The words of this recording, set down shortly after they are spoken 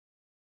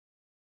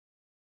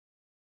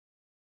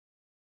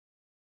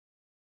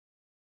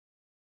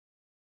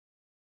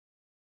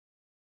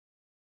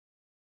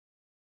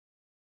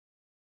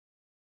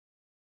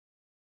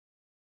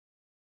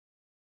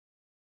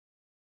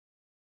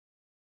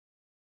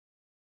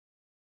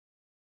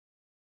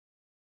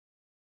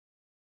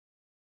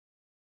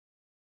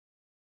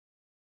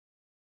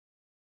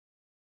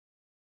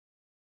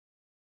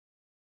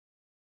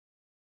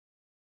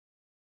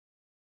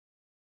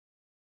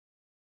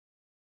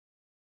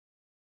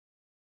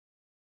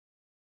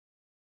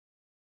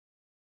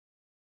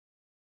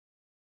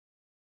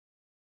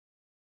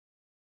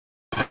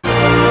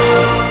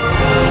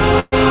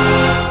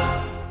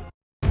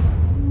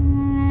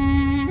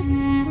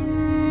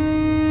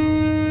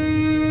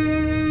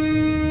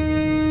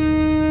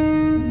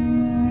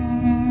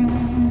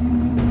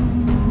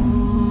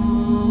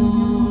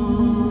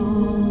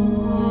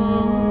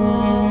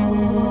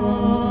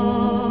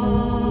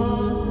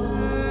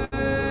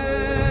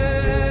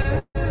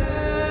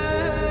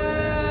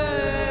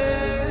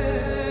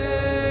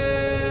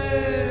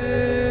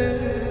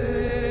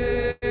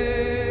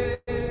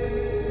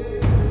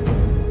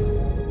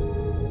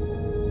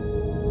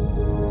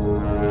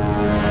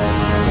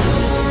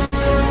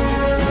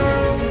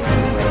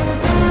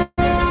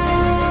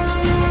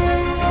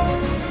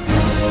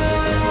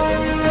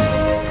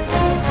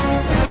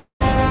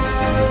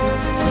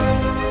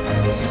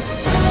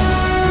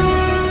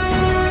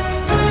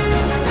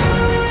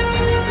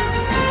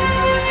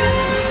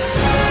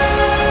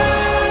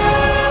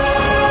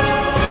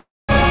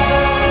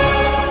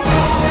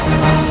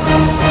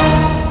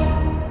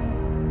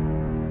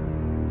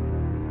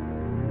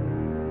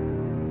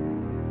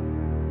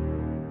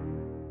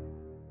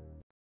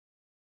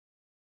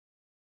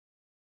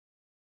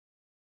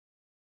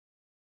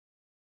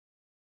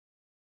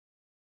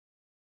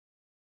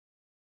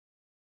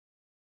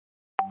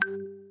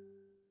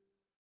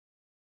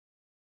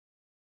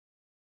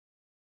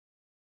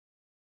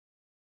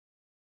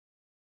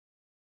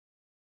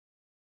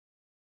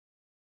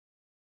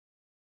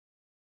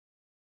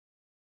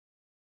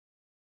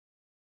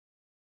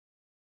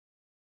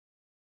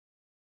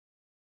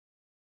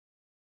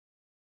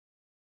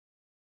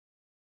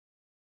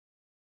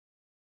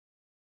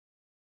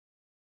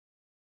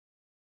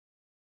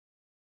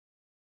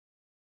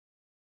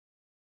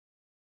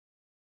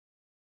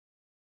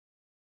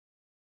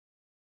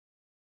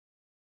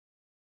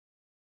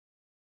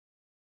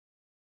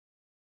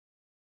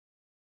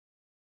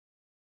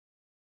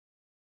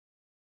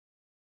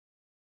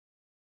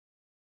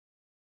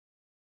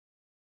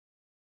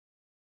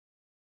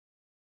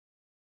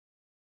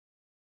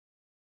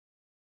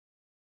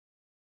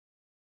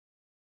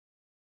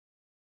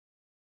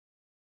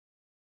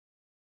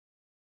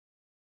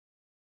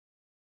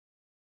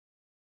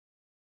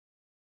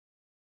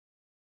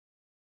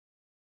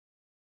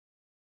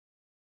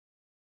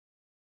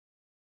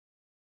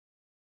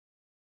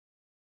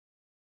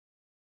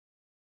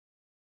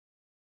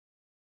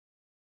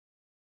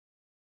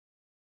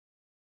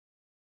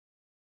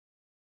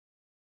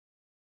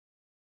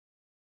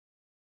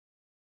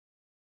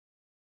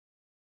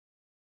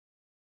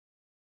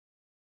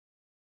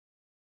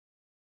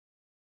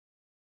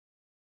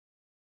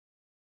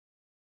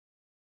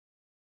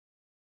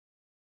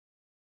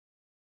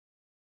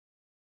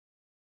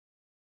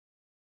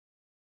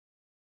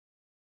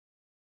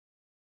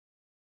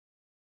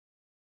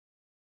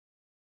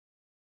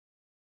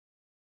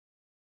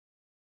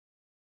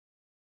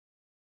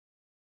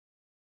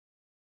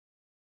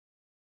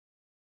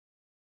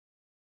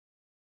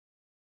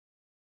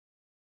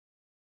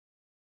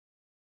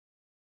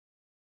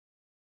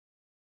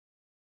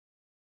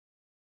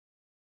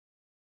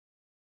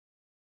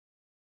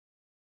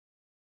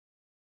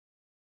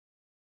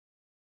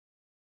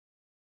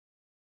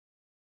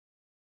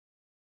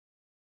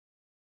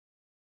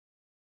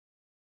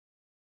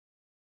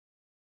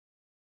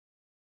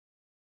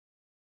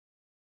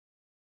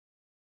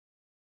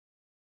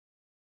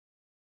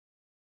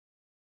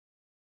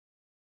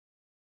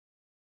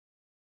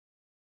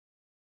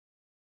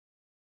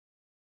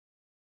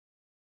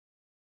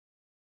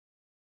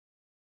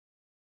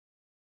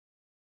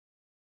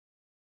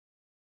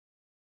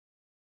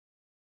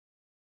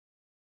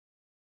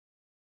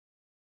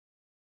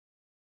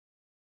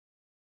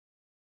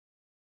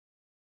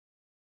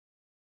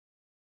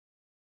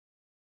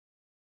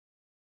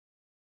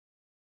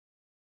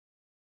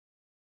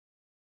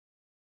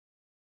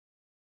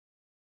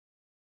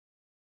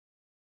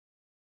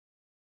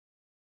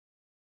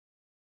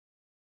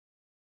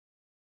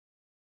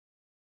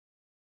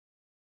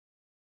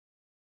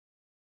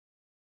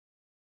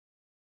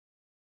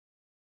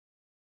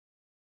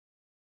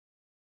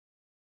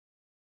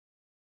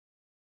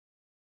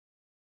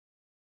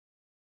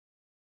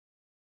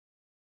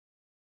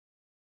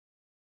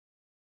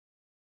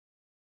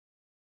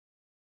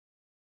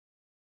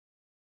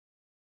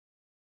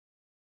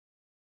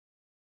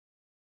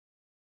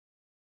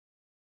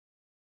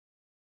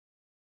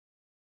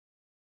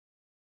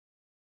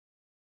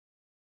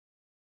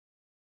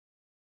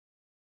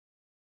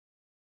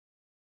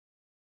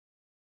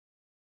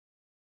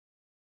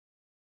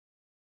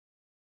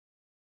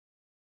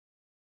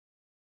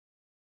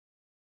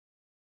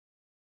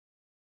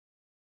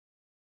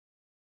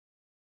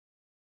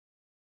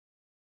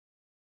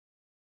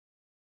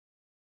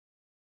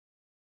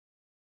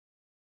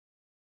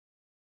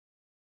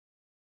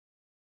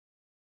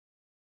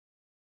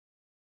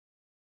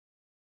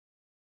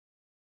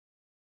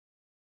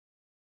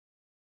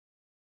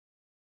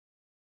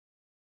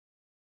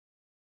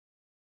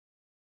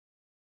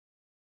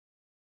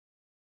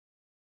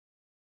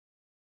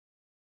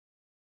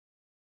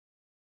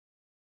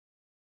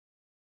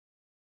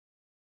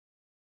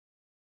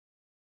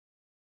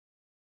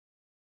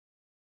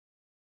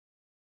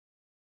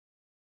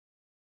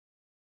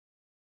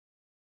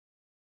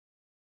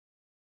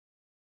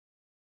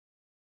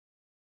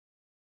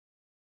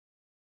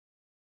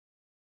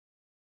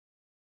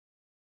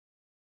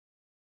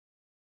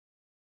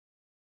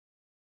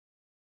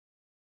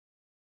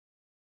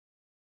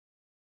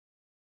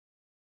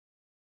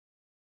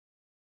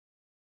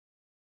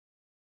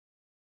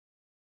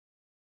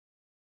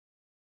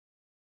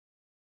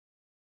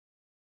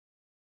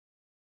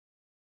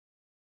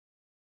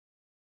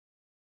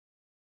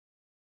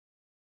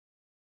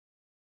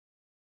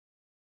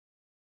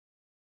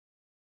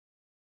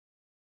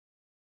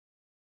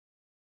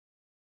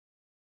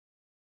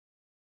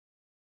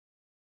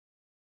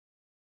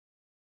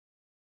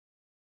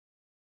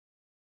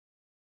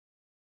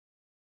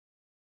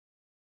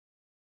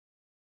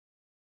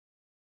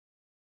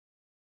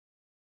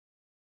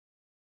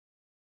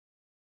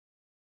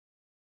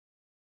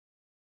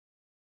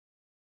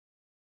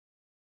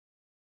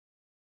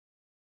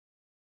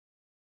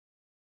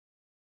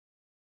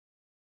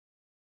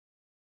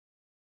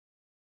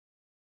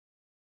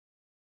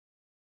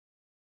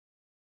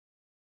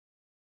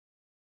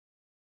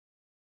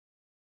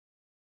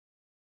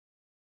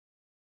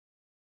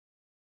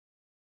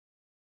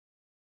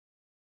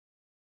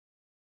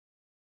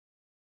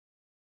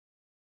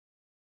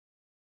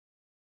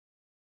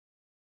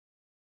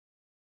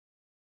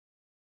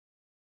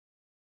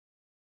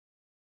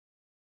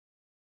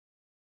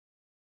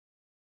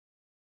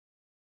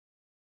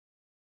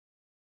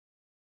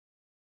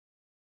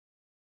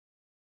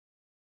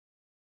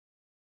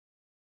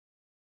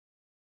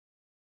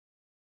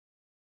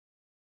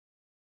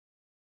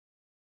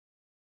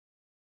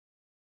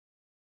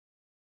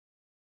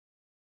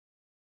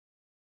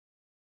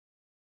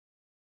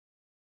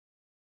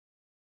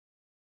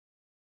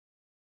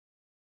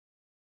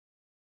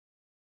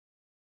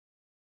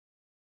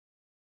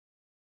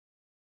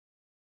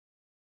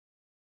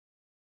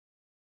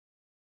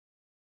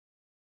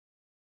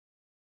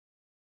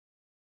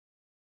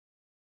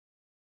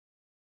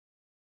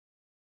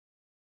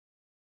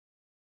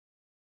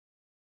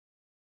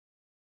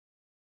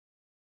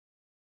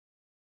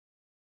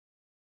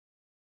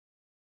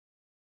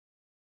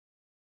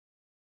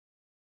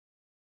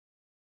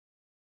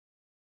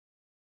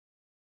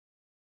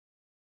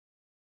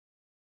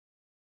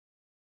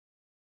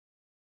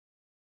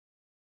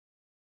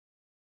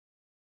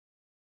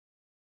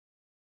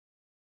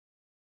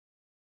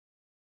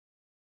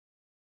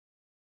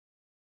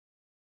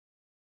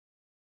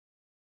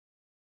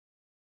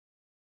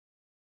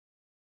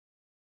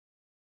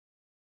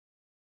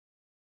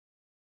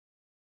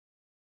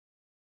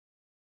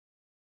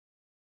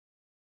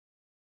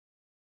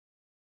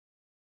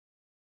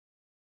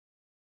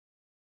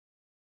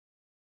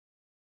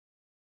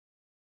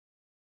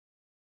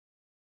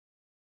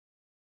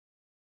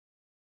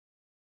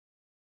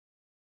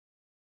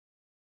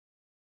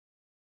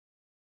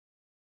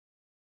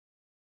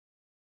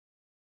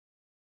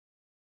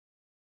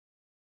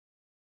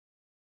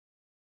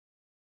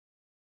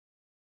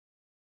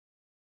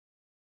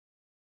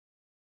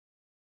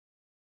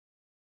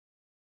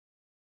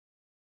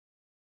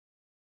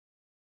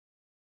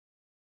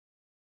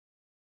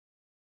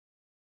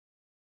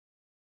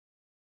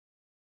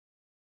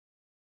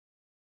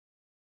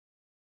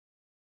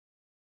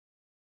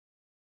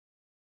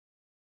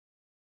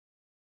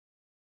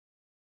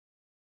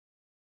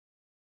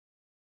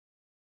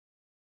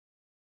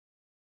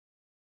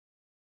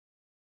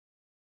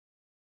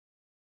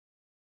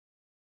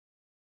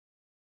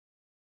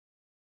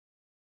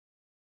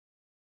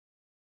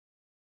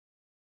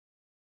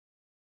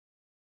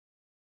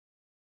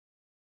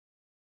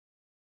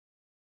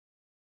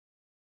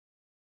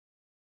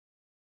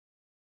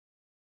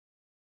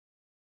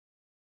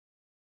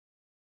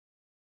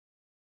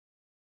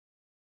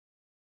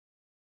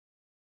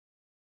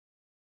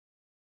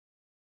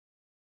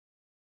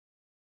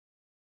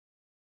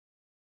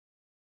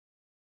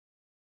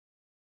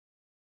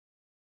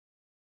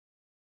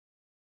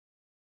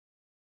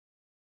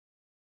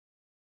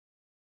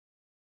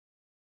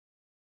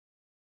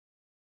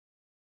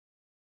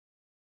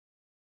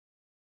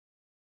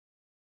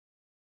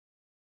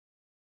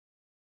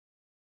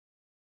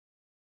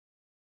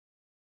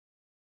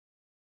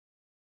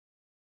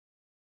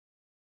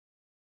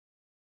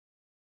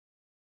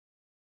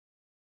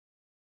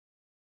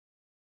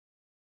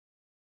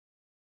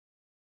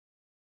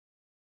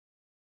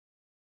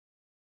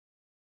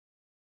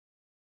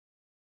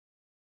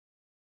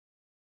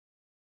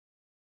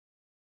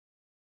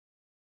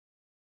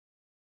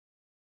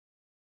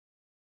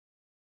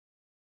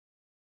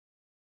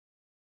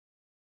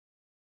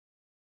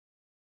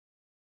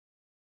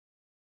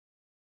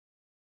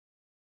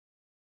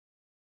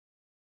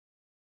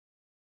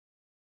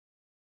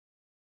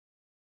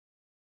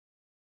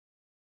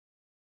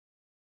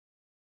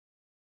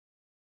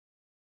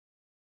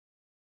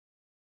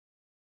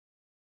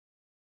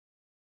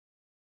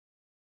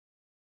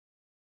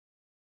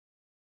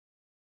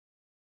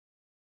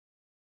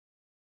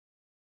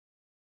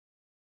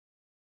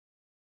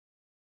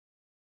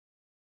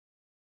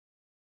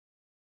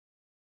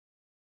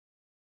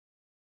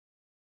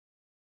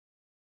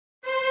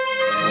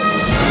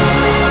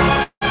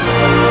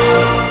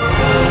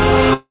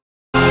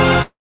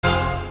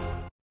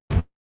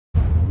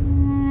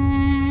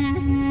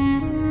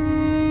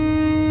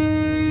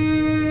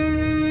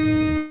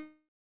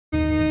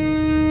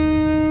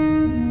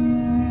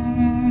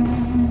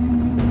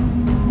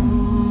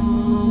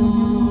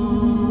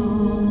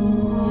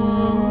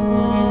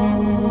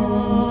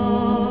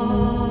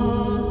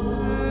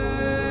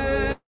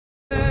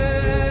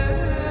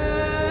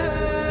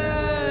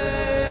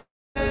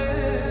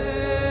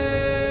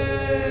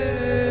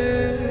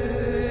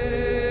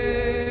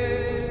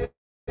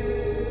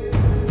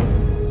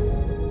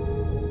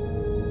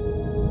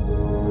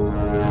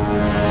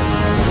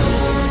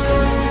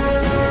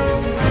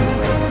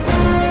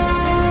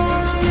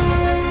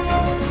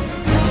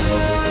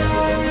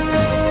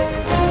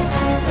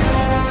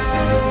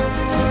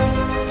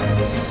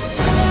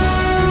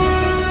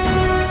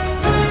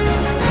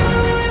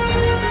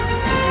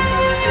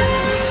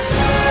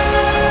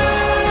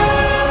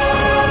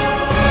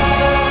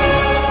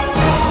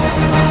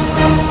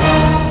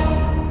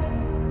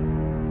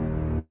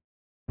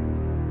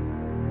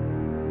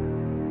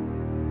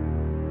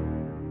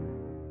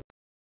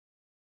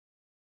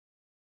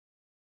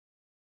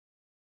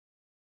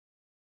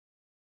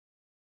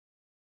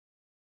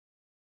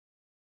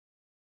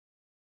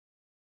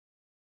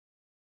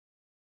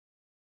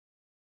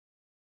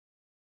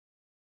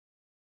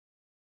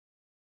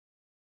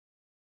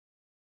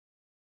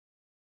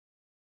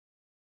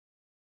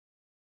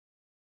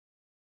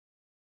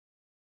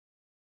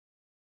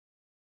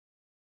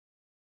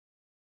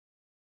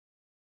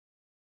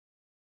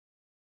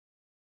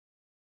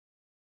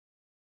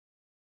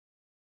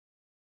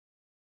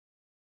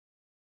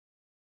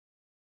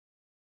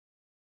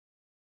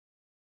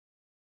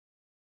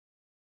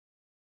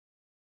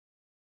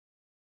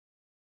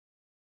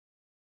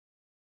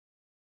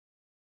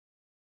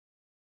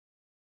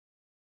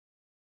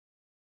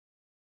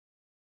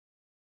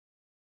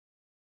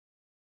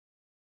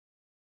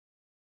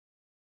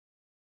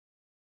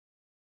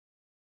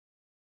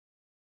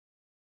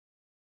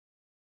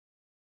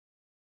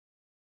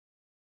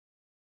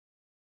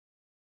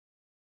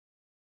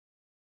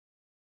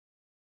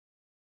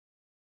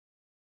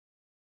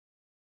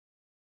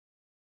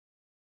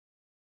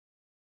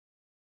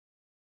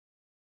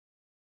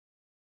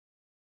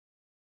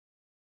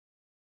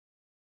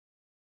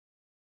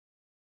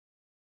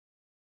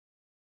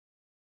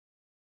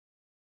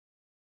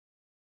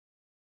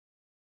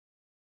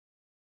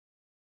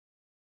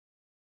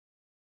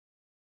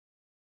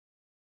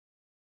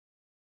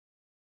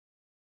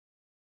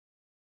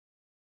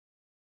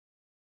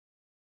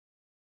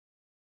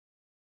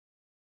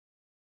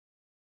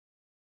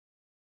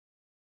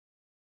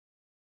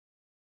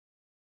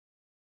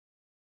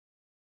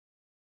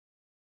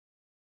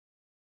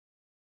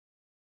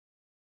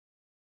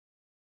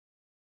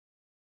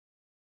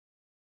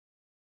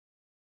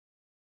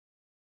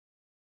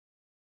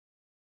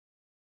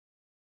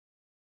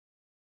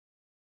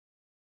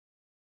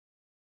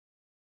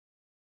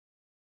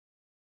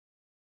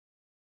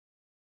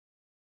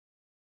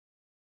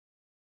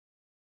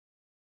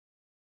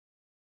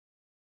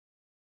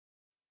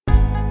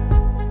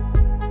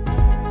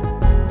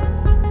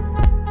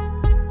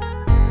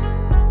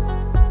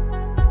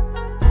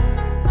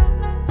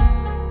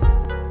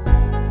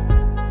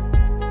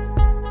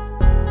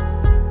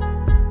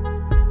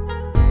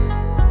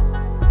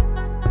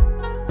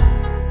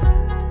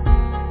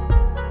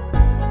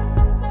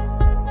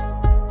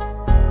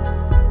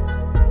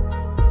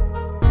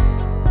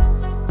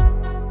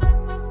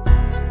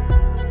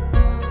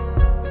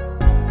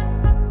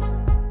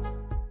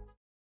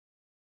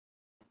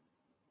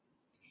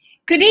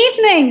Good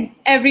evening,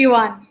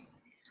 everyone.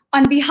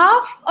 On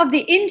behalf of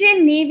the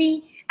Indian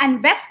Navy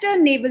and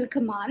Western Naval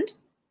Command,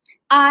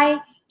 I,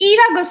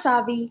 Ira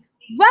Gosavi,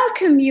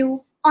 welcome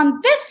you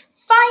on this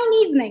fine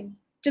evening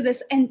to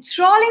this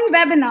enthralling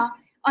webinar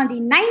on the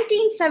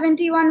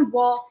 1971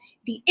 war,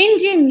 the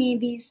Indian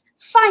Navy's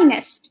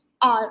finest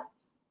hour.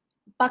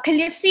 Buckle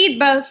your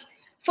seatbelts,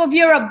 for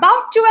we are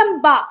about to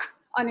embark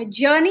on a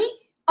journey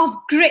of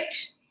grit,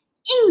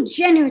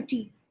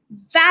 ingenuity,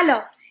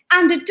 valor,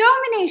 and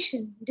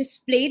determination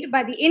displayed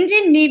by the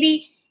Indian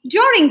Navy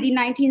during the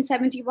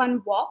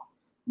 1971 war,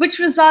 which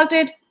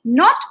resulted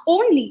not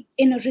only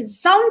in a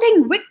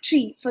resounding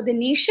victory for the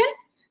nation,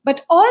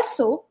 but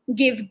also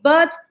gave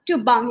birth to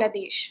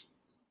Bangladesh.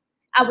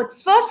 I would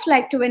first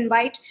like to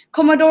invite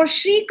Commodore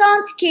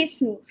Srikant B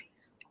Kesnur,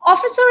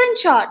 Officer in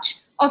charge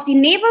of the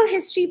Naval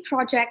History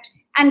Project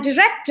and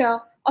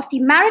Director of the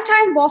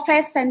Maritime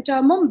Warfare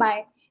Center,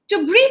 Mumbai,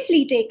 to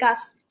briefly take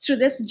us through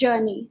this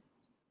journey.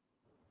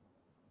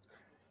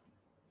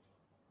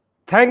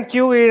 Thank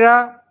you,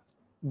 Ira.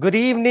 Good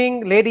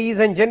evening, ladies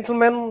and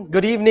gentlemen.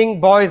 Good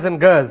evening, boys and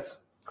girls.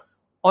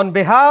 On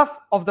behalf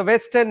of the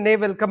Western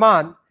Naval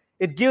Command,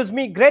 it gives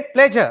me great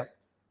pleasure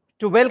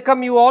to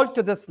welcome you all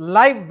to this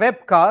live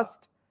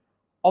webcast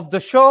of the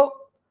show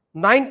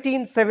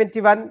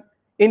 1971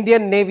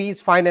 Indian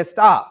Navy's Finest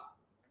Hour.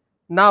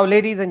 Now,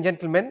 ladies and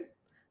gentlemen,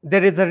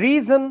 there is a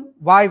reason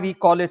why we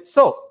call it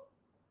so.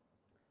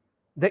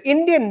 The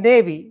Indian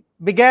Navy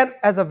began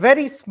as a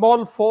very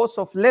small force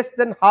of less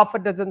than half a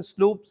dozen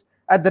sloops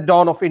at the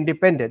dawn of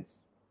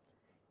independence.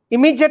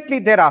 Immediately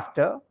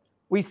thereafter,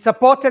 we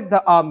supported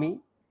the army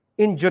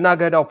in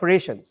Junagadh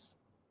operations.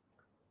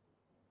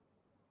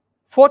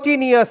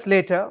 14 years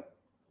later,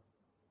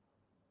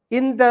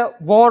 in the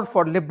war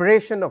for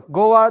liberation of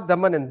Goa,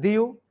 Daman and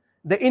Diu,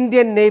 the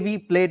Indian Navy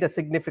played a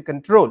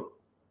significant role.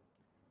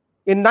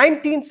 In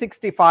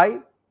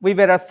 1965, we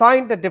were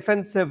assigned a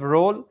defensive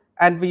role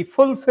and we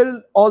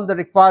fulfilled all the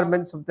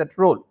requirements of that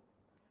role.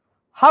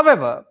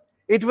 However,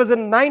 it was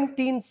in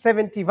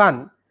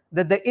 1971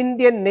 that the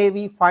Indian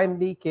Navy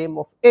finally came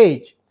of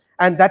age,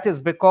 and that is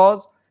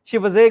because she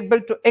was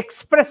able to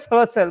express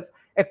herself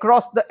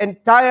across the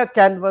entire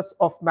canvas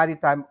of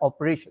maritime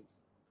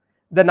operations.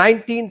 The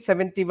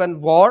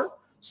 1971 war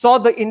saw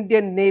the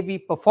Indian Navy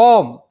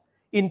perform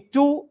in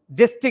two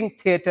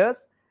distinct theaters,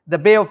 the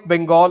Bay of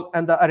Bengal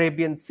and the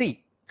Arabian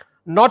Sea.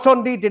 Not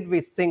only did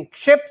we sink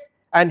ships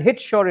and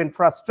hit shore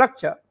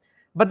infrastructure,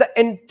 but the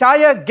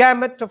entire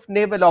gamut of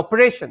naval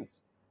operations,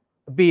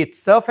 be it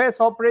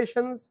surface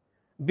operations,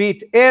 be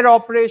it air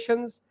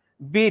operations,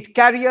 be it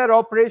carrier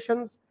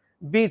operations,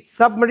 be it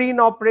submarine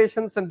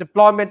operations and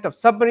deployment of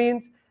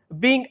submarines,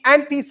 being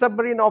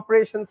anti-submarine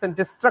operations and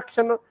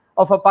destruction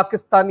of a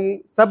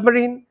Pakistani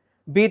submarine,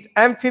 be it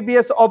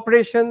amphibious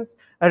operations,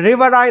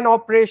 riverine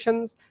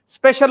operations,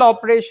 special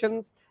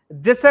operations,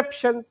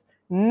 deceptions,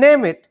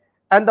 name it,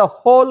 and the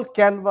whole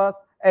canvas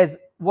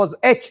was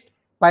etched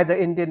by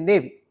the Indian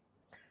Navy.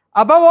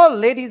 Above all,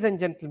 ladies and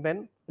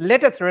gentlemen,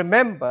 let us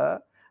remember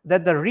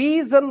that the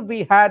reason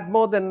we had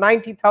more than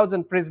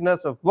 90,000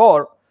 prisoners of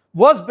war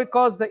was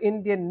because the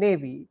Indian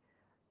Navy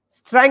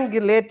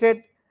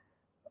strangulated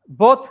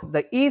both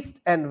the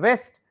east and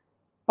west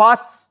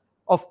parts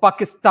of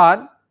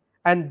Pakistan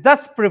and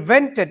thus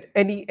prevented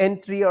any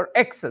entry or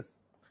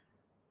access.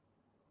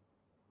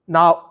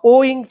 Now,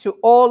 owing to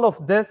all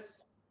of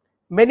this,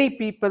 many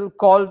people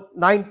called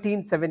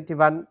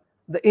 1971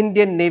 the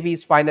Indian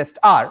Navy's finest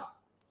hour.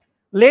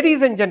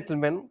 Ladies and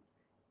gentlemen,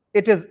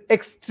 it is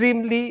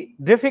extremely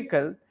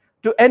difficult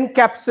to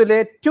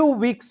encapsulate 2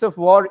 weeks of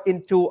war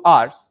in 2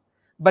 hours.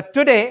 But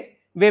today,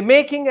 we're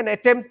making an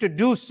attempt to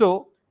do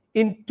so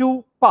in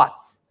 2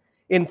 parts.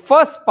 In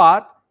first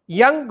part,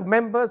 young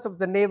members of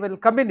the naval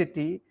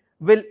community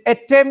will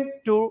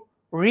attempt to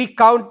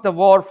recount the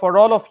war for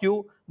all of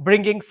you,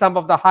 bringing some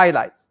of the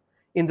highlights.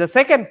 In the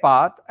second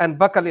part, and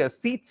buckle your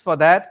seats for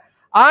that,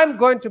 I'm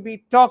going to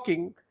be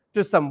talking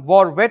to some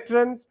war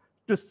veterans,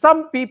 to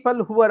some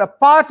people who were a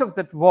part of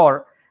that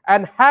war,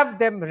 and have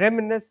them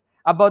reminisce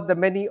about the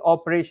many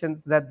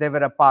operations that they were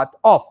a part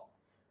of.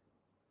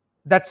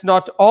 That's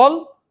not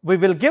all. We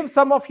will give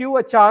some of you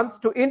a chance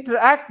to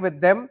interact with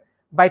them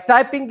by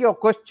typing your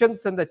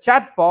questions in the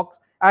chat box,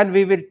 and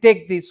we will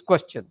take these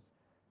questions.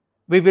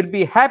 We will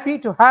be happy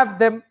to have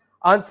them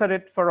answer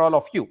it for all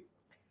of you.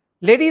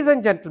 Ladies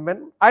and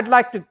gentlemen, I'd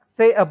like to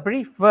say a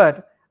brief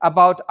word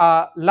about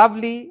our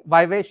lovely,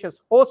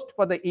 vivacious host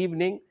for the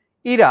evening,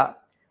 Ira.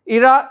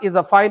 Ira is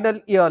a final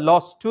year law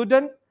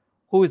student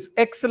who is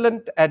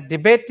excellent at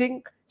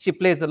debating. She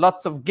plays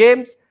lots of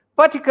games.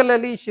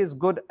 Particularly, she is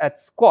good at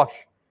squash.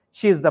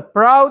 She is the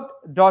proud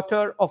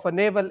daughter of a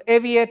naval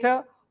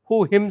aviator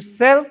who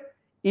himself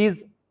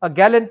is a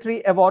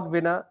gallantry award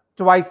winner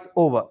twice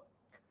over.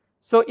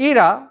 So,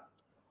 Ira,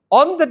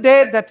 on the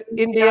day that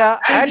India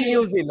and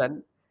New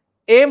Zealand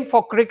aim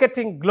for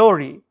cricketing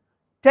glory,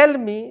 tell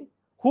me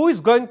who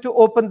is going to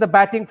open the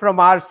batting from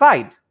our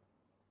side?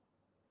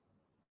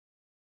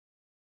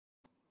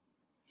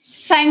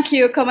 Thank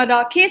you,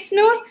 Commodore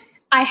Kesnur.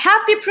 I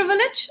have the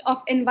privilege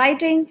of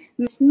inviting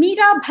Ms.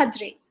 Meera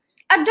Bhadre,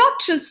 a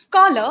doctoral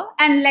scholar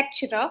and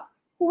lecturer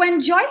who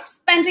enjoys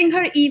spending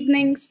her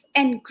evenings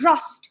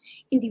engrossed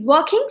in the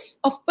workings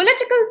of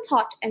political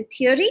thought and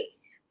theory,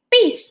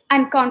 peace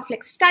and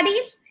conflict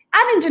studies,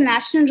 and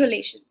international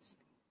relations.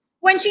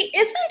 When she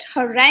isn't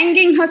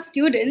haranguing her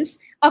students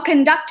or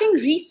conducting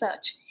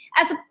research,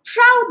 as a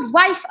proud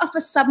wife of a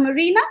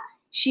submariner,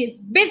 she is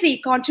busy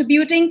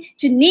contributing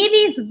to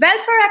Navy's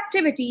welfare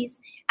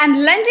activities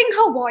and lending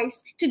her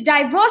voice to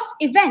diverse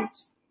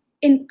events,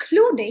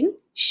 including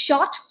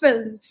short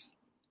films.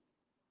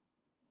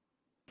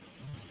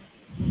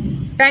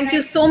 Thank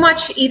you so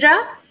much,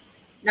 Ira.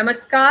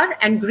 Namaskar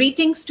and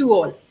greetings to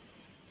all.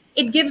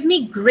 It gives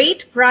me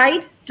great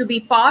pride to be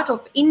part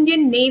of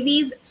Indian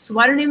Navy's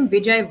Swarnim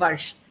Vijay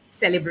Varsh,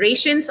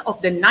 celebrations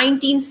of the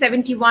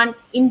 1971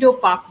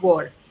 Indo-Pak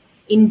War.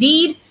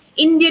 Indeed,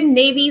 Indian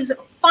Navy's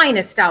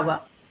finest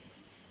hour.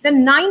 The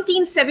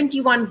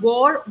 1971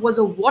 war was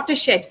a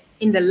watershed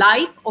in the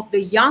life of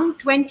the young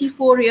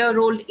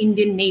 24-year-old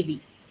Indian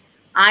Navy.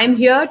 I am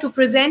here to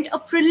present a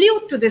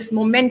prelude to this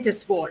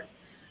momentous war,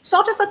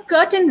 sort of a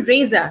curtain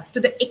raiser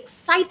to the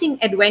exciting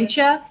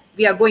adventure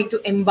we are going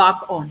to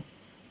embark on.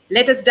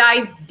 Let us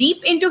dive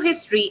deep into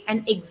history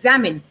and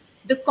examine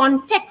the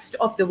context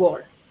of the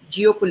war,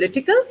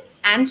 geopolitical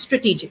and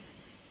strategic.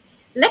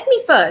 Let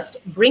me first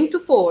bring to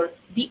fore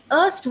the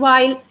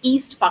erstwhile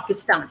East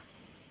Pakistan,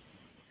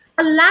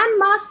 a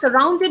landmass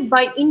surrounded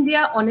by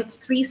India on its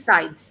three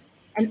sides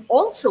and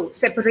also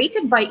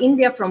separated by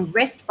India from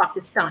West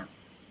Pakistan,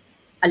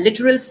 a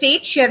littoral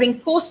state sharing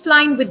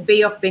coastline with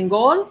Bay of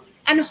Bengal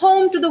and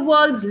home to the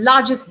world's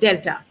largest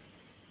delta.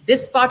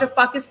 This part of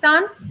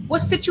Pakistan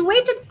was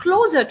situated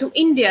closer to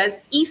India's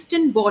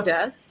eastern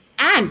border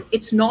and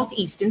its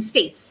northeastern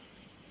states.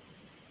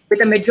 With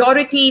a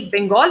majority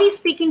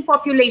Bengali-speaking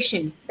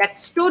population that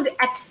stood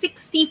at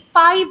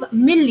 65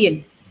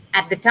 million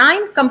at the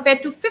time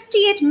compared to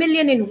 58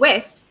 million in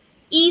West,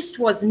 East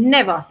was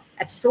never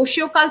at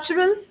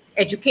socio-cultural,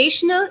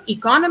 educational,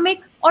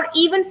 economic, or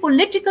even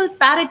political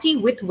parity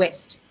with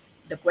West.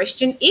 The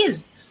question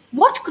is,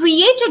 what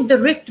created the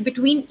rift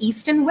between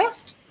East and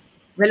West?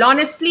 Well,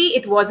 honestly,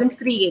 it wasn't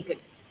created.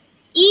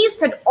 East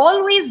had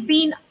always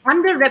been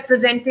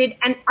underrepresented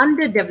and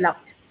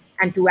underdeveloped.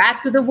 And to add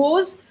to the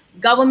woes,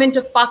 government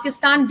of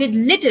Pakistan did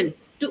little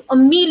to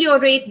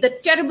ameliorate the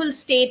terrible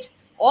state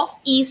of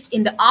East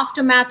in the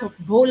aftermath of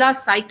Bhola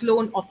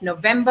cyclone of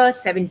November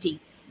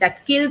 70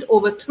 that killed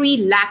over 3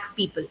 lakh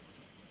people.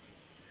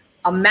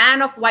 A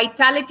man of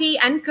vitality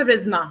and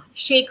charisma,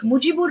 Sheikh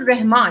Mujibur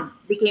Rahman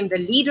became the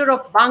leader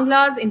of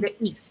Banglas in the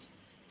East,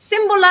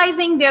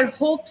 symbolizing their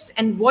hopes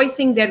and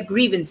voicing their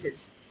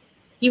grievances.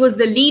 He was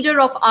the leader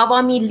of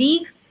Awami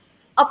League,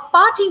 a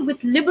party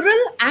with liberal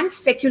and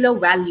secular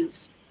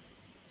values.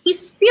 He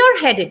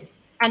spearheaded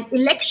an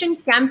election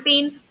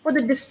campaign for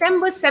the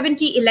December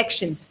 70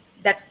 elections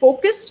that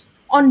focused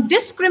on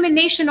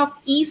discrimination of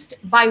East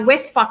by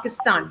West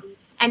Pakistan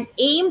and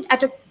aimed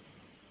at a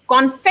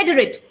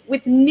confederate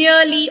with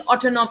nearly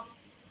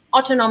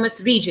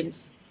autonomous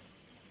regions.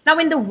 Now,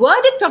 in the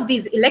verdict of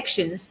these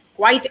elections,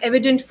 quite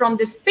evident from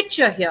this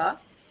picture here,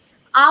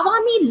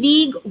 Awami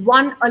League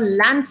won a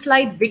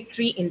landslide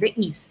victory in the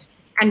East.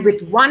 And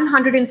with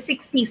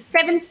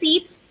 167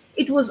 seats,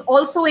 it was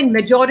also in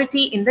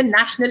majority in the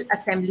National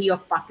Assembly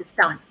of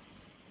Pakistan.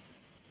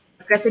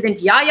 President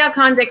Yahya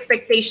Khan's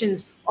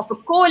expectations of a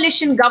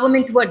coalition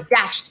government were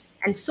dashed,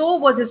 and so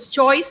was his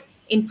choice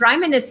in Prime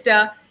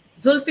Minister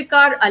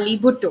Zulfikar Ali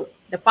Bhutto,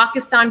 the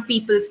Pakistan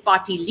People's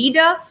Party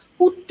leader,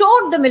 who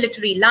toed the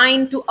military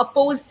line to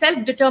oppose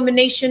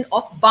self-determination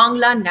of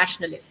Bangla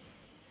nationalists.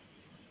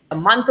 The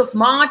month of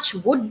March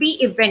would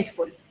be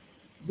eventful.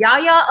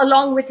 Yahya,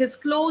 along with his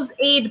close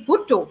aide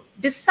Bhutto,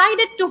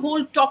 decided to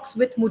hold talks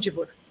with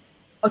Mujibur,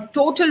 a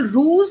total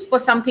ruse for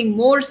something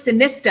more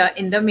sinister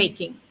in the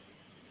making.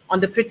 On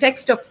the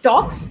pretext of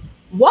talks,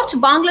 what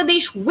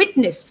Bangladesh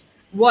witnessed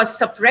was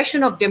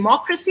suppression of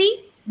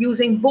democracy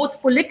using both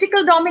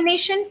political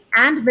domination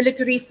and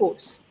military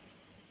force.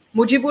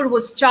 Mujibur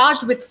was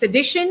charged with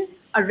sedition,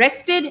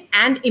 arrested,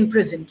 and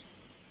imprisoned.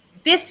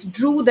 This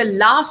drew the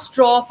last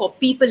straw for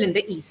people in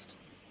the East.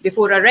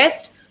 Before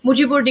arrest,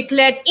 Mujibur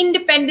declared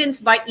independence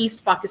by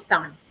East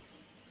Pakistan.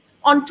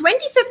 On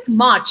 25th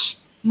March,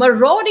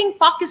 marauding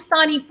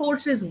Pakistani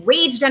forces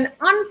waged an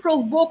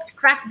unprovoked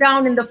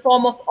crackdown in the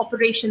form of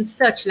Operation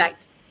Searchlight.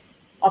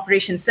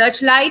 Operation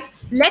Searchlight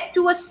led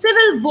to a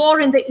civil war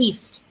in the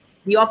East.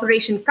 The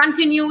operation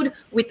continued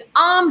with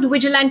armed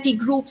vigilante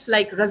groups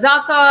like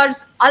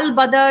Razakars,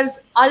 Al-Badrs,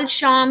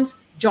 Al-Shams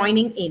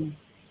joining in,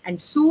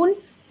 and soon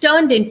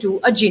turned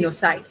into a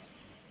genocide.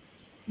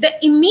 The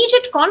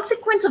immediate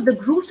consequence of the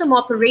gruesome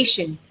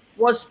operation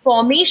was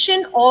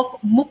formation of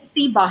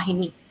Mukti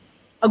Bahini,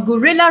 a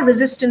guerrilla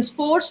resistance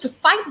force to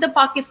fight the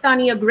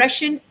Pakistani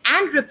aggression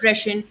and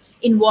repression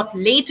in what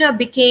later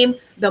became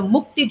the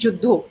Mukti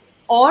Juddho,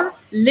 or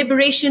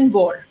Liberation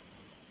War.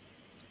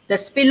 The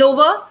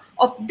spillover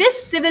of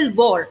this civil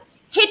war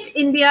hit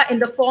India in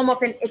the form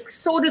of an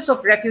exodus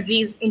of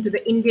refugees into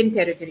the Indian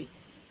territory.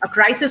 a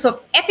crisis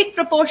of epic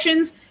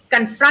proportions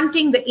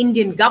confronting the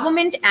Indian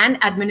government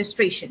and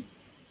administration.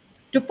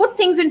 To put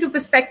things into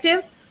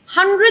perspective,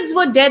 hundreds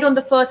were dead on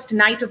the first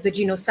night of the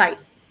genocide,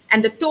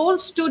 and the toll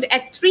stood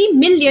at 3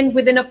 million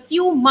within a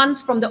few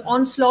months from the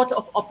onslaught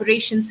of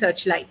Operation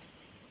Searchlight.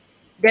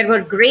 There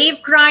were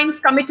grave crimes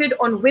committed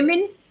on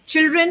women,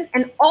 children,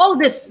 and all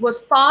this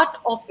was part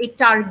of a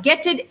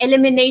targeted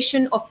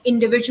elimination of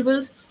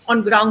individuals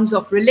on grounds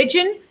of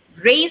religion,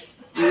 race,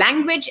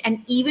 language,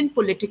 and even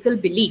political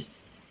belief.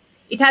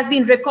 It has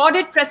been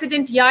recorded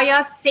President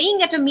Yahya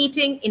saying at a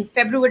meeting in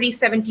February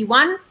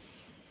 71,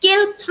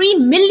 "Kill 3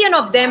 million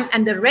of them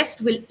and the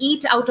rest will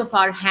eat out of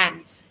our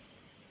hands."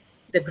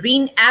 The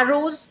green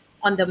arrows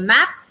on the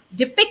map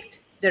depict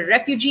the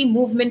refugee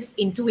movements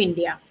into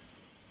India.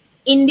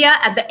 India,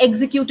 at the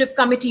Executive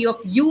Committee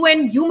of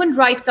UN Human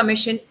Rights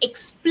Commission,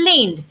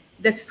 explained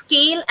the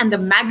scale and the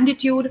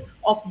magnitude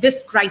of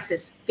this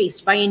crisis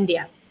faced by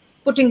India,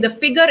 putting the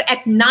figure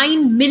at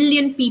 9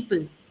 million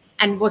people,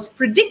 and was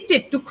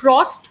predicted to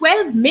cross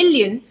 12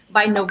 million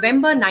by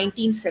November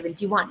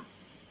 1971.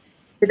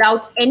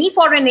 Without any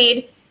foreign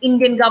aid,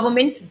 Indian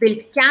government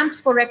built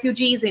camps for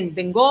refugees in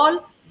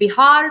Bengal,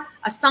 Bihar,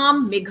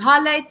 Assam,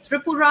 Meghalaya,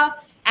 Tripura,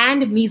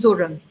 and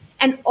Mizoram,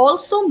 and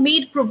also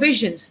made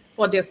provisions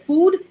for their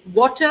food,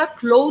 water,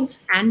 clothes,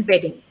 and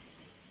bedding.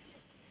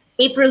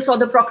 April saw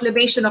the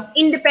proclamation of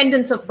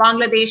independence of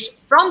Bangladesh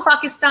from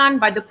Pakistan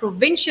by the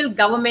provincial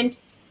government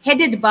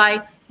headed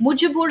by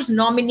Mujibur's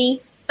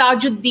nominee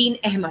Tajuddin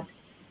Ahmad.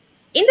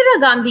 Indira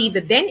Gandhi,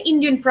 the then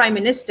Indian Prime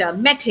Minister,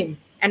 met him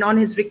and on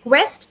his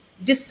request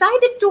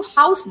decided to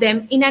house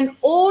them in an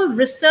old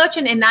research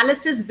and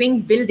analysis wing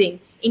building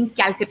in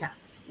Calcutta,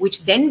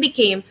 which then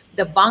became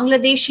the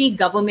Bangladeshi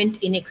government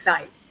in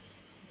exile.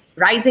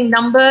 Rising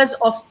numbers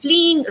of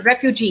fleeing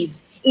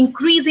refugees,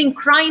 increasing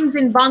crimes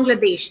in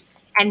Bangladesh,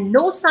 and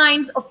no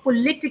signs of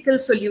political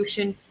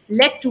solution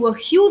led to a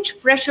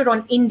huge pressure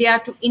on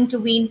India to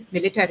intervene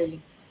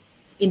militarily.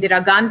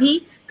 Indira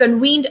Gandhi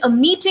convened a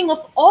meeting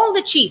of all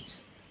the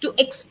chiefs to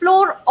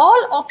explore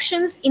all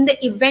options in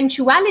the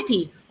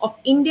eventuality of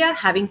India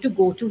having to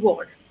go to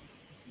war.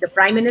 The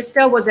Prime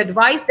Minister was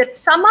advised that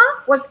summer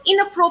was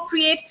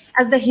inappropriate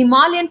as the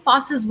Himalayan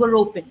passes were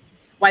open,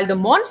 while the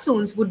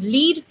monsoons would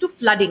lead to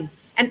flooding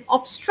and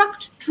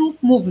obstruct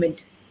troop movement.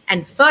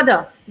 And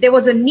further, there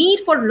was a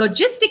need for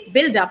logistic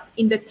buildup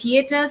in the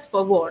theaters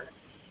for war.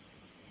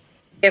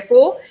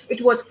 Therefore,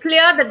 it was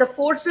clear that the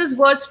forces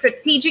were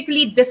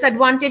strategically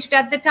disadvantaged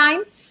at the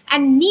time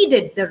and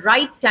needed the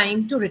right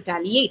time to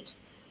retaliate.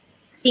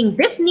 Seeing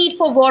this need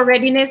for war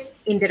readiness,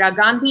 Indira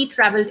Gandhi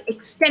traveled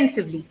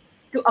extensively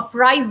to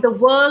apprise the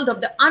world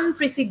of the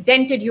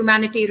unprecedented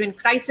humanitarian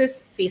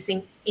crisis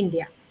facing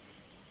India.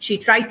 She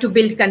tried to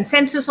build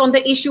consensus on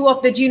the issue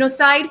of the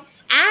genocide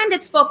and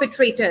its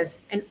perpetrators,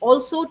 and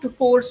also to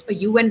force a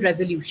UN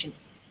resolution.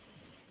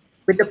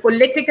 With the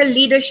political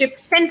leadership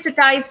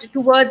sensitized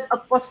towards a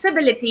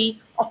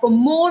possibility of a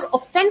more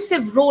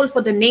offensive role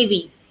for the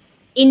Navy,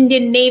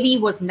 Indian Navy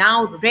was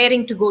now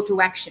raring to go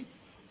to action.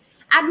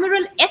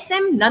 Admiral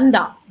S.M.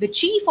 Nanda, the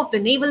chief of the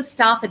naval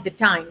staff at the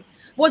time,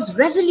 was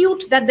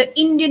resolute that the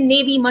Indian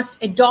Navy must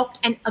adopt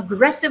an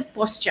aggressive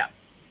posture.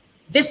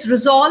 This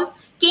resolve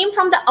came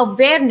from the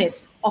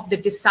awareness of the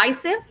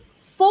decisive,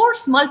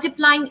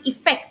 force-multiplying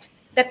effect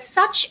that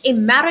such a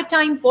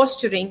maritime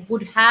posturing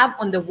would have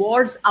on the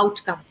war's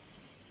outcome.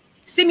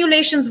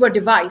 Simulations were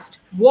devised,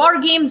 war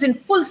games in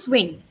full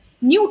swing,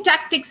 new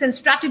tactics and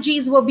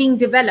strategies were being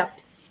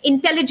developed,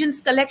 intelligence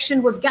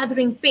collection was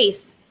gathering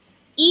pace.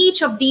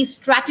 Each of these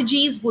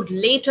strategies would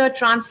later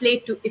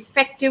translate to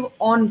effective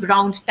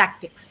on-ground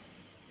tactics.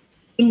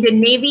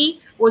 Indian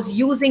Navy was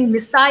using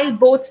missile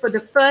boats for the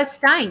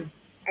first time,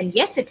 and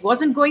yes, it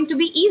wasn't going to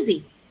be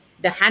easy.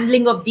 The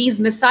handling of these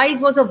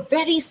missiles was a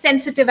very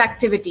sensitive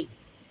activity.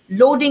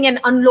 Loading and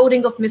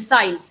unloading of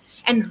missiles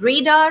and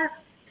radar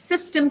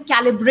system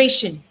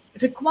calibration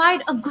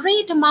required a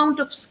great amount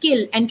of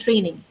skill and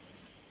training.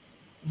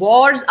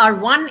 Wars are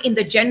won in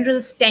the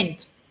general's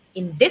tent.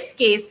 In this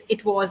case,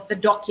 it was the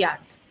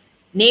dockyards.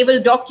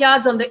 Naval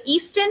dockyards on the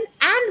eastern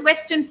and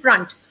western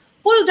front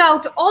pulled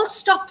out all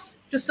stops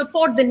to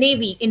support the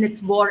Navy in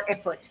its war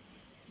effort.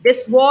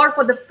 This war,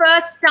 for the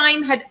first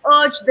time, had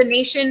urged the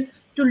nation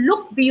to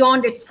look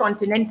beyond its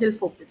continental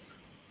focus.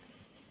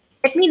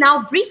 Let me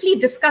now briefly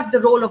discuss the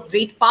role of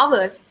great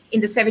powers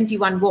in the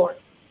 71 war.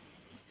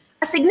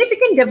 A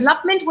significant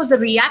development was the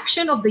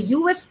reaction of the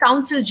US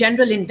Consul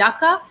General in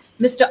Dhaka,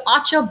 Mr.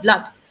 Archer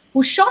Blood,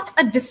 who shot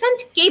a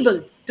dissent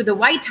cable to the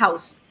White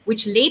House,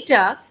 which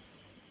later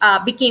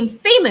became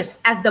famous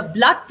as the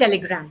Blood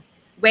Telegram,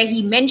 where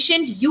he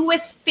mentioned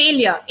US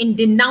failure in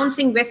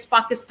denouncing West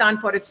Pakistan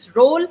for its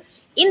role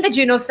in the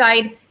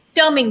genocide,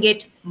 terming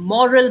it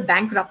moral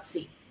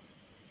bankruptcy.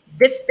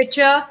 This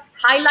picture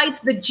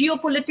highlights the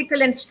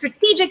geopolitical and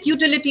strategic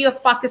utility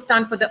of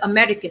Pakistan for the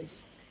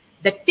Americans.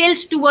 The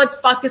tilt towards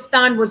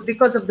Pakistan was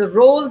because of the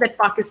role that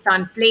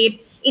Pakistan played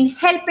in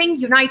helping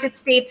United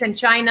States and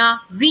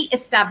China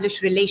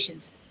re-establish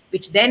relations,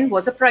 which then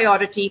was a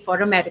priority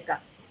for America.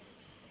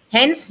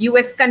 Hence,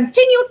 US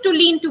continued to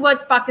lean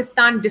towards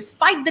Pakistan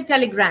despite the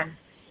telegram,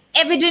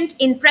 evident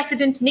in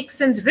President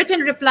Nixon's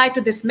written reply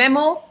to this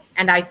memo,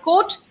 and I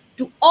quote,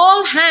 "To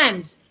all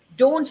hands,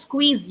 don't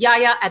squeeze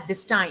Yaya at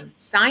this time."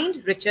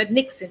 Signed, Richard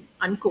Nixon,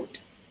 unquote.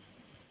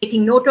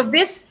 Taking note of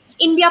this,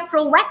 India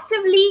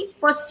proactively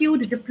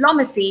pursued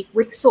diplomacy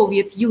with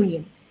Soviet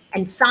Union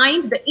and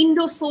signed the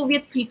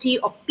Indo-Soviet Treaty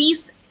of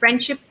Peace,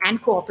 Friendship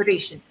and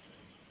Cooperation.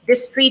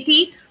 This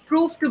treaty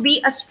proved to be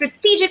a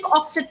strategic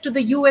offset to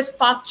the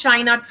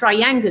US-Pak-China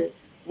triangle,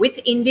 with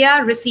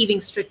India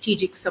receiving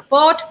strategic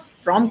support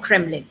from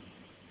Kremlin.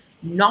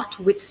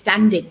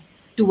 Notwithstanding,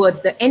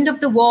 towards the end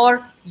of the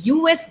war,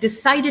 US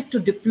decided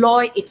to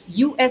deploy its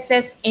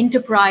USS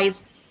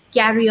Enterprise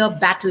carrier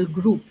battle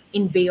group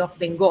in Bay of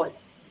Bengal.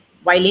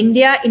 While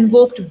India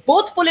invoked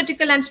both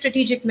political and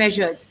strategic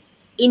measures,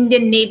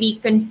 Indian Navy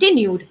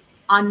continued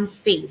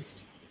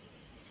unfazed.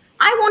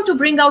 I want to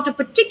bring out a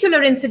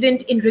particular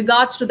incident in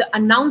regards to the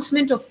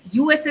announcement of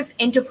USS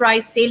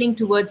Enterprise sailing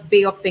towards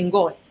Bay of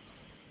Bengal.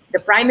 The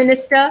Prime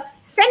Minister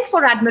sent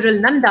for Admiral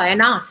Nanda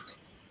and asked,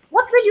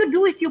 "What will you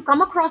do if you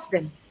come across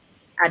them?"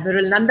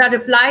 Admiral Nanda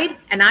replied,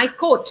 and I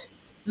quote,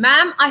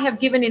 "Ma'am, I have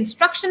given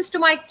instructions to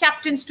my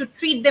captains to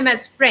treat them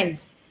as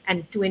friends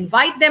and to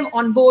invite them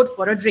on board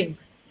for a drink,"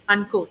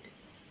 unquote.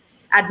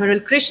 Admiral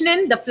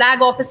Krishnan, the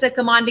flag officer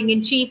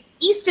commanding-in-chief,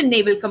 Eastern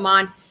Naval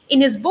Command,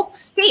 in his book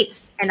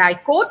states, and I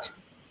quote,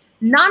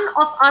 "None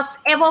of us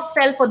ever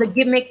fell for the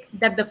gimmick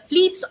that the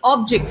fleet's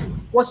object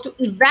was to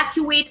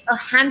evacuate a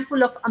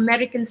handful of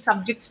American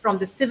subjects from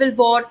the Civil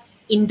War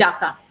in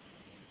Dhaka.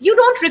 You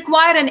don't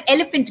require an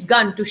elephant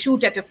gun to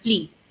shoot at a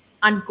fleet,"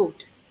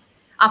 unquote.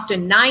 After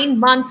 9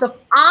 months of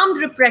armed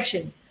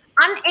repression,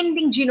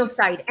 unending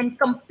genocide, and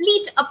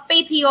complete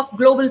apathy of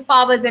global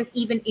powers and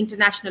even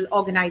international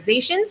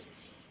organizations,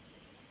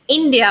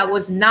 India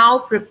was now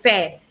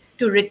prepared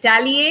to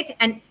retaliate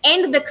and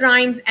end the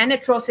crimes and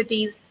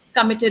atrocities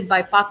committed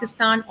by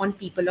Pakistan on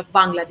people of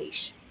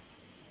Bangladesh.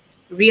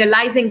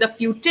 Realizing the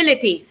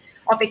futility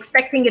of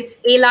expecting its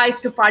allies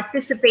to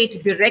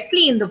participate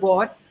directly in the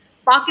war,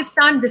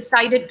 Pakistan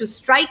decided to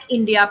strike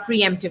India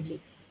preemptively.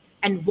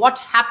 And what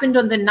happened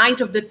on the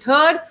night of the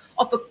 3rd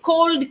of a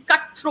cold,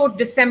 cutthroat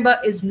December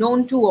is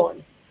known to all.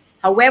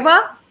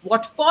 However,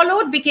 what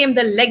followed became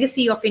the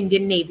legacy of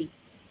Indian Navy.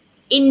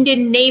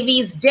 Indian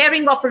Navy's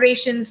daring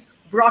operations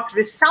brought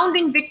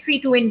resounding victory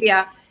to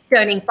India,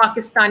 turning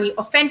Pakistani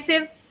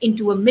offensive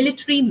into a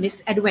military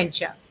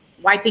misadventure,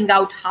 wiping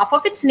out half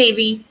of its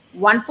navy,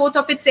 1/4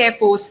 of its air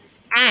force,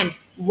 and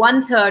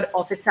 1/3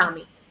 of its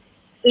army.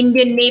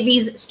 Indian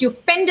Navy's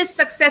stupendous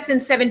success in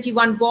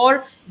 71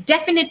 war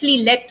definitely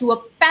led to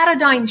a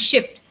paradigm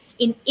shift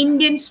in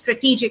Indian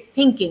strategic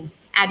thinking,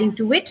 adding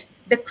to it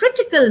the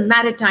critical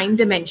maritime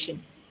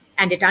dimension.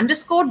 And it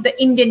underscored the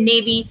Indian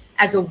Navy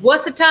as a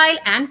versatile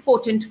and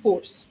potent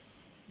force.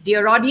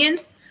 Dear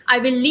audience, I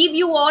will leave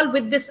you all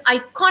with this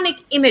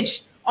iconic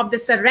image of the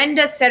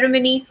surrender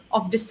ceremony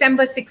of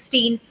December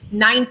 16,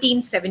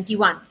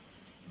 1971.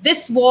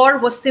 This war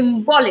was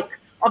symbolic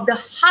of the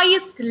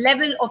highest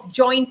level of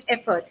joint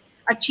effort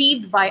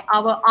achieved by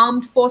our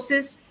armed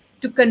forces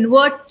to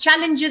convert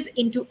challenges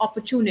into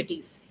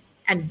opportunities.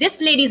 And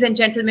this, ladies and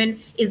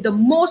gentlemen, is the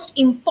most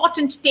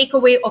important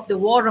takeaway of the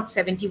War of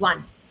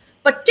 71,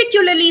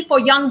 particularly for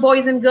young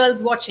boys and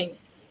girls watching.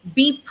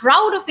 Be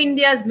proud of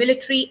India's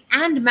military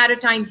and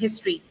maritime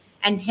history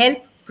and help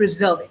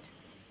preserve it.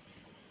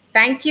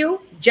 Thank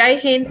you, Jai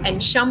Hind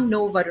and Sham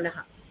No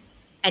Varunaha.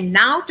 And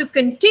now to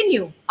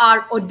continue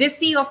our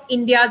odyssey of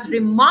India's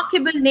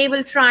remarkable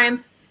naval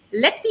triumph,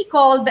 let me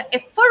call the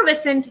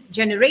effervescent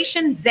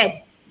Generation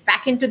Z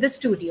back into the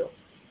studio.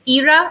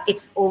 Ira,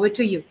 it's over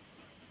to you.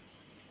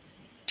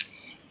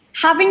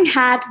 Having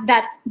had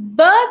that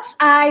bird's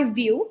eye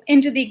view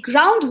into the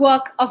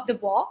groundwork of the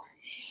war,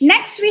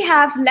 next we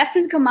have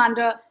Lieutenant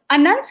Commander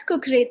Anant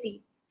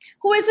Kukreti,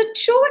 who is a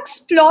true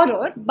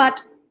explorer,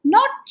 but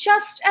not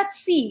just at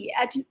sea,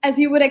 as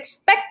you would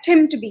expect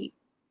him to be.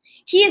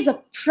 He is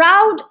a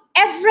proud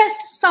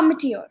Everest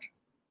summiteer.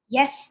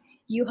 Yes,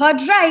 you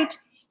heard right.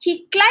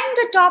 He climbed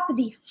atop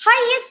the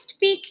highest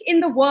peak in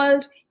the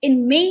world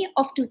in May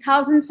of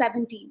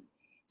 2017.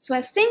 So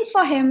I think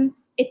for him,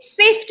 it's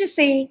safe to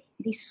say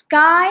the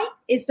sky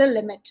is the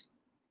limit.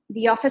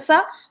 The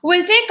officer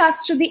will take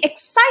us through the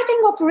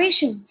exciting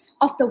operations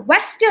of the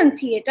Western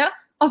Theatre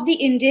of the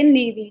Indian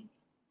Navy.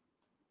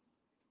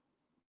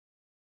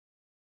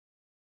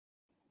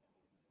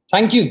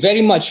 Thank you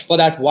very much for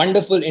that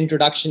wonderful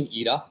introduction,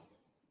 Ira.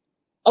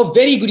 A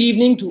very good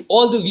evening to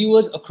all the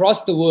viewers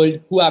across the world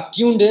who have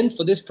tuned in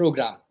for this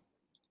program.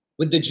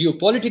 With the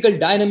geopolitical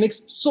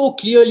dynamics so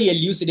clearly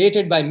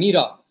elucidated by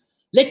Mira,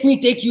 let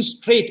me take you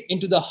straight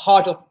into the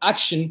heart of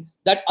action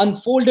that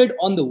unfolded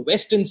on the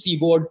Western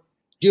seaboard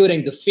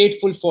during the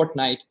fateful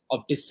fortnight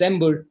of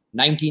December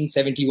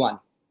 1971.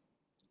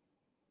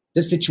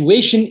 The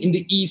situation in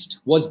the east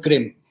was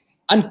grim,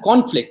 and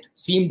conflict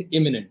seemed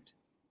imminent.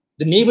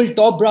 The naval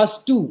top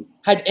brass too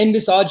had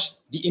envisaged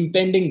the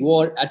impending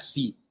war at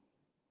sea.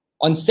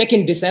 On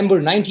 2nd December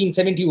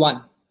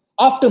 1971,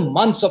 After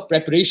months of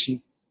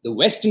preparation, the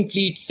Western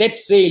Fleet set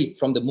sail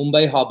from the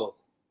Mumbai harbour.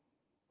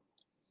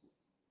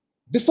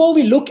 Before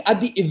we look at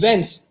the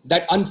events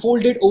that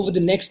unfolded over the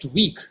next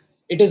week,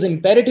 it is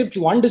imperative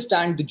to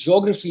understand the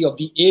geography of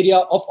the area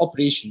of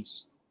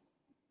operations.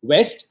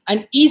 West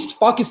and East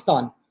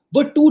Pakistan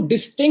were two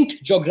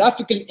distinct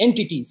geographical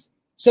entities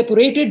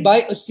separated by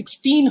a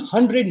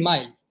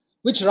 1,600-mile,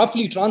 which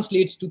roughly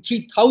translates to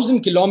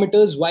 3,000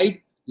 kilometers wide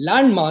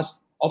landmass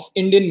of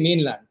Indian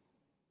mainland.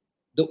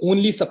 The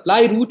only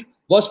supply route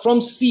was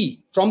from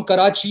sea, from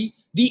Karachi,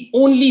 the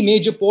only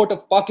major port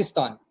of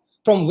Pakistan,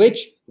 from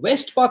which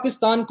West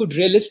Pakistan could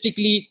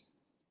realistically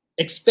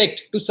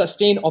expect to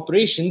sustain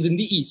operations in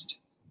the east.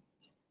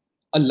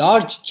 A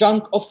large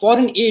chunk of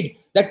foreign aid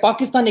that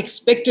Pakistan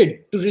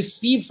expected to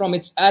receive from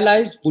its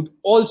allies would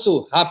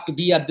also have to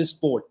be at this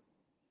port.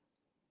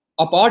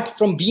 Apart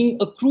from being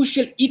a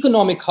crucial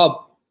economic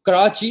hub,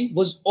 Karachi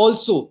was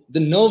also the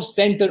nerve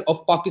center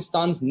of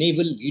Pakistan's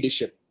naval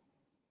leadership.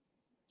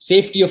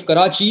 Safety of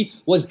Karachi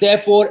was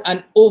therefore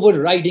an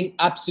overriding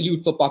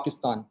absolute for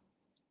Pakistan.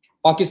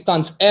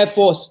 Pakistan's Air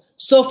Force,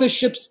 surface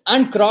ships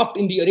and craft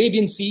in the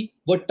Arabian Sea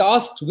were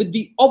tasked with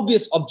the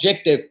obvious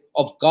objective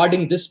of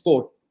guarding this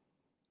port.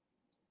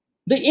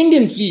 The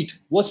Indian fleet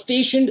was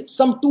stationed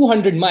some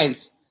 200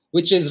 miles,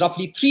 which is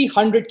roughly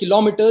 300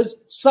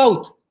 kilometers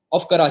south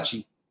of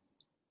Karachi.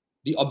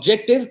 The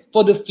objective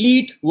for the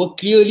fleet were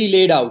clearly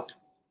laid out: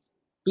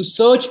 to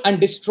search and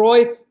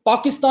destroy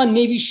Pakistan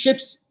Navy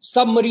ships,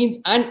 submarines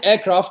and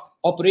aircraft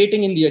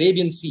operating in the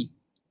Arabian Sea,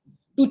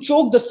 to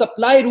choke the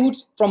supply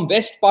routes from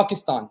West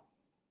Pakistan,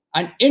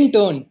 and in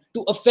turn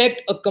to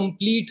effect a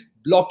complete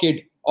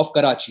blockade of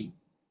Karachi.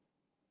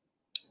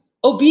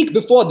 A week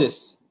before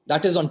this,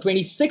 that is on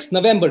 26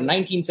 November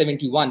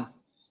 1971,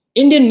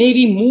 Indian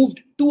Navy moved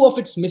two of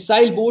its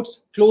missile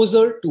boats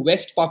closer to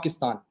West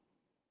Pakistan.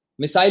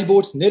 Missile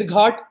boats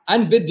Nirghat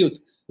and Vidyut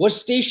were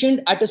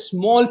stationed at a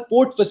small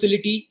port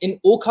facility in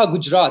Okha,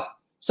 Gujarat,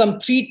 some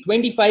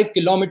 325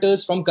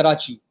 kilometers from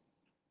Karachi.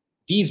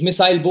 These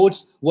missile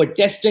boats were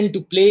destined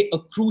to play a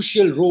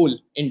crucial role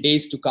in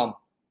days to come.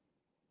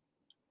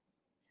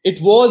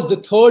 It was the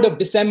 3rd of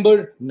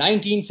December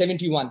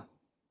 1971.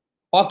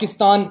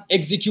 Pakistan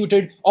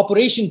executed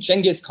Operation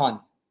Chengiz Khan,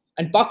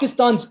 and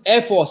Pakistan's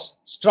Air Force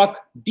struck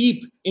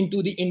deep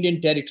into the Indian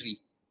territory.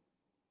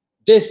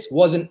 This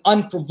was an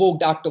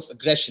unprovoked act of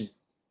aggression.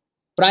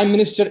 Prime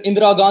Minister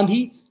Indira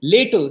Gandhi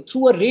later,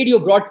 through a radio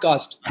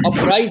broadcast,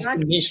 uprised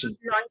the nation.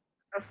 Launched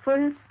a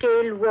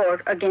full-scale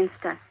war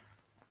against us.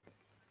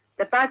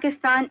 The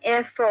Pakistan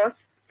Air Force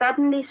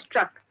suddenly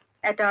struck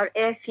at our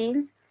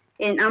airfields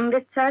in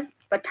Amritsar,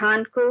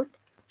 Pathankot,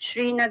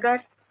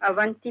 Srinagar,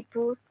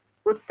 Avantipur,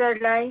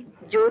 Uttarlai,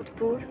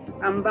 Jodhpur,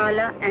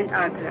 Ambala and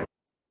Agra.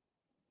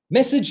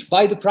 Message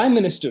by the Prime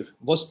Minister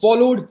was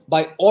followed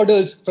by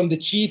orders from the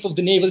Chief of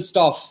the Naval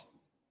Staff.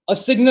 A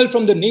signal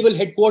from the Naval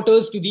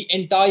Headquarters to the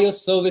entire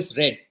service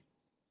read: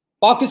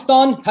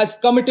 Pakistan has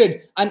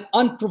committed an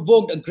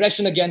unprovoked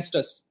aggression against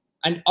us,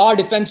 and our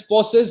defense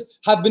forces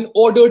have been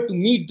ordered to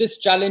meet this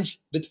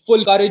challenge with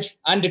full courage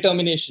and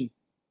determination.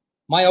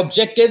 My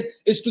objective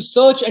is to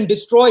search and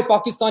destroy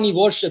Pakistani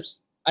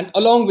warships, and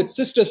along with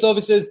sister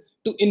services,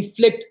 to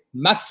inflict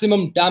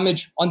maximum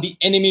damage on the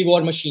enemy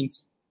war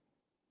machines.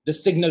 The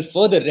signal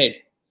further read: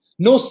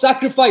 no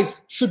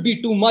sacrifice should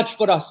be too much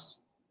for us.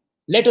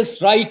 Let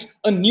us write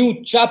a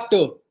new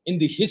chapter in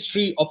the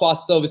history of our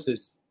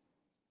services.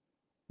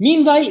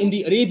 Meanwhile, in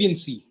the Arabian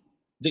Sea,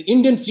 the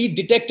Indian fleet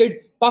detected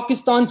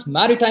Pakistan's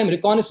maritime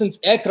reconnaissance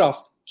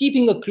aircraft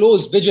keeping a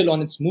close vigil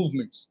on its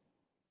movements.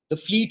 The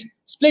fleet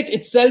split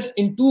itself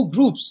in two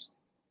groups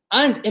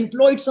and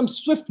employed some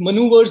swift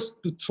maneuvers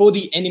to throw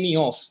the enemy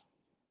off.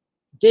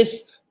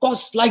 This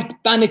caused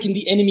slight panic in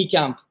the enemy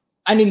camp,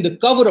 and in the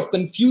cover of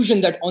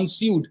confusion that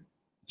ensued,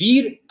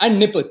 Veer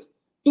and Nipat,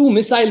 two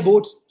missile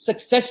boats,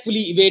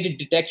 successfully evaded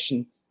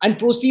detection and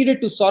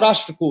proceeded to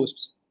Saurashtra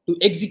coasts to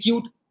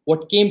execute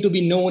what came to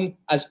be known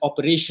as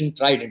Operation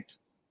Trident.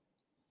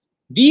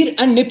 Veer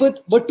and Nipat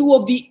were two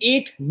of the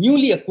 8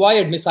 newly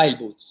acquired missile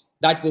boats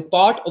that were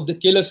part of the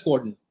killer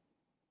squadron.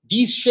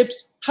 These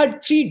ships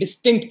had 3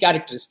 distinct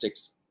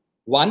characteristics.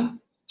 1,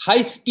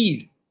 high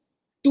speed.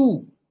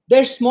 2,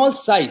 their small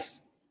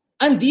size.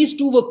 And these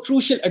two were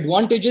crucial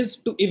advantages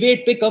to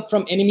evade pickup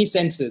from enemy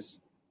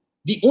sensors.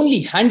 The only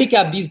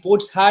handicap these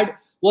boats had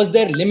was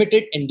their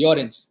limited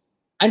endurance.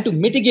 And to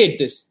mitigate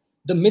this,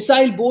 the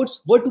missile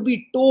boats were to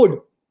be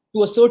towed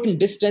to a certain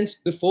distance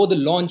before the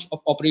launch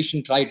of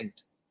Operation Trident.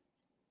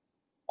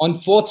 On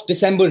 4th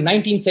December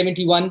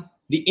 1971,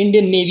 the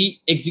Indian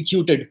Navy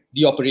executed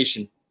the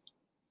operation.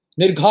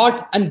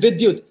 Nirghat and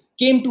Vidyut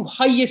came to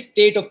highest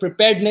state of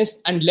preparedness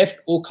and left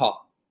Okha.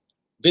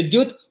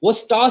 Vidyut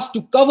was tasked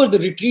to cover the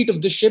retreat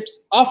of the ships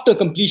after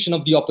completion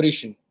of the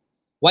operation,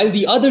 while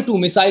the other 2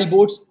 missile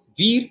boats,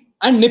 Veer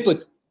and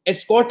Nipat,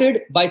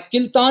 escorted by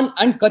Kiltan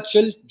and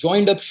Kachal,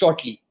 joined up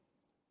shortly.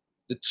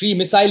 The 3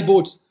 missile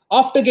boats,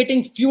 after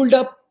getting fueled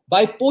up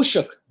by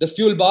Poshak, the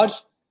fuel barge,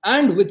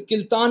 and with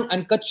Kiltan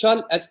and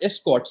Kachal as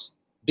escorts,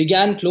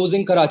 began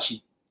closing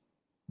Karachi.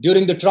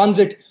 During the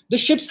transit, the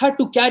ships had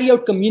to carry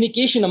out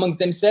communication amongst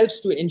themselves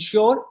to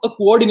ensure a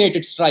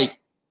coordinated strike.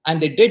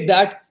 And they did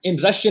that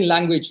in Russian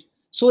language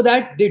so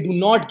that they do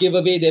not give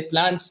away their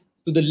plans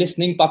to the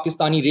listening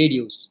Pakistani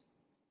radios.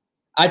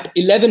 At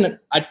 11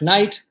 at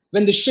night,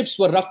 when the ships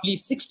were roughly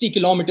 60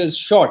 kilometers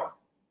short,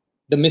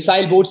 the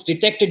missile boats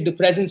detected the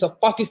presence of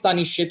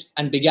Pakistani ships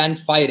and began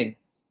firing.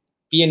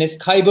 PNS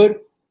Khyber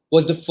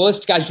was the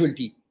first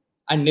casualty,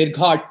 and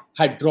Nirghat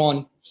had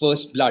drawn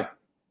first blood.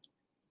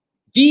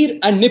 Veer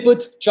and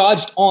Nipat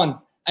charged on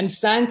and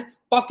sank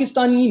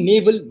Pakistani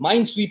naval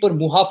minesweeper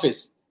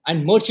Muhafiz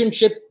and merchant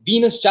ship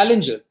Venus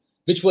Challenger,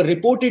 which were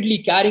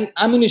reportedly carrying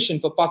ammunition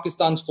for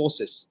Pakistan's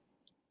forces.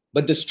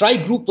 But the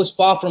strike group was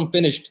far from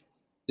finished.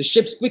 The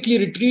ships quickly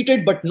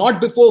retreated, but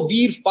not before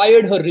Veer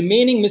fired her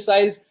remaining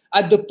missiles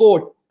at the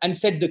port and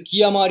set the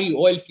Kiamari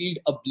oil field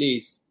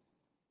ablaze.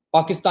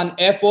 Pakistan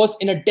Air Force,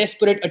 in a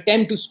desperate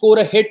attempt to score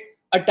a hit,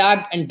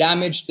 attacked and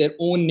damaged their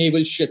own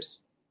naval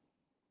ships.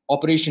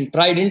 Operation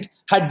Trident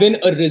had been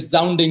a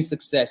resounding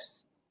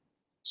success.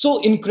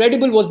 So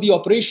incredible was the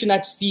operation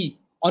at sea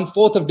on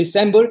 4th of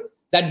December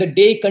that the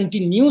day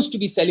continues to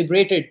be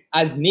celebrated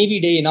as Navy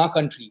Day in our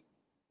country.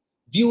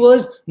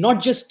 Viewers,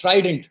 not just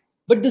Trident,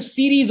 but the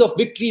series of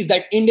victories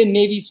that Indian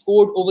Navy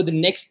scored over the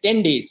next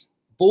 10 days,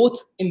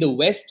 both in the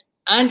West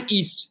and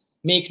East,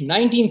 make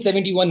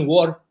 1971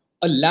 war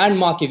a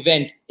landmark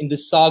event in the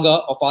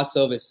saga of our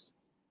service.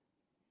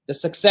 The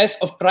success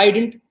of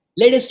Trident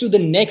led us to the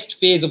next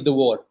phase of the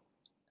war.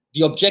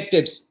 The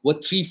objectives were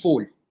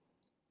threefold.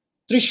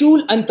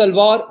 Trishul and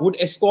Talwar would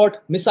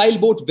escort missile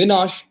boat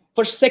Vinash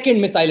for second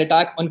missile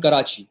attack on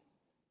Karachi.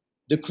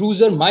 The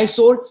cruiser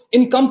Mysore,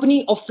 in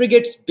company of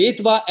frigates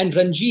Betwa and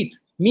Ranjit,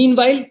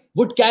 meanwhile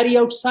would carry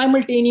out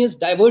simultaneous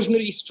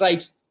diversionary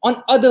strikes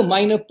on other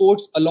minor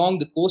ports along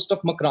the coast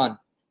of Makran.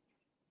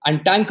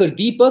 And tanker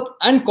Deepak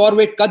and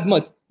corvette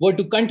Kadmat were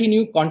to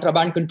continue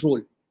contraband control.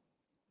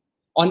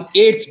 On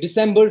 8th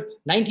December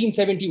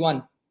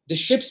 1971, the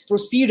ships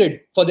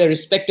proceeded for their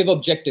respective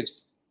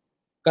objectives.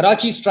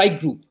 Karachi Strike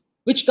Group,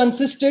 which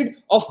consisted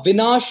of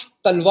Vinash,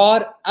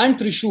 Talwar and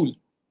Trishul,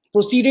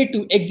 proceeded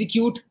to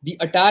execute the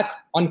attack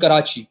on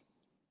Karachi.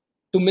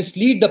 To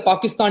mislead the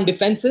Pakistan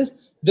defenses,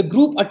 the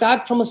group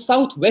attacked from a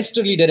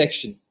southwesterly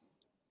direction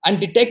and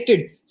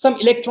detected some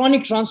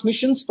electronic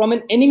transmissions from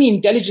an enemy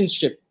intelligence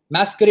ship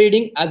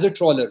masquerading as a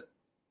trawler.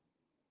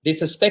 They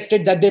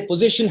suspected that their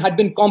position had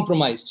been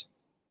compromised.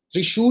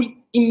 Trishul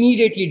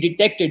immediately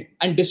detected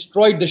and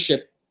destroyed the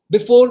ship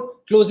before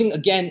closing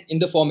again in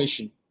the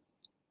formation.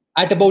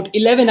 At about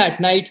 11 at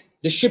night,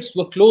 the ships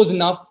were close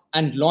enough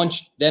and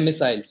launched their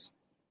missiles.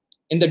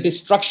 In the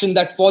destruction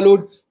that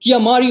followed,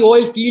 Kiamari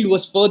oil field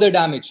was further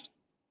damaged.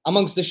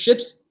 Amongst the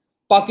ships,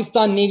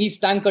 Pakistan Navy's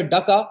tanker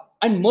Dhaka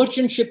and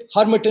merchant ship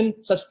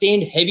Harmattan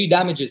sustained heavy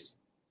damages.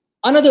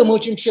 Another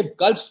merchant ship,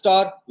 Gulf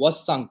Star,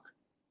 was sunk.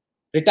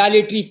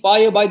 Retaliatory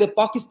fire by the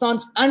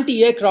Pakistan's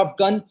anti-aircraft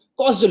gun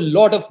caused a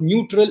lot of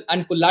neutral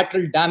and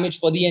collateral damage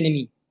for the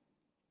enemy.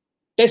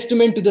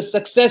 Testament to the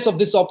success of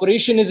this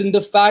operation is in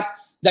the fact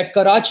that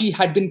Karachi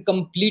had been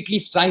completely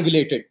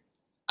strangulated,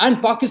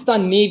 and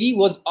Pakistan Navy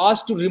was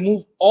asked to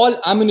remove all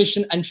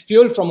ammunition and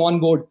fuel from on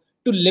board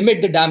to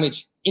limit the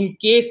damage in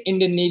case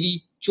Indian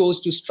Navy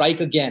chose to strike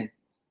again.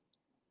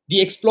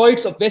 The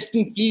exploits of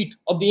Western Fleet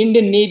of the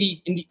Indian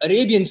Navy in the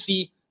Arabian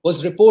Sea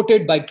was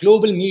reported by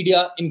global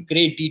media in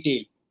great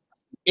detail.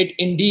 It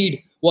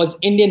indeed was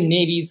Indian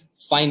Navy's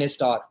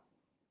finest hour.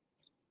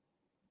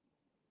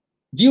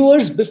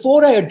 Viewers,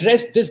 before I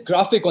address this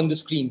graphic on the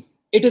screen,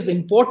 it is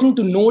important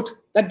to note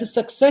that the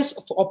success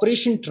of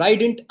Operation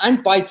Trident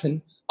and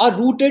Python are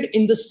rooted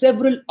in the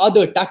several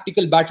other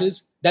tactical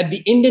battles that the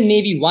Indian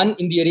Navy won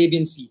in the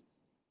Arabian Sea.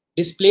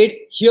 Displayed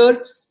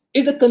here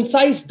is a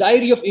concise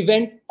diary of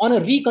event on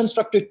a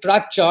reconstructed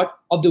track chart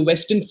of the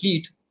Western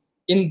Fleet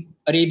in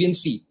Arabian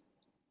Sea.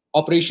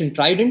 Operation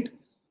Trident,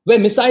 where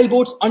missile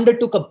boats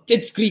undertook a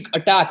blitzkrieg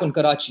attack on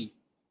Karachi.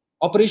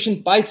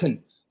 Operation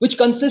Python, which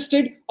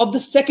consisted of the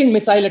second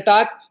missile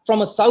attack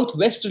from a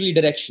southwesterly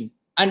direction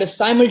and a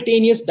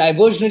simultaneous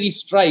diversionary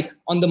strike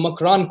on the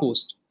Makran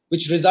coast,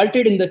 which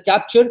resulted in the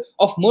capture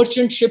of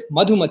merchant ship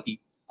Madhumati,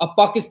 a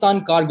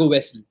Pakistan cargo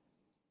vessel.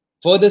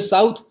 Further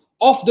south,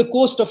 off the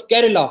coast of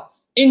Kerala,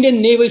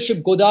 Indian naval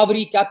ship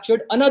Godavari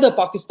captured another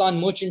Pakistan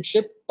merchant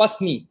ship,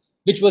 Pasni,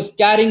 which was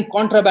carrying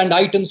contraband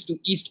items to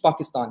East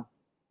Pakistan.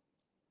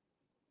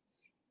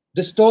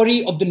 The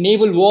story of the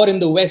naval war in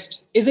the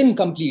West is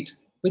incomplete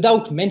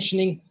without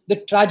mentioning the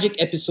tragic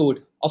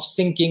episode of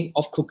sinking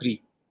of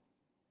Khukri.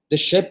 The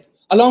ship,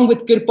 along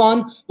with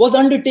Kirpan, was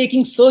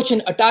undertaking search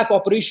and attack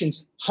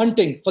operations,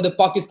 hunting for the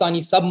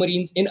Pakistani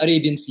submarines in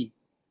Arabian Sea.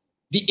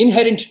 The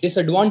inherent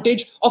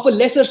disadvantage of a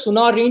lesser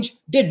sonar range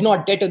did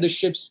not deter the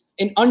ships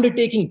in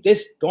undertaking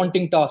this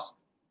daunting task.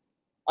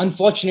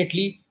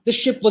 Unfortunately, the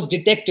ship was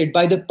detected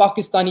by the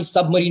Pakistani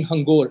submarine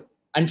Hangor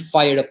and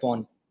fired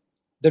upon.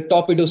 The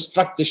torpedo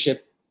struck the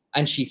ship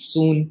and she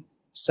soon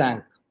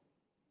sank.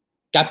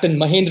 Captain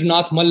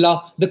Mahendranath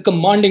Malla, the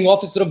commanding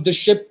officer of the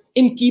ship,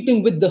 in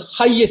keeping with the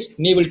highest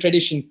naval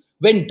tradition,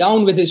 went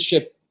down with his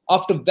ship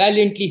after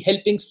valiantly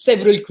helping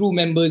several crew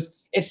members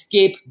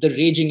escape the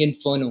raging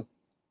inferno.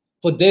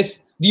 For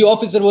this, the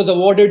officer was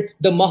awarded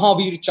the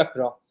Mahavir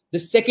Chakra, the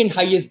second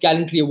highest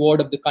gallantry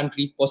award of the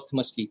country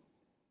posthumously.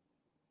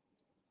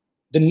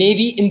 The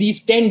Navy in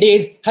these 10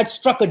 days had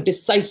struck a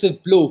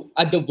decisive blow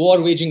at the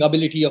war-waging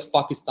ability of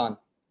Pakistan.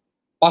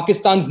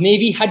 Pakistan's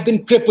Navy had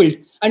been crippled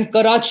and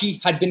Karachi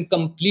had been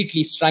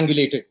completely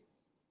strangulated.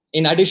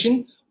 In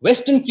addition,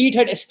 Western Fleet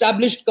had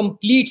established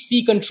complete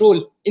sea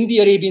control in the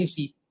Arabian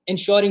Sea,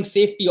 ensuring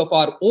safety of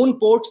our own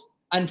ports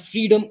and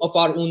freedom of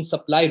our own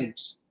supply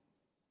routes.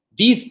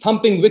 These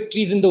thumping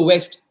victories in the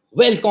West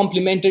well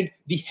complemented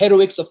the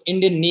heroics of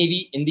Indian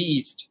Navy in the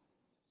East.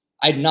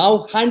 I'd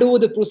now hand over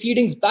the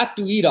proceedings back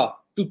to Ira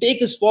to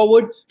take us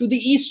forward to the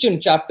Eastern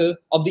chapter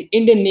of the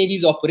Indian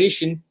Navy's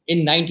operation in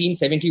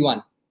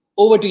 1971.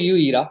 Over to you,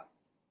 Ira.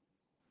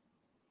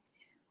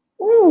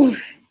 Ooh,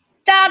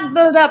 that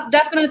build-up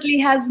definitely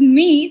has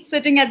me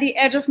sitting at the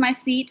edge of my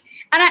seat,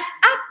 and I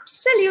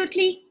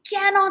absolutely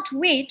cannot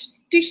wait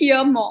to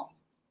hear more.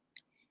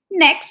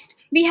 Next,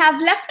 we have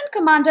Lieutenant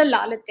Commander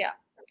Lalitya,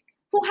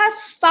 who has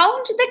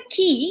found the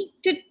key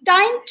to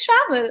time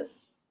travel.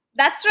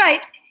 That's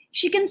right,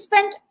 she can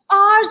spend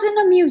hours in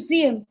a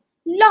museum,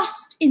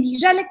 lost in the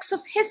relics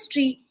of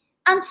history,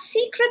 and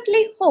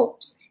secretly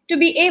hopes to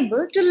be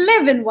able to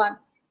live in one.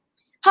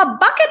 Her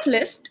bucket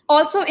list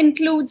also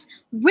includes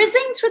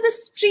whizzing through the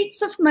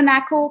streets of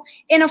Monaco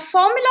in a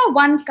Formula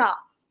One car.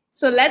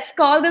 So let's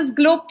call this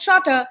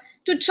globetrotter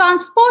to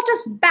transport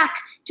us back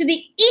to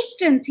the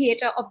Eastern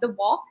theatre of the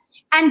war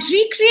and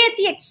recreate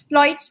the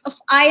exploits of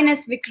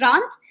INS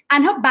Vikrant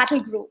and her battle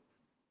group.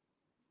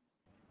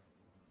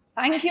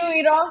 Thank you,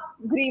 Ira.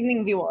 Good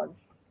evening,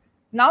 viewers.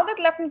 Now that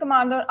Lieutenant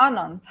Commander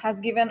Anand has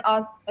given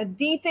us a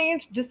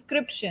detailed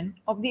description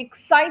of the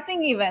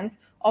exciting events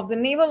of the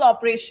naval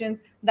operations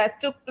that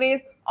took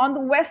place on the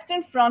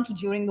Western Front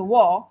during the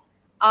war,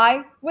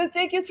 I will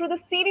take you through the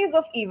series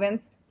of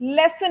events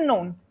lesser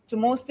known to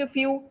most of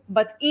you,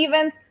 but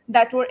events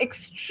that were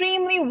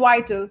extremely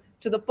vital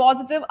to the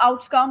positive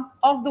outcome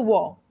of the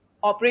war,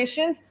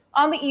 operations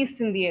on the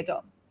Eastern Theatre.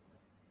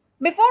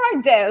 Before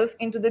I delve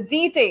into the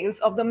details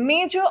of the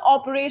major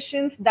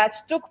operations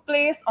that took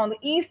place on the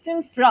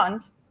Eastern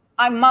Front,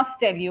 I must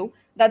tell you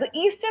that the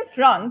Eastern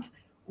Front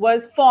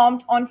was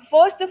formed on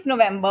 1st of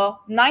November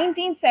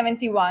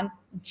 1971,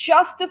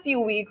 just a few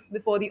weeks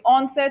before the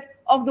onset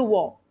of the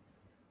war.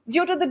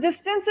 Due to the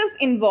distances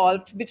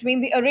involved between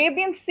the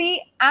Arabian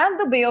Sea and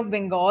the Bay of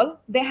Bengal,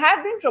 there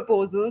had been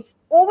proposals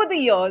over the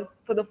years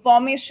for the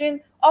formation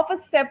of a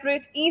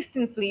separate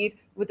Eastern Fleet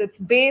with its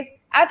base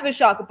at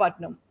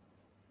Visakhapatnam.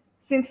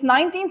 Since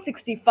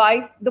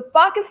 1965, the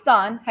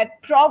Pakistan had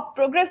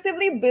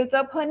progressively built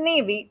up her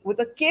navy with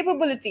a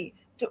capability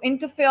to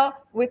interfere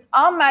with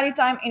our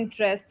maritime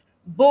interests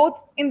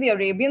both in the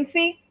Arabian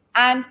Sea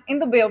and in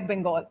the Bay of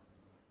Bengal.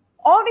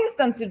 All these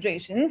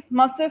considerations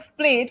must have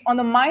played on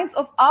the minds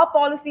of our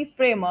policy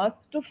framers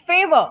to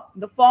favor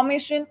the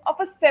formation of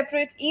a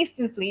separate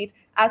Eastern Fleet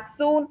as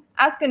soon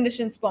as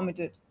conditions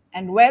permitted.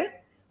 And well,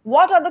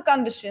 what are the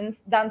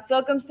conditions than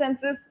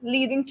circumstances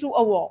leading to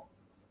a war?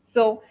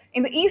 So,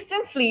 in the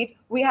Eastern Fleet,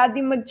 we had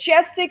the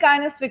majestic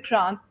INS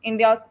Vikrant,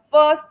 India's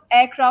first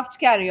aircraft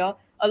carrier,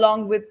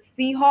 along with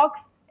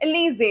Seahawks,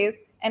 Elysees,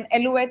 and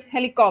Alouette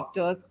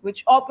helicopters,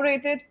 which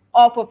operated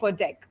off of her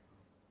deck.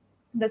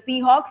 The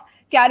Seahawks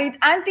carried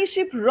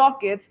anti-ship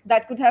rockets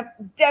that could have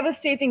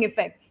devastating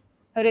effects.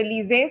 Her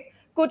Elysees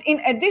could, in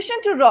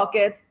addition to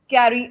rockets,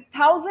 carry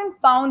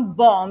 1,000-pound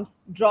bombs,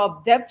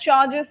 drop depth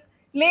charges,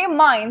 lay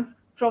mines,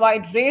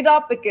 provide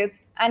radar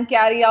pickets, and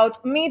carry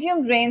out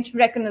medium-range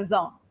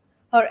reconnaissance.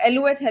 Her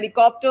Alouette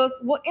helicopters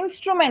were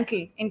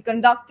instrumental in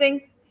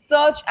conducting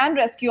search and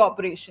rescue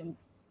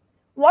operations.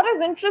 What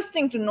is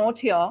interesting to note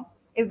here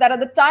is that at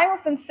the time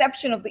of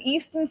inception of the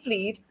Eastern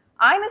Fleet,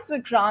 INS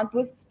Vikrant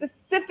was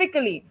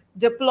specifically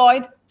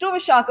deployed to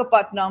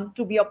Visakhapatnam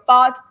to be a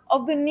part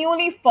of the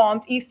newly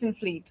formed Eastern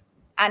Fleet.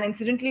 And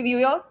incidentally,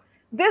 viewers,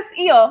 this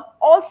year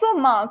also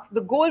marks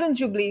the Golden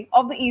Jubilee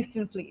of the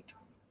Eastern Fleet.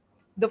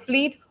 The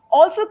fleet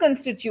also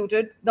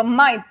constituted the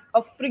mites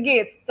of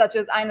frigates such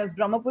as INS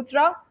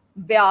Brahmaputra,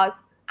 Vyas,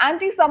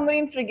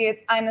 anti-submarine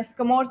frigates INS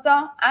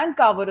Kamorta and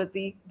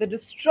Kavarati, the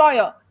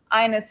destroyer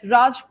INS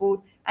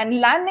Rajput,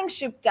 and landing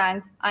ship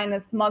tanks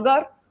INS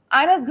Magar,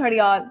 INS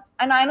Ghadial,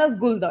 and INS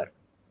Guldar.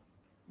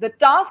 The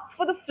tasks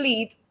for the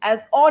fleet, as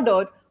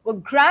ordered, were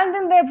grand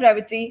in their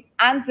brevity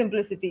and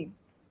simplicity: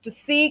 to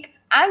seek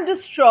and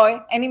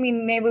destroy enemy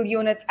naval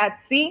units at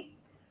sea,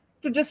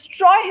 to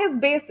destroy his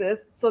bases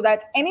so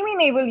that enemy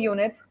naval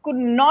units could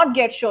not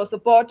get shore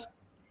support,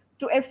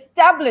 to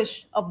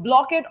establish a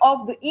blockade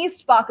of the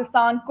East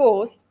Pakistan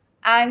coast,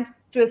 and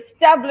to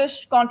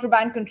establish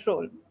contraband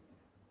control.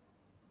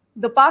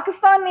 The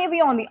Pakistan Navy,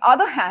 on the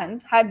other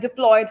hand, had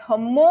deployed her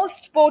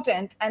most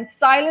potent and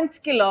silent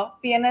killer,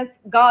 PNS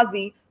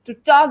Ghazi, to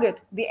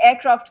target the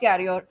aircraft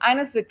carrier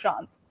INS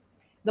Vikrant.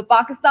 The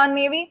Pakistan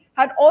Navy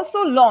had also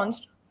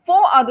launched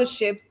 4 other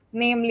ships,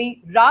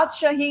 namely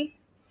Rajshahi,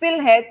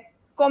 Silhet,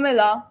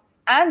 Komila,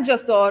 and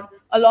Jasor,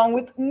 along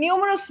with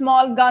numerous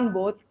small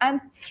gunboats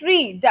and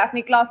 3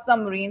 Daphne-class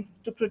submarines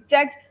to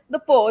protect the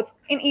ports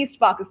in East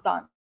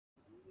Pakistan.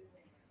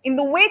 In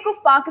the wake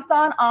of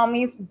Pakistan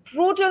Army's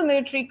brutal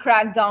military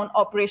crackdown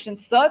Operation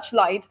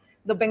Searchlight,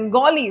 the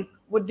Bengalis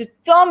were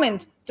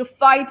determined to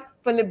fight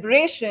for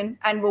liberation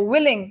and were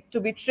willing to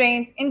be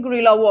trained in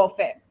guerrilla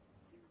warfare.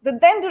 The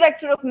then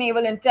Director of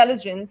Naval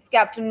Intelligence,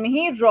 Captain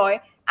Mihir Roy,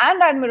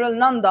 and Admiral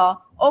Nanda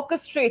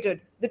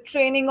orchestrated the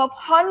training of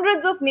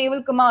hundreds of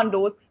naval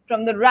commandos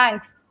from the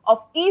ranks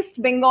of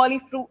East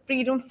Bengali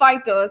freedom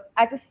fighters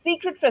at a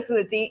secret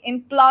facility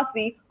in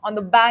Plassey on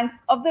the banks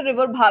of the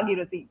river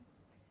Bhagirathi.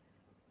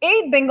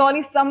 8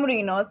 Bengali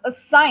submariners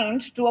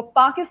assigned to a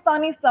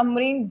Pakistani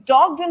submarine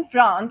docked in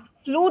France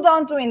flew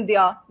down to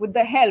India with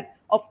the help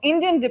of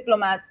Indian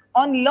diplomats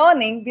on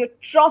learning the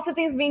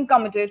atrocities being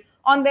committed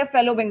on their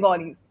fellow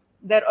Bengalis.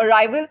 Their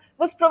arrival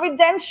was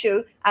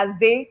providential as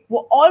they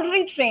were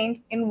already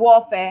trained in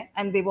warfare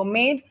and they were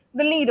made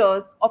the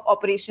leaders of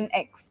Operation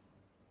X.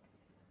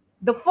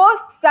 The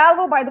first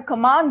salvo by the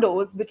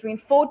commandos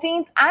between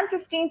 14th and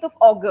 15th of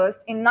August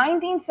in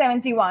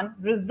 1971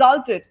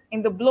 resulted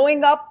in the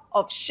blowing up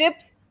of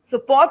ships,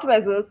 support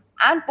vessels,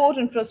 and port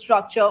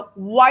infrastructure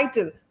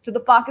vital to the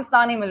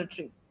Pakistani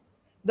military.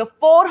 The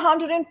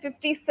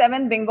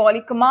 457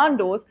 Bengali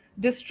commandos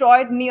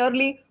destroyed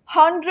nearly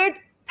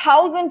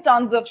 100,000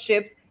 tons of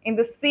ships in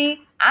the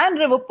sea and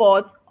river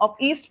ports of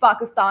East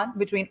Pakistan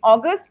between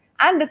August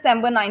and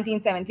December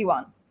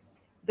 1971.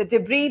 The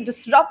debris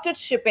disrupted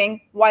shipping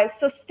while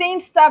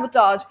sustained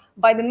sabotage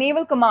by the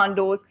naval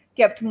commandos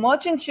kept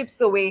merchant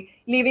ships away,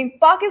 leaving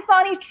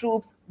Pakistani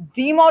troops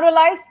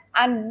demoralized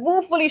and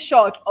woefully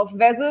short of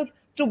vessels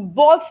to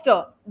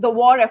bolster the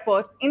war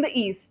effort in the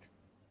East.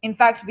 In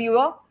fact,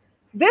 viewer,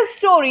 this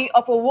story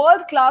of a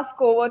world-class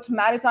covert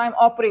maritime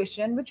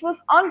operation, which was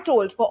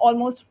untold for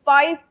almost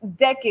 5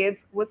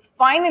 decades, was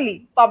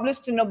finally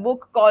published in a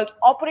book called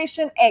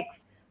Operation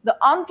X, the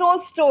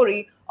untold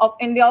story of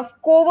India's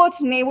covert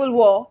naval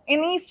war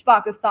in East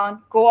Pakistan,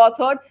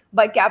 co-authored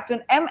by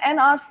Captain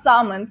M.N.R.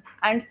 Samant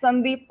and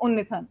Sandeep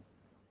Unnithan.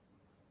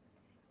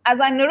 As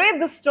I narrate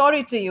this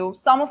story to you,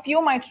 some of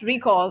you might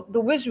recall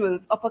the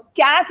visuals of a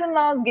cat and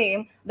mouse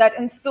game that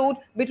ensued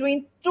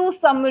between 2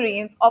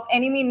 submarines of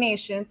enemy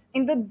nations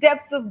in the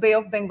depths of Bay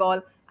of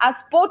Bengal, as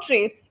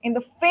portrayed in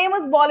the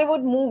famous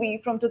Bollywood movie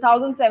from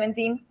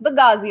 2017, The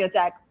Ghazi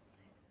Attack.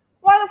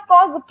 While, of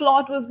course, the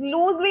plot was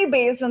loosely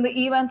based on the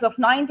events of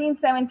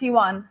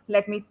 1971,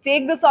 let me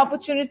take this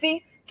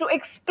opportunity to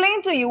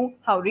explain to you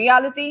how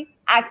reality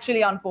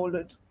actually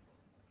unfolded.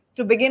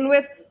 To begin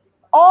with,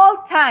 all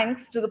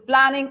thanks to the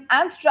planning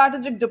and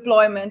strategic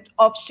deployment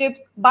of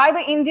ships by the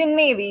Indian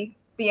Navy,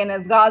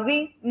 PNS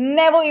Ghazi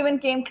never even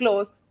came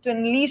close to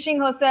unleashing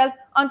herself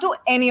onto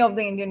any of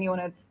the Indian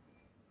units.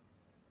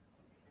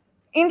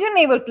 Indian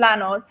naval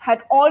planners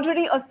had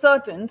already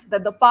ascertained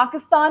that the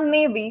Pakistan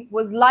Navy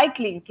was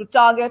likely to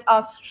target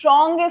our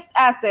strongest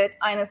asset,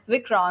 INS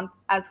Vikrant,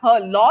 as her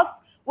loss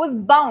was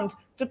bound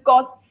to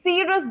cause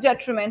serious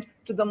detriment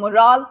to the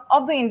morale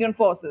of the Indian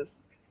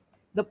forces.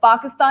 The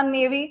Pakistan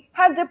Navy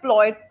had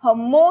deployed her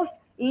most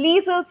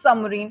lethal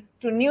submarine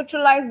to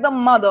neutralize the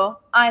mother,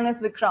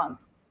 INS Vikrant.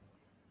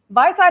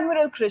 Vice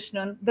Admiral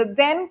Krishnan, the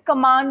then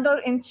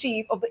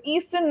Commander-in-Chief of the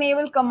Eastern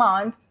Naval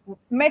Command,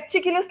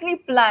 meticulously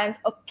planned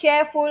a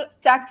careful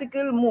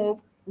tactical move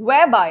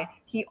whereby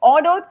he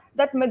ordered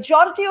that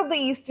majority of the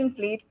Eastern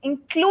Fleet,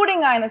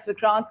 including INS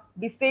Vikrant,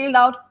 be sailed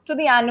out to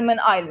the Andaman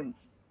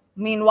Islands.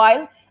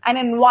 Meanwhile, an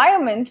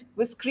environment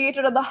was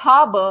created at the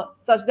harbour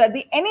such that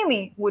the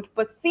enemy would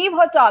perceive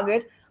her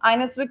target,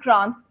 INS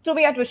Vikrant, to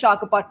be at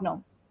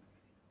Visakhapatnam.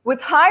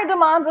 With high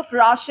demands of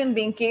ration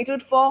being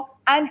catered for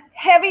and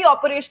heavy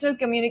operational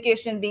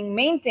communication being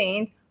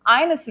maintained,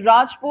 INS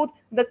Rajput,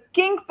 the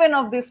kingpin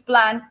of this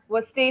plan,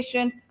 was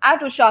stationed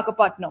at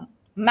Visakhapatnam,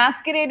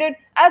 masqueraded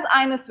as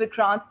INS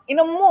Vikrant in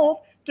a move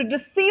to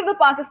deceive the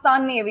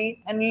Pakistan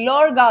Navy and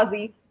lure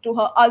Ghazi to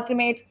her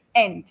ultimate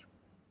end.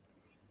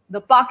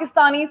 The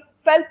Pakistanis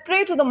fell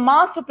prey to the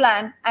master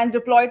plan and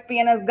deployed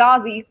PNS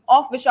Ghazi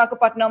off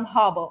Visakhapatnam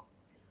harbour.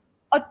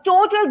 A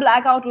total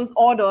blackout was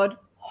ordered,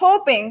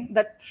 hoping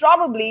that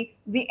probably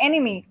the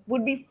enemy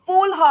would be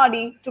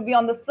foolhardy to be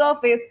on the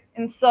surface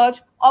in search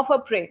of her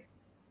prey.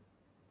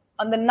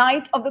 On the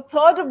night of the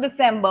 3rd of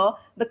December,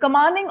 the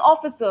commanding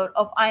officer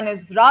of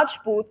INS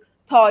Rajput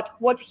thought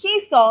what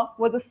he saw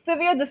was a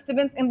severe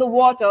disturbance in the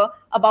water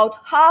about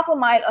half a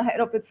mile ahead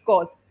of its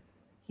course.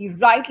 He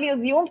rightly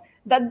assumed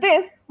that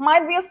this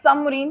might be a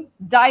submarine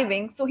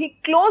diving, so he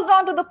closed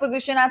onto the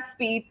position at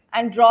speed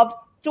and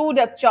dropped 2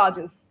 depth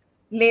charges.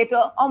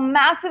 Later, a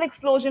massive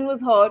explosion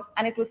was heard,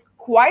 and it was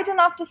quite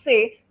enough to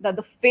say that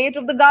the fate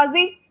of the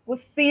Ghazi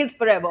was sealed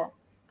forever.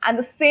 And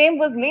the same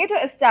was later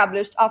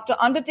established after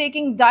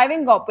undertaking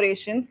diving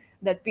operations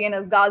that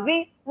PNS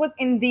Ghazi was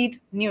indeed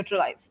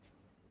neutralized.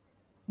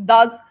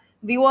 Thus,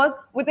 viewers,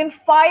 within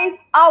 5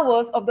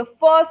 hours of the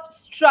first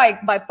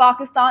strike by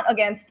Pakistan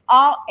against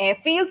our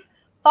airfields,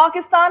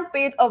 Pakistan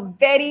paid a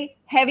very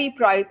heavy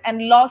price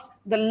and lost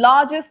the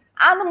largest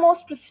and the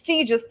most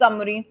prestigious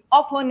submarine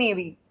of her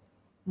navy.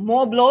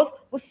 More blows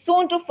were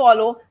soon to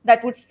follow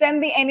that would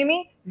send the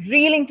enemy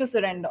reeling to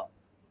surrender.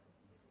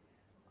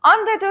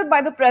 Undeterred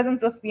by the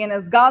presence of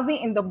PNS Ghazi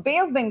in the Bay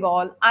of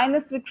Bengal,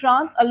 INS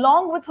Vikrant,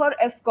 along with her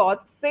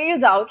escorts,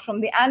 sailed out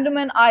from the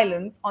Andaman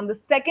Islands on the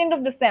 2nd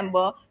of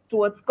December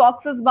towards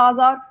Cox's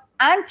Bazar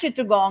and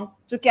Chittagong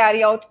to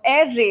carry out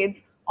air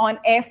raids on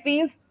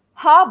airfields,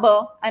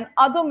 harbour and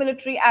other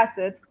military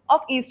assets of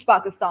East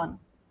Pakistan.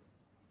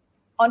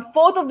 On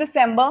 4th of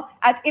December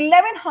at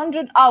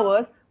 1100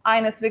 hours,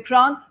 INS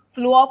Vikrant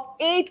flew off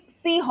 8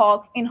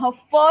 Seahawks in her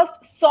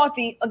first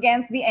sortie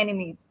against the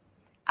enemy.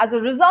 As a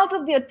result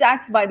of the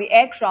attacks by the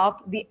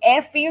aircraft, the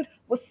airfield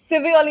was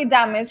severely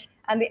damaged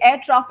and the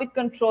air traffic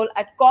control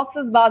at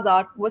Cox's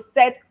Bazar was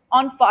set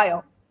on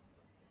fire.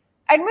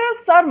 Admiral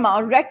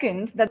Sarma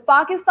reckoned that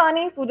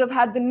Pakistanis would have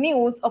had the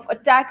news of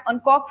attack on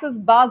Cox's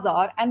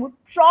Bazar and would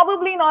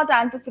probably not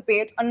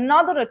anticipate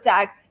another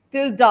attack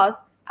till dusk,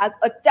 as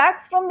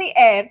attacks from the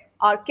air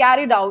are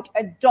carried out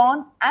at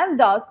dawn and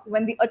dusk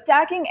when the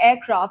attacking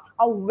aircrafts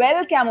are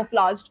well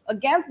camouflaged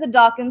against the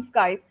darkened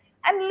skies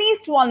and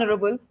least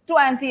vulnerable to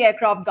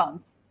anti-aircraft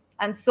guns.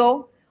 And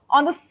so,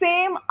 on the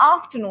same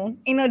afternoon,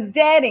 in a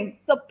daring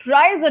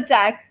surprise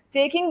attack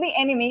taking the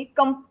enemy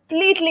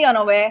completely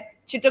unaware,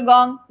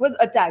 Chittagong was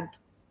attacked.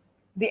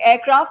 The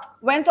aircraft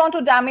went on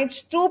to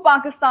damage 2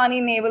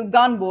 Pakistani naval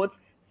gunboats,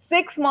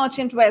 6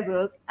 merchant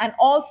vessels, and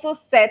also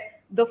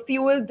set the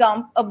fuel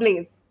dump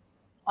ablaze.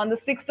 On the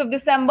 6th of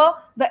December,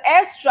 the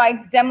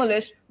airstrikes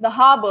demolished the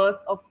harbours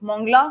of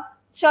Mongla,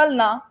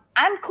 Chalna,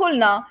 and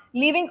Khulna,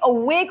 leaving a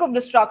wake of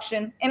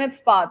destruction in its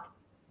path.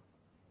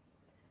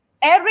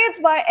 Air raids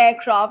by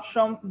aircraft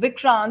from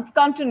Vikrant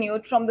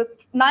continued from the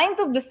 9th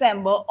of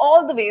December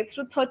all the way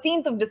through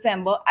 13th of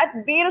December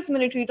at various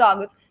military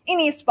targets in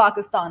East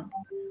Pakistan.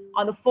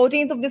 On the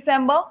 14th of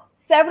December,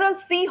 several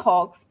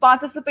Seahawks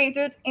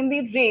participated in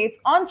the raids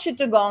on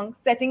Chittagong,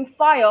 setting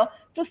fire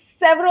to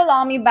several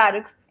army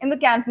barracks in the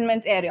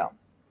cantonment area.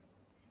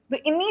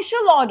 The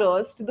initial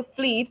orders to the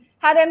fleet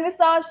had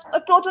envisaged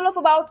a total of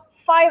about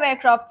 5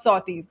 aircraft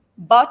sorties,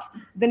 but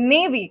the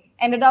Navy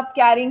ended up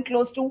carrying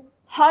close to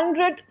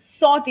 100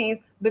 sorties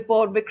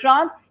before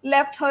Vikrant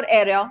left her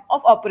area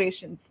of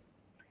operations.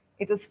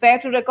 It is fair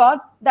to record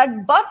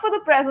that but for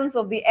the presence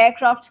of the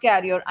aircraft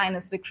carrier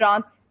INS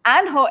Vikrant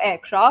and her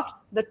aircraft,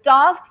 the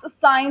tasks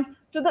assigned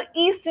to the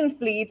Eastern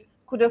Fleet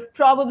could have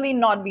probably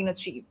not been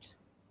achieved.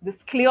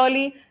 This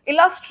clearly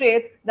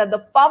illustrates that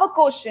the power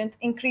quotient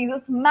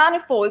increases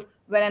manifold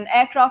when an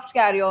aircraft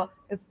carrier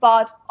is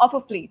part of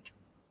a fleet.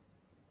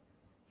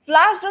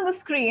 Flashed on the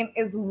screen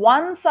is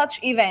one such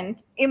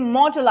event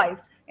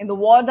immortalized in the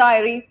war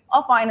diary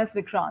of INS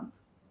Vikrant.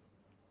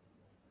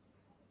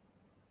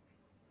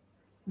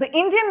 The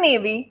Indian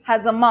Navy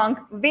has, among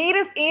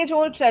various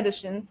age-old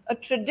traditions, a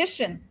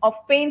tradition of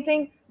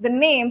painting the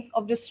names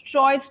of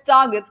destroyed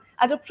targets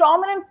at a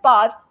prominent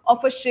part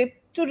of a ship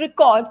to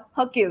record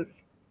her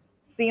kills.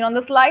 Seen on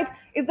the slide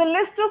is the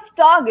list of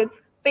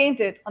targets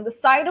painted on the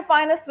side of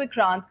INS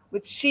Vikrant,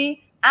 which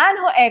she and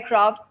her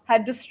aircraft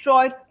had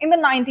destroyed in the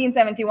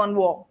 1971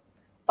 war.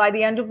 By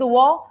the end of the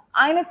war,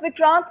 INS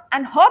Vikrant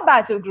and her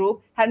battle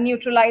group had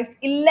neutralized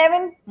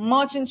 11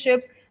 merchant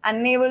ships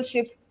and naval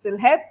ships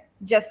Sylhet,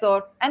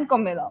 Jessore, and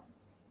Comilla.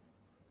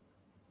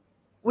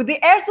 With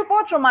the air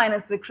support from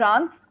INS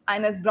Vikrant,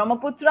 INS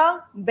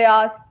Brahmaputra,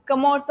 Beas,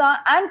 Kamorta,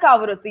 and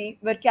Kavarati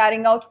were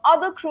carrying out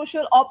other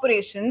crucial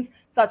operations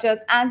such as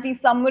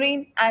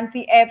anti-submarine,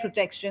 anti-air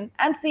protection,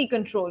 and sea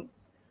control.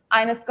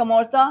 INS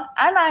Kamorta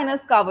and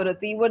INS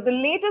Kavarati were the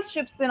latest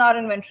ships in our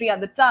inventory at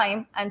the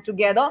time, and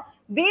together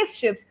these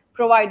ships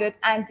provided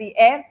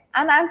anti-air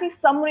and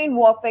anti-submarine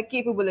warfare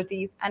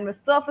capabilities and were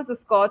surface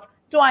escorts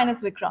to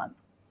INS Vikrant.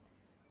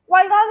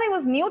 While Ghazi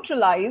was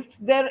neutralized,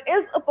 there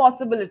is a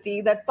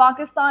possibility that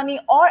Pakistani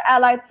or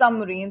Allied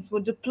submarines were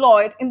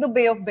deployed in the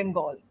Bay of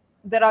Bengal.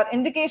 There are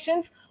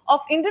indications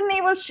of Indian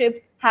naval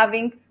ships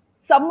having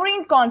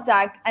submarine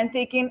contact and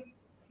taking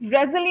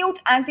resolute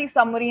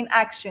anti-submarine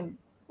action.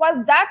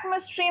 While that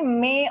mystery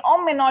may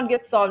or may not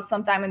get solved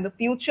sometime in the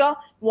future,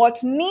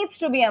 what needs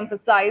to be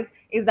emphasized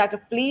is that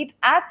a fleet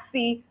at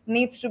sea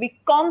needs to be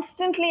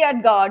constantly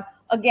at guard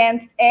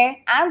against air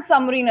and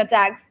submarine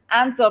attacks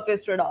and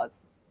surface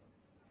radars.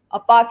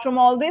 Apart from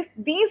all this,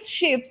 these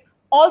ships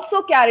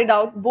also carried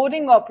out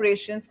boarding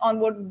operations on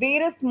board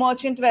various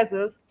merchant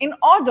vessels in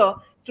order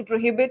to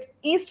prohibit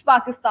East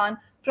Pakistan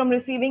from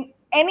receiving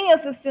any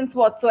assistance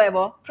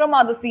whatsoever from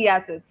other sea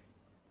assets.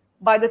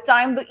 By the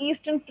time the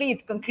Eastern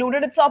Fleet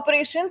concluded its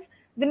operations,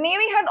 the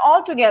Navy had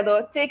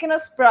altogether taken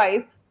as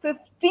prize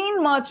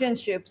 15 merchant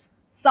ships,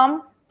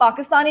 some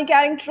Pakistani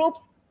carrying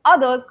troops,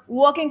 others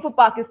working for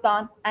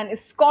Pakistan, and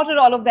escorted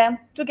all of them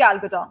to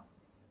Calcutta.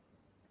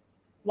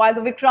 While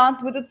the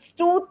Vikrant, with its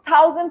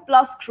 2,000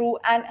 plus crew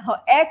and her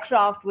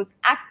aircraft, was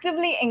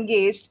actively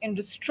engaged in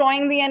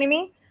destroying the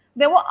enemy,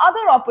 there were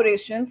other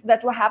operations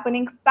that were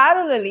happening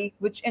parallelly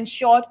which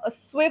ensured a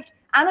swift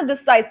and a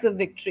decisive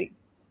victory.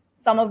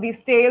 Some of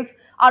these tales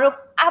are of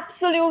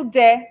absolute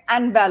dare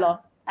and valor,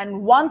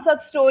 and one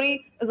such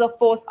story is of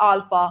Force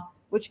Alpha,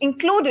 which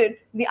included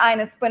the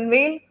INS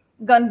Panvel,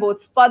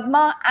 gunboats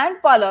Padma and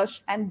Palash,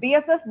 and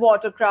BSF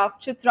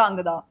watercraft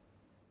Chitrangada.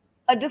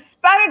 A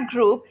disparate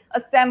group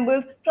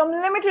assembled from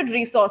limited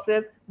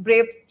resources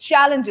braved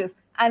challenges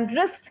and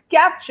risked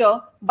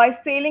capture by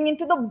sailing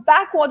into the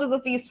backwaters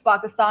of East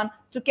Pakistan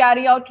to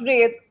carry out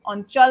raids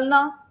on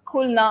Chalna,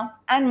 Khulna,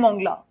 and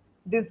Mongla.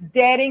 This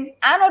daring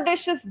and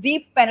audacious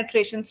deep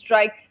penetration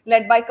strike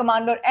led by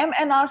Commander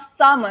MNR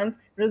Samant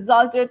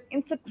resulted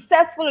in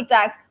successful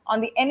attacks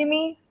on the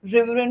enemy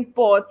riverine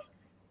ports,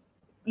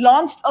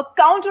 launched a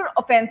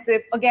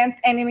counter-offensive against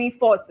enemy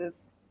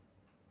forces.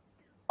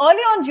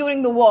 Early on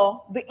during the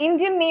war, the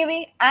Indian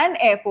Navy and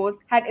Air Force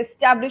had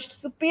established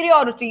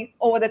superiority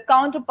over their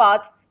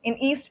counterparts in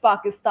East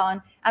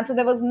Pakistan, and so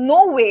there was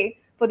no way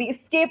for the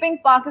escaping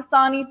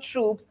Pakistani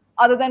troops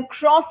other than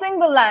crossing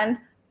the land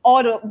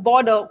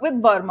border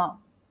with Burma.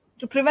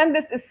 To prevent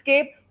this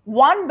escape,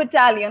 one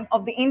battalion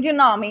of the Indian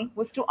Army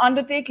was to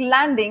undertake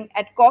landing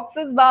at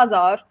Cox's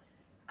Bazar.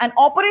 An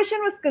operation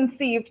was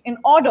conceived in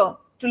order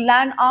to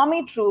land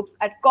army troops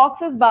at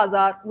Cox's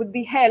Bazar with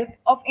the help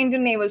of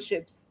Indian naval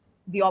ships.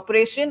 The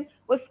operation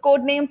was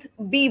codenamed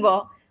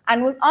Beaver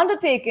and was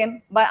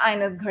undertaken by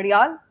INS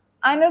Ghadial,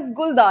 INS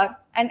Guldar,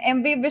 and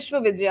MV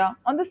Vishwavijaya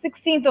on the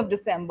 16th of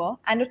December,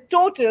 and a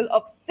total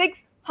of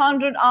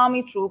 600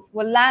 army troops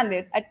were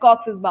landed at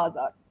Cox's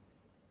Bazar.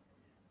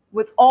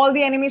 With all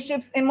the enemy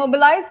ships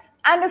immobilized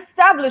and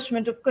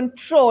establishment of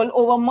control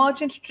over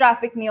merchant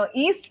traffic near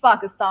East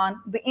Pakistan,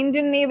 the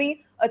Indian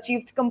Navy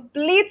achieved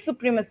complete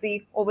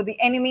supremacy over the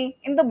enemy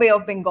in the Bay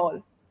of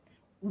Bengal.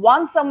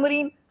 One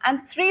submarine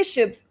and 3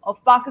 ships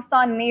of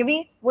Pakistan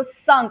Navy were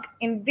sunk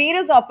in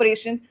various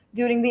operations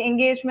during the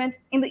engagement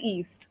in the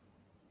East.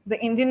 The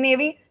Indian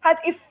Navy had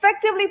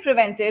effectively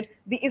prevented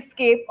the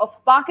escape of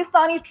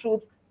Pakistani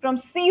troops from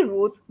sea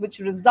routes, which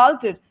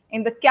resulted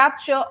in the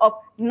capture of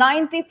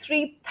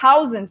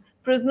 93,000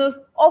 prisoners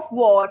of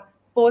war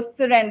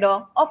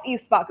post-surrender of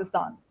East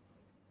Pakistan.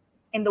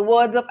 In the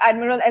words of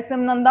Admiral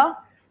S.M. Nanda,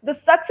 the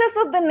success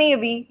of the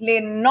Navy lay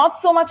not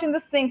so much in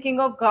the sinking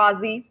of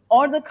Ghazi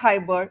or the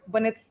Khyber,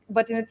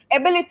 but in its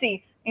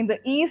ability in the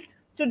East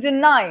to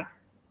deny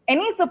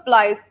any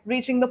supplies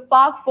reaching the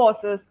Pak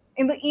forces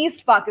in the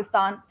East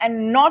Pakistan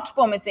and not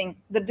permitting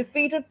the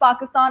defeated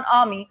Pakistan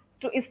army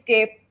to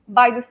escape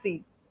by the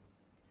sea.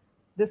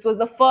 This was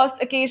the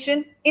first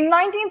occasion in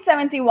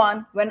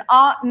 1971 when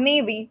our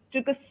Navy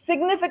took a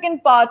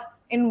significant part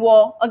in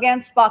war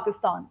against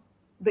Pakistan.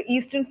 The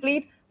Eastern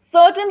Fleet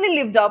certainly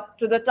lived up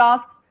to the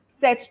tasks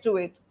set to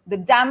it. The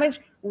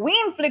damage we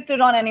inflicted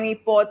on enemy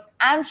ports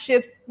and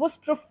ships was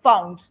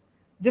profound.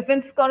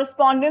 Defense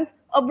correspondents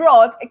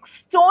abroad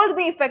extolled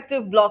the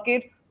effective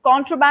blockade,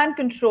 contraband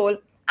control,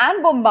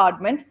 and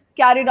bombardment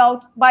carried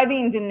out by the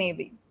Indian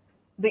Navy.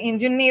 The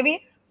Indian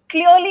Navy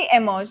clearly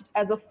emerged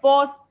as a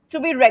force to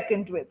be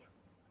reckoned with.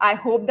 I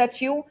hope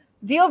that you,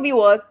 dear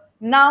viewers,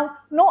 now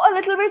know a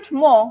little bit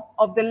more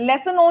of the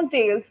lesser-known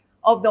tales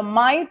of the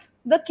might,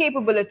 the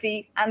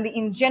capability, and the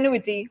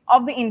ingenuity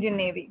of the Indian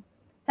Navy.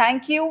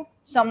 Thank you.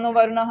 Shamno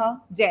Varunaha.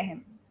 Jai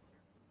Hind.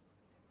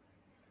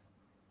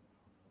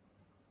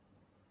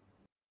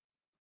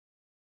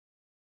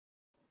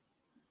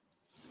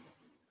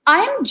 I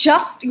am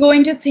just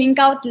going to think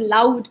out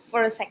loud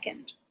for a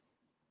second.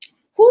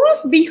 Who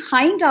was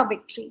behind our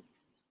victory?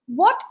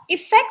 What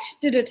effect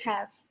did it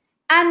have?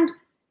 And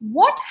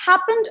what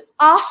happened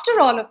after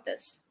all of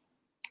this?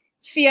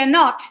 Fear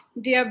not,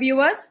 dear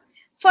viewers,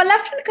 for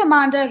Lieutenant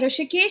Commander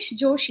Hrishikesh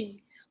Joshi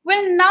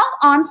will now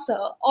answer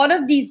all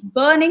of these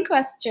burning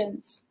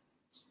questions.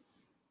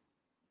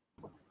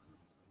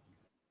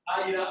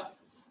 Hi, Ira.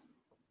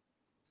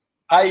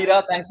 Hi,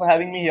 Ira. Thanks for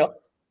having me here.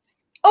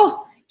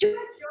 Oh,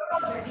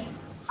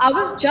 I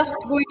was just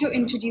going to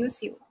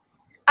introduce you.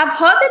 I've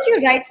heard that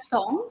you write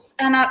songs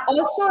and are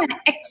also an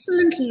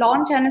excellent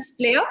lawn tennis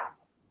player.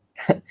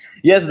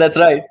 Yes, that's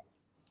right.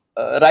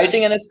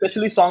 Writing and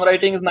especially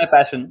songwriting is my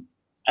passion.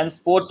 And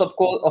sports, of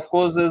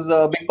course, is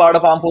a big part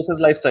of Armed Forces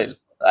lifestyle.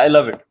 I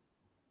love it.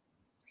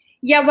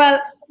 Yeah, well,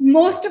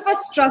 most of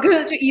us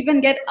struggle to even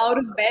get out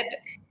of bed.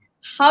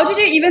 How did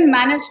you even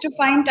manage to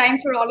find time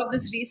for all of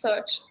this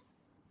research?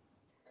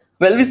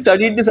 Well, we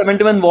studied the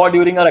 71 war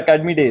during our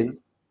academy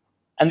days.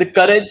 And the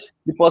courage,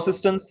 the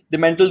persistence, the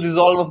mental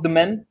resolve of the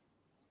men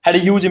had a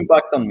huge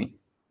impact on me.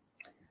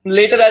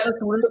 Later, as a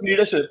student of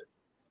leadership,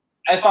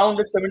 I found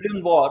that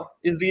 71 war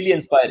is really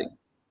inspiring.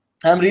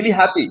 I'm really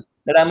happy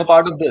that I'm a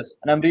part of this,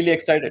 and I'm really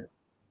excited.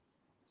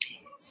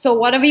 So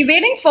what are we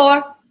waiting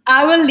for?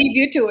 I will leave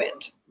you to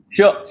it.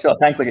 Sure.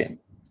 Thanks again.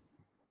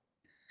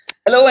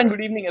 Hello and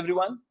good evening,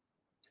 everyone.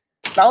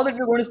 Now that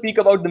we're going to speak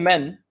about the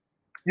men,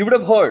 you would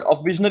have heard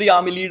of visionary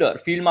army leader,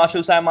 Field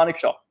Marshal Sam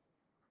Manekshaw.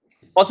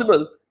 It's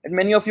possible that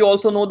many of you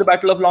also know the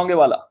Battle of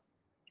Longewala.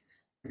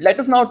 Let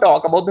us now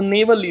talk about the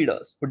naval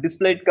leaders who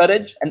displayed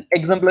courage and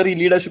exemplary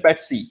leadership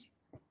at sea.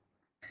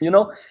 You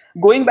know,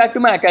 going back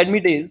to my academy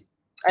days,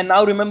 I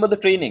now remember the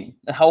training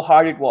and how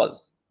hard it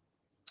was.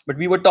 but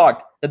we were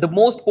taught that the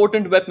most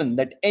potent weapon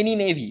that any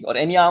navy or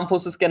any armed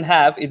forces can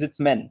have is its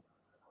men.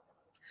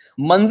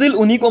 मंजिल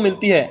उन्हीं को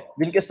मिलती है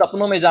जिनके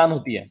सपनों में जान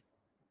होती है.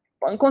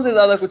 पंखों से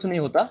ज्यादा कुछ नहीं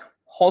होता,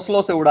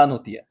 हौसलों से उड़ान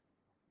होती है.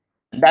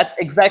 That's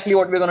exactly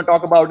what we're going to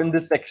talk about in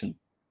this section.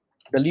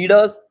 The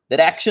leaders,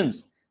 their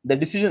actions, their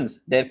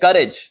decisions, their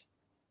courage,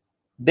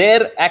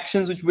 their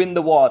actions which win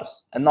the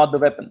wars and not the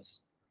weapons.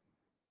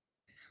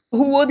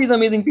 Who were these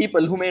amazing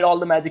people who made all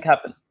the magic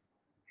happen?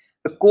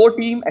 The core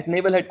team at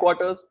Naval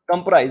Headquarters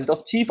comprised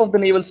of Chief of the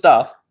Naval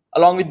Staff,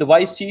 along with the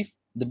Vice Chief,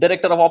 the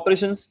Director of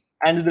Operations,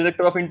 and the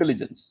Director of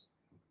Intelligence.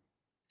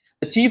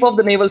 The Chief of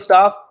the Naval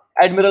Staff,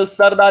 Admiral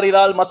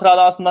Sardariral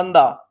Mathradas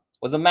Nanda,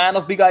 was a man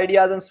of big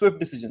ideas and swift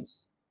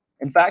decisions.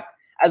 In fact,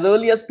 as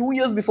early as 2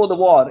 years before the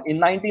war in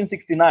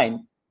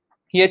 1969,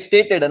 he had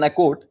stated, and I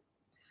quote,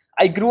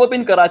 "I grew up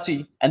in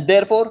Karachi and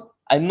therefore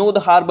I know the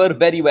harbor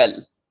very well.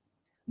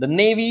 The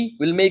Navy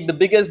will make the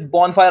biggest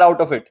bonfire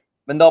out of it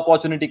when the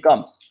opportunity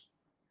comes."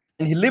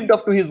 And he lived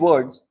up to his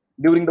words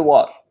during the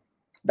war.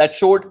 That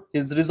showed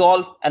his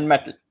resolve and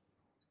mettle.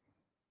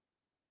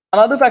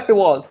 Another factor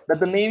was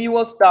that the Navy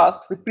was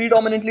tasked with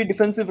predominantly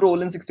defensive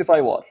role in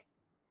 65 war.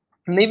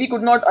 The Navy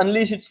could not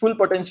unleash its full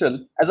potential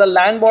as our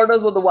land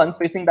borders were the ones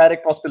facing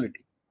direct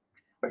hostility.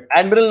 But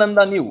Admiral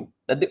Nanda knew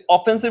that the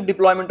offensive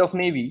deployment of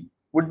Navy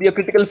would be a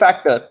critical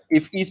factor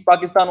if East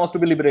Pakistan was to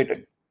be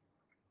liberated.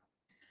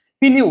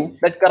 He knew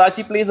that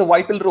Karachi plays a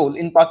vital role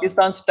in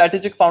Pakistan's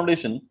strategic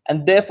foundation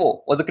and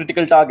therefore was a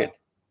critical target.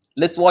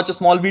 Let's watch a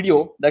small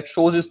video that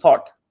shows his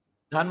thought.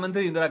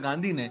 प्रधानमंत्री इंदिरा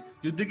गांधी ने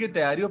युद्ध की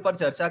तैयारियों पर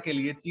चर्चा के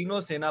लिए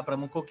तीनों सेना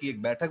प्रमुखों की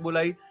एक बैठक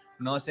बुलाई.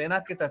 नौसेना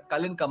के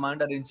तत्कालीन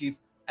commander in chief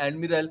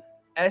admiral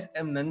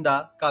SM Nanda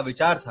का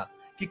विचार था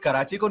कि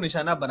कराची को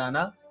निशाना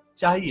बनाना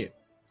चाहिए.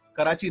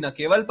 कराची न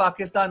केवल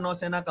पाकिस्तान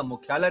नौसेना का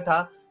मुख्यालय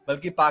था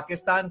बल्कि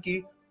पाकिस्तान की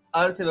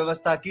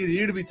अर्थव्यवस्था की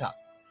रीढ़ भी था.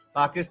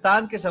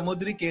 पाकिस्तान के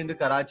समुद्री केंद्र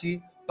कराची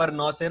पर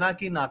नौसेना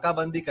की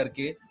नाकाबंदी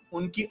करके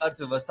उनकी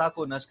अर्थव्यवस्था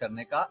को नष्ट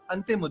करने का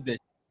अंतिम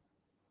उद्देश्य.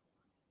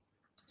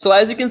 So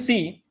as you can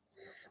see,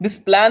 this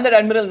plan that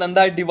Admiral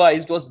Nanda had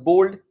devised was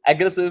bold,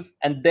 aggressive,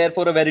 and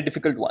therefore a very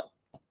difficult one.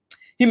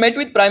 He met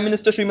with Prime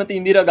Minister Srimati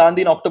Indira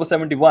Gandhi in October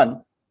 71,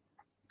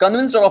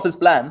 convinced her of his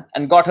plan,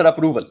 and got her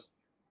approval.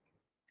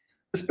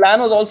 This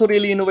plan was also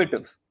really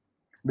innovative.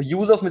 The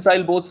use of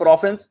missile boats for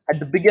offense had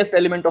the biggest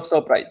element of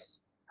surprise.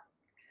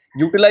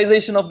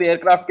 Utilization of the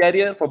aircraft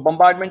carrier for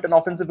bombardment and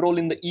offensive role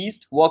in the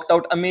east worked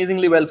out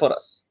amazingly well for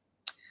us.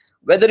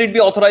 Whether it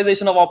be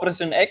authorization of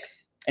Operation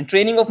X and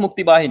training of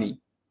Mukti Bahini,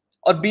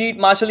 or be it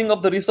marshalling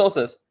of the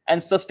resources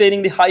and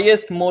sustaining the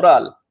highest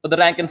morale for the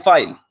rank and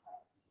file,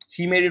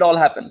 he made it all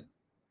happen.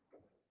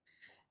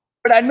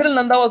 But Admiral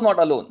Nanda was not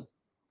alone.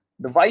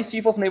 The Vice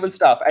Chief of Naval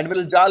Staff,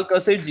 Admiral Jal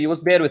Kursetji, was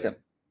there with him.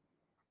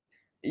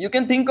 You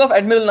can think of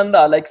Admiral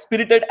Nanda like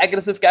spirited,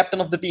 aggressive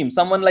captain of the team,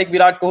 someone like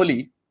Virat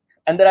Kohli,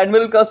 and then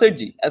Admiral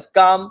Kursetji as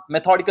calm,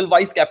 methodical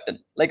vice captain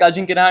like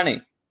Ajinkya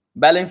Rahane,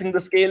 balancing the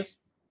scales,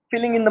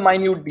 filling in the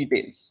minute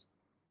details.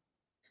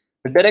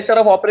 The Director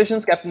of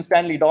Operations, Captain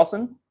Stanley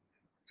Dawson,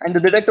 and the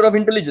Director of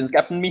Intelligence,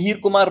 Captain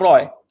Mihir Kumar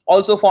Roy,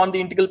 also formed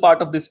the integral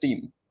part of this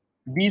team.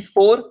 These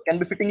four can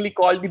be fittingly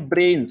called the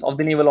brains of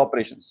the naval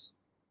operations.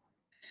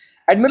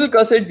 Admiral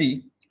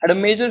Kursetji had a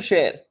major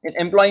share in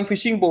employing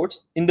fishing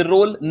boats in the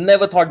role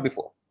never thought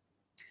before.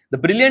 The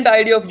brilliant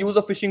idea of use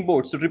of fishing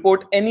boats to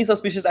report any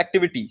suspicious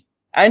activity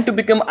and to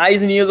become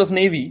eyes and ears of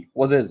Navy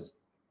was his.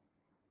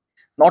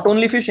 Not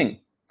only fishing,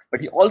 but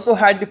he also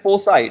had the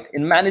foresight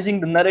in managing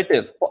the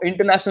narrative for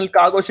international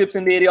cargo ships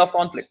in the area of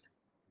conflict.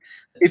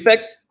 The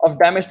effects of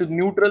damage to the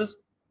neutrals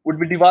would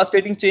be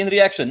devastating chain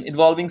reaction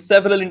involving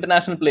several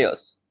international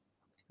players.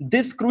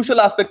 This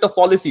crucial aspect of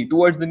policy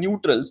towards the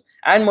neutrals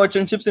and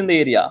merchant ships in the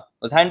area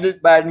was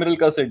handled by Admiral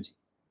Kursetji.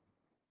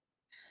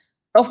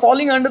 Now,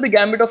 falling under the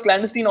gambit of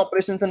clandestine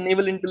operations and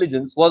naval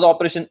intelligence was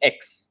Operation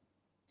X.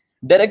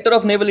 Director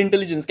of Naval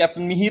Intelligence,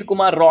 Captain Mihir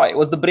Kumar Roy,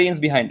 was the brains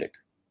behind it.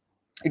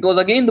 It was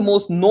again the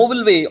most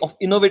novel way of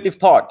innovative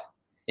thought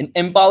in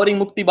empowering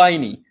Mukti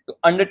Bahini to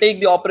undertake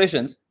the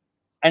operations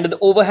under the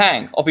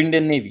overhang of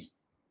Indian Navy.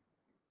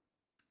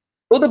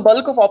 Though the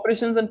bulk of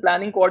operations and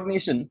planning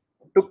coordination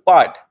took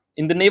part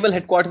in the naval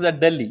headquarters at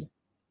Delhi,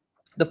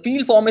 the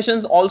field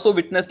formations also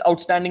witnessed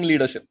outstanding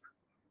leadership.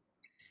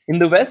 In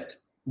the west,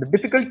 the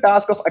difficult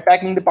task of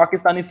attacking the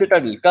Pakistani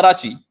citadel,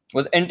 Karachi,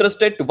 was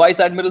entrusted to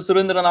Vice Admiral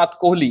Surendranath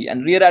Kohli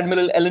and Rear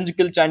Admiral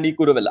Elengical Chandi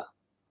Kuruvilla.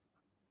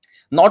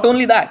 Not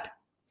only that,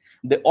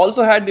 they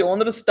also had the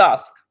onerous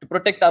task to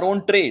protect our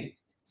own trade,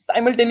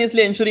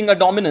 simultaneously ensuring a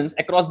dominance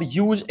across the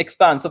huge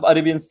expanse of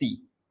Arabian Sea.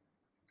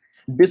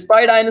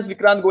 Despite INS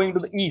Vikrant going to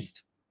the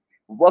east,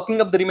 working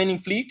up the remaining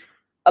fleet,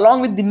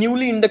 along with the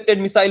newly inducted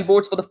missile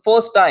boats for the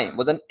first time,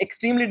 was an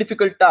extremely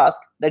difficult task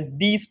that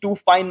these two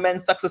fine men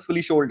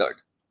successfully shouldered.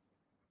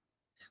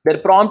 Their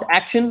prompt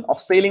action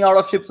of sailing out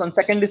of ships on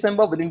 2nd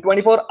December within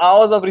 24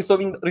 hours of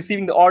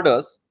receiving the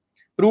orders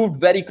proved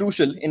very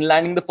crucial in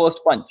landing the first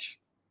punch.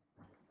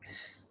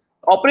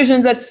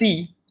 Operations at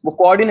sea were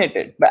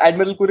coordinated by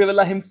Admiral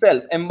Kuruvilla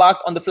himself,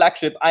 embarked on the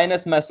flagship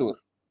INS Mysore.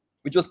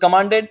 which was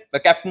commanded by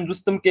Captain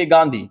Rustam K.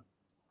 Gandhi.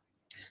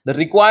 The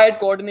required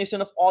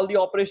coordination of all the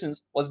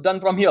operations was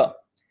done from here,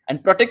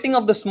 and protecting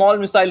of the small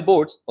missile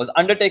boats was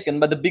undertaken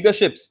by the bigger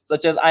ships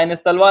such as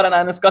INS Talwar and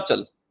INS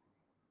Kachal.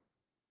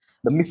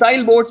 The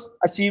missile boats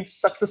achieved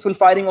successful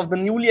firing of the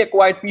newly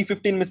acquired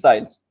P-15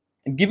 missiles,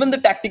 and given the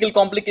tactical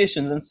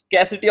complications and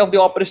scarcity of the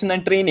operation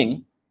and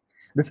training,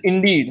 this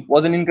indeed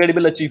was an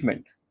incredible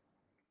achievement.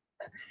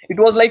 It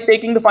was like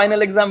taking the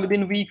final exam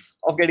within weeks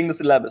of getting the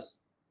syllabus.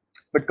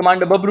 But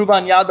Commander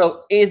Babruban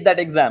Yadav aced that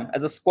exam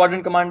as a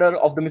squadron commander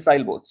of the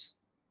missile boats.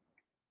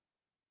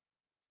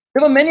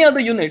 There were many other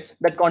units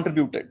that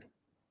contributed.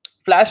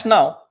 Flashed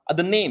now are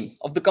the names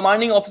of the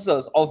commanding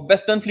officers of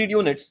Western Fleet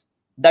units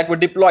that were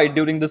deployed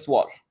during this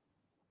war.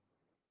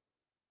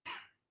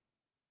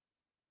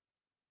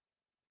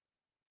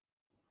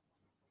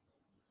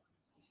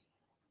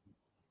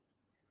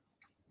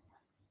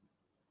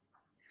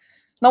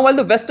 Now, while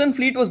the Western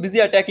Fleet was busy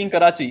attacking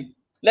Karachi,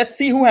 let's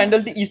see who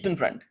handled the Eastern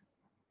Front.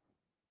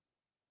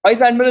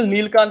 Vice Admiral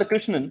Neelkant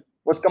Krishnan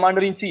was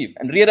Commander-in-Chief,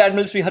 and Rear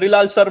Admiral Sri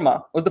Harilal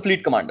Sharma was the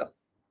Fleet Commander.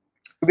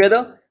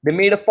 Together, they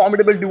made a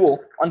formidable duo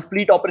on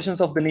fleet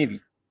operations of the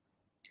Navy.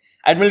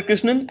 Admiral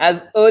Krishnan,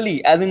 as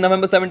early as in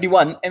November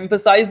 71,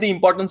 emphasized the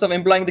importance of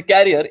employing the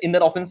carrier in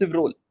their offensive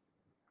role.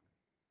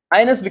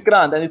 INS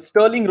Vikrant and its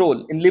sterling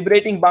role in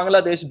liberating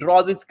Bangladesh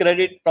draws its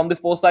credit from the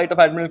foresight of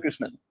Admiral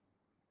Krishnan.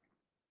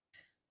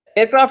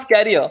 Aircraft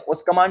carrier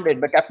was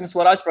commanded by Captain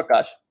Swaraj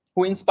Prakash,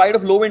 who, in spite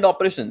of low wind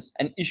operations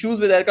and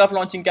issues with aircraft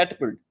launching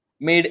catapult,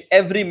 made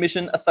every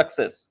mission a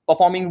success,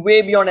 performing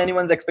way beyond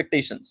anyone's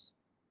expectations.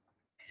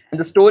 And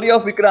the story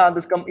of Vikrant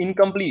is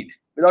incomplete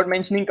without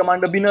mentioning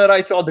Commander Binay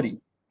Rai Chaudhary,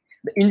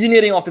 the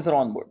engineering officer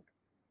on board.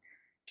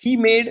 He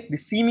made the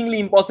seemingly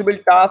impossible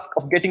task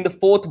of getting the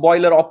 4th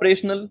boiler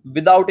operational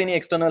without any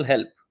external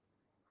help.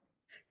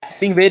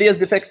 Having various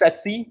defects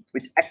at sea,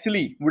 which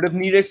actually would have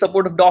needed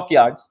support of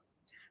dockyards,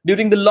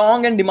 during the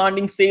long and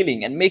demanding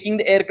sailing and making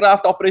the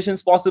aircraft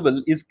operations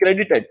possible is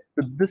credited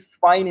to this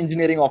fine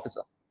engineering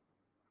officer.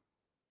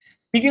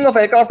 Speaking of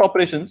aircraft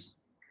operations,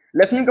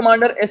 Lieutenant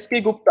Commander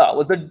S.K. Gupta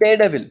was a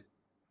daredevil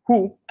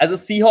who, as a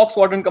Seahawk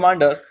squadron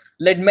commander,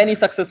 led many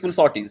successful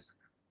sorties.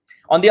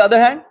 On the other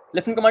hand,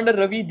 Lieutenant Commander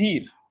Ravi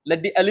Dheer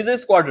led the Alizé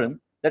squadron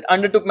that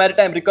undertook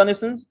maritime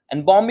reconnaissance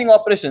and bombing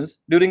operations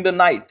during the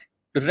night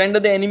to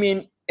render the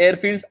enemy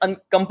airfields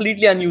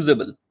completely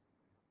unusable.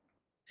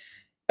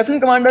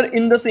 Lieutenant Commander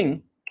Inder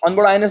Singh on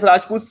board INS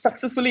Rajput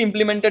successfully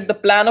implemented the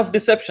plan of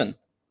deception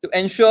to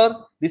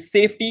ensure the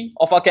safety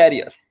of our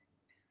carrier.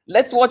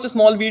 Let's watch a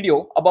small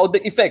video about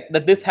the effect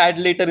that this had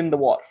later in the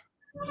war.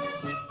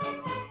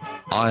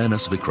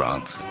 INS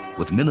Vikrant,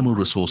 with minimal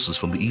resources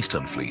from the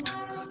Eastern Fleet,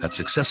 had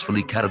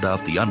successfully carried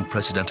out the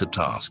unprecedented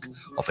task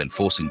of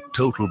enforcing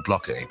total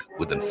blockade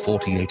within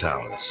 48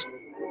 hours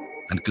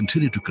and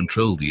continued to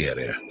control the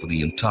area for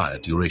the entire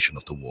duration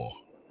of the war.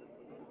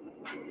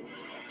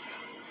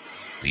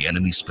 The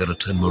enemy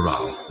spirit and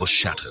morale was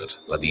shattered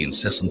by the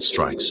incessant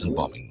strikes and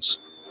bombings,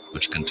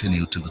 which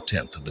continued till the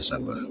 10th of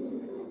December.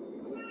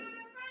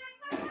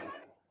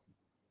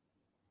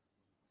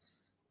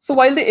 So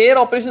while the air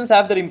operations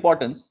have their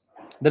importance,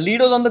 the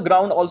leaders on the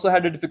ground also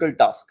had a difficult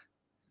task.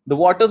 The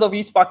waters of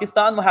East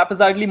Pakistan were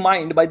haphazardly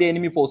mined by the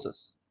enemy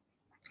forces.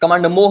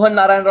 Commander Mohan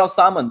Narayan Rao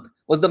Samant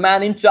was the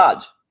man in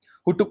charge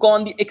who took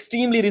on the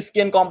extremely risky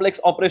and complex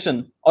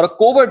operation, or a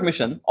covert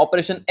mission,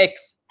 Operation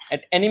X,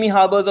 at enemy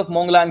harbors of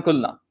Mongla and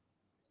Khulna.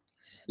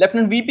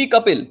 Lieutenant V.P.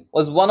 Kapil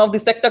was one of the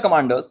sector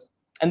commanders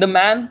and the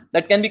man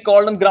that can be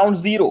called on ground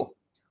zero,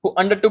 who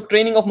undertook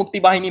training of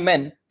Mukti Bahini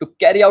men to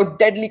carry out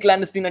deadly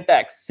clandestine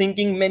attacks,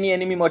 sinking many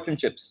enemy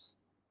merchant ships.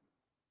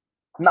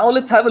 Now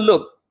let's have a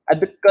look at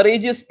the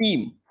courageous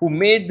team who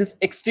made this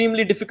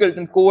extremely difficult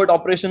and covert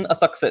operation a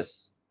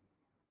success.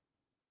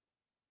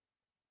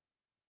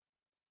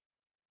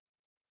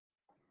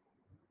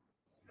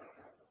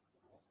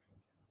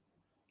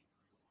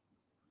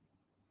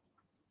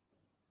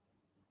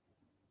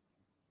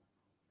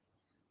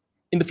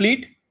 In the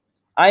fleet,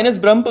 INS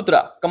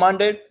Brahmaputra,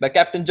 commanded by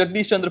Captain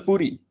Jagdish Chandra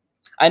Puri,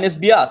 INS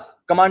Bias,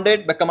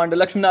 commanded by Commander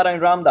Lakshmi Narayan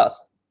Ramdas,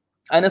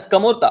 INS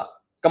Kamorta,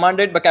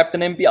 commanded by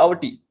Captain M.P.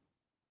 Avati,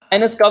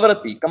 INS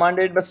Kavarati,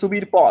 commanded by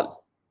Subir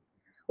Paul,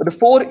 were the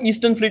 4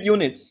 Eastern Fleet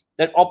units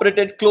that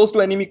operated close to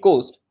enemy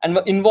coast and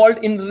were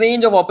involved in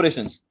range of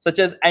operations such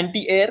as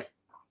anti-air,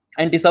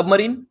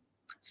 anti-submarine,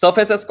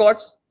 surface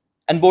escorts,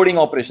 and boarding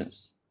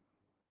operations.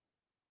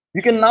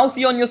 You can now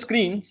see on your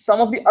screen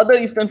some of the other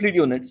Eastern Fleet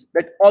units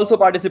that also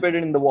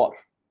participated in the war.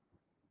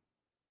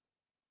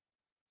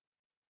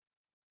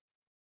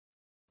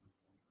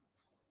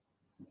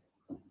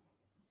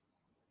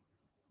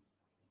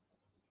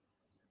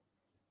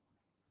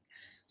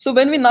 So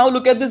when we now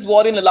look at this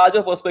war in a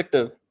larger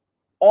perspective,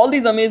 all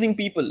these amazing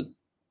people,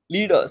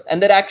 leaders,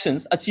 and their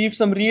actions achieved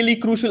some really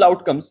crucial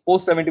outcomes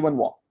post-71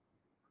 war.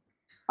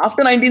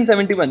 After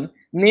 1971,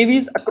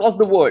 navies across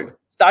the world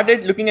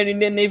started looking at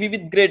Indian Navy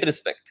with great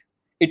respect.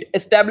 It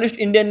established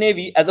Indian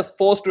Navy as a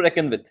force to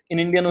reckon with in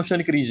Indian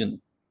Oceanic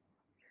region.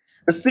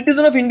 The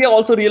citizens of India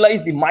also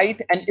realized the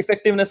might and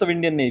effectiveness of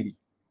Indian Navy.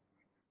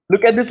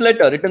 Look at this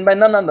letter written by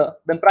none other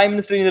than Prime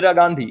Minister Indira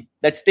Gandhi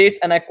that states,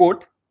 and I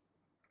quote,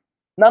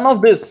 "None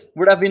of this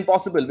would have been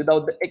possible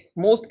without the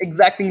most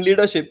exacting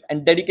leadership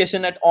and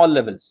dedication at all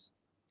levels.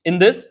 In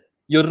this,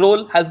 your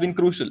role has been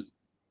crucial.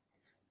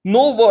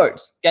 No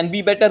words can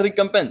be better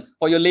recompense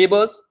for your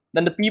labors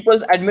than the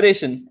people's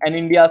admiration and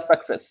India's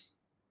success."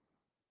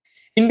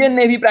 Indian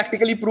Navy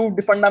practically proved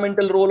the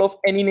fundamental role of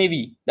any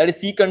navy, that is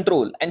sea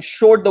control, and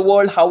showed the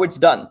world how it's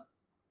done.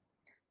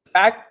 The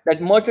fact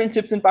that merchant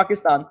ships in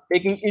Pakistan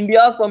taking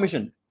India's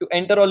permission to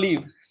enter or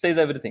leave says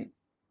everything.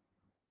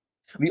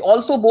 We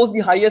also boast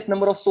the highest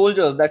number of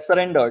soldiers that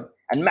surrendered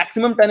and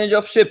maximum tonnage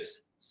of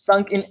ships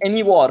sunk in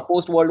any war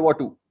post World War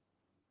II.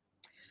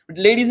 But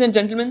ladies and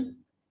gentlemen,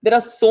 there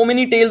are so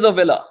many tales of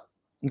valor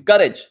and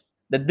courage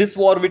that this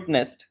war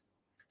witnessed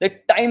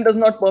that time does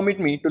not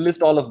permit me to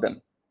list all of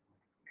them.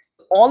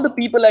 All the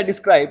people I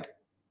described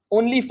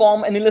only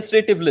form an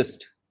illustrative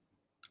list.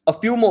 A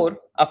few more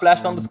are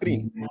flashed on the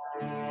screen.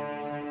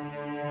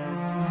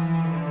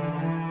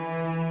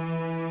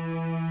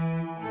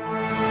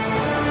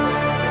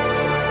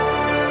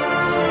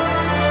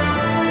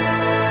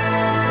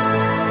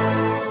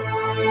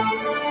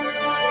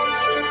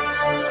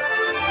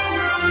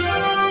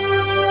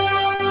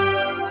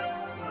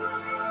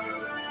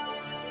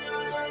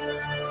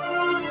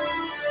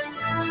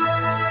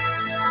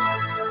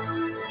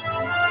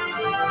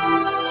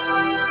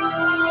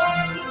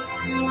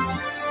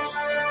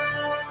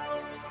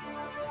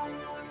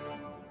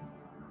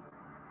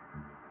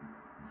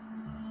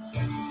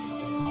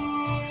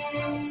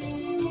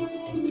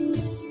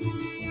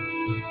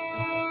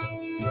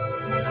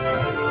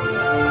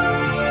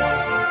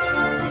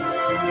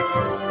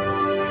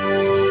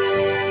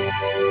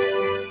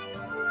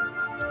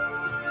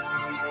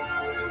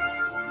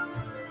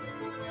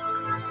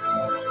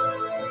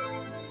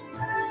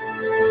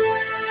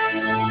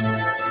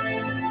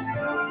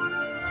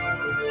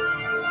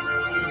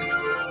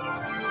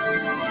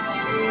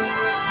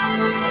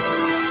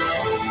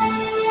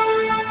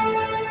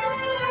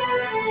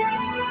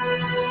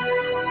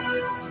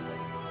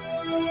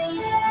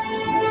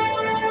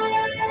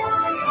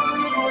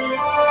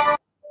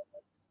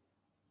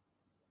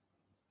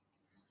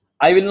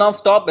 I will now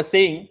stop by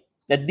saying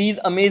that these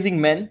amazing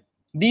men,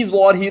 these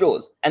war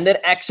heroes, and their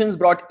actions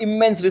brought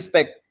immense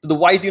respect to the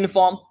white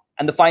uniform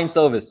and the fine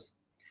service.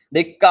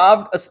 They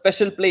carved a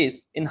special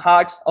place in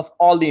hearts of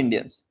all the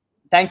Indians.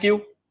 Thank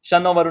you.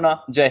 Shanno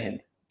Varuna, Jai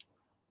Hind.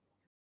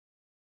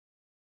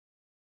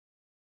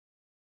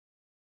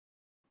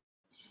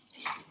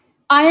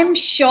 I am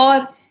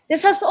sure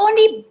this has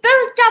only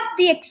built up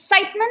the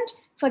excitement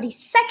for the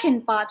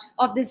second part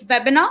of this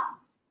webinar,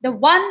 the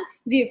one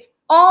we've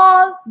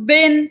all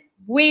been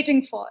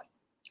waiting for.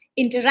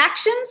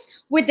 Interactions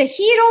with the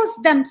heroes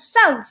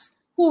themselves,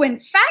 who in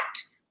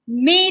fact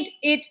made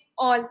it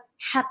all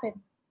happen.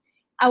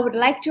 I would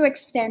like to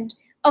extend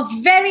a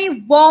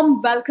very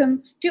warm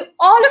welcome to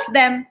all of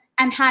them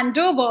and hand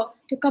over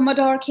to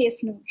Commodore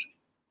Kesnur.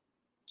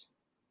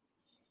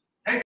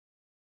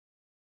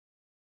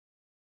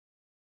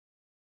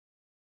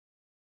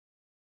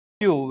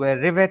 You were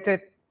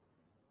riveted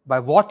by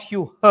what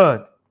you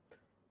heard.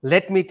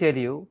 Let me tell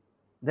you,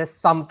 there's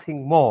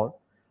something more.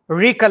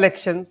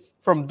 Recollections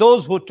from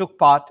those who took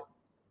part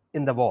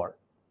in the war.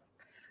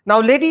 Now,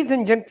 ladies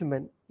and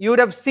gentlemen, you would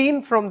have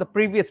seen from the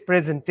previous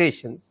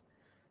presentations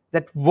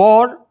that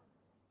war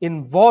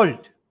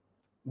involved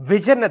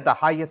vision at the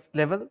highest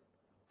level,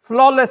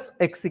 flawless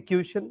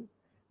execution,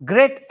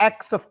 great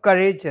acts of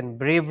courage and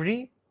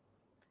bravery,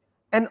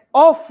 and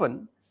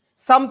often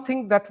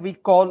something that we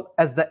call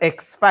as the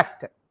X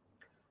factor.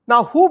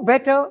 Now, who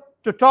better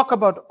to talk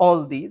about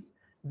all these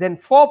than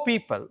four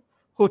people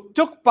who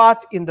took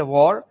part in the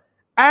war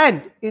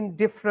and in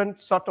different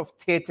sort of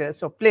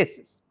theaters or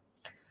places.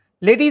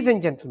 Ladies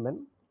and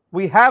gentlemen,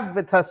 we have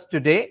with us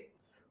today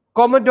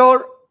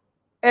Commodore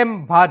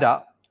M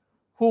Bhada,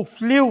 who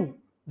flew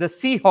the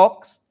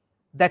Seahawks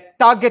that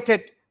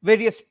targeted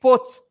various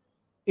ports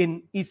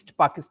in East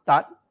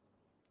Pakistan.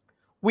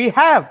 We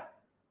have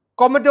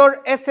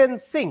Commodore SN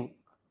Singh,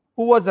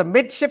 who was a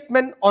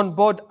midshipman on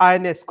board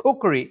INS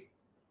Kukri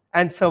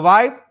and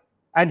survived,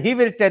 and he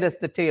will tell us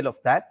the tale of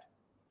that.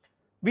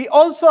 We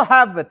also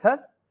have with us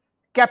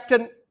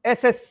Captain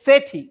SS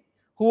Sethi,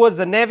 who was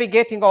the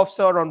navigating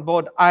officer on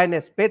board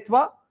INS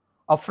Betwa,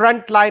 a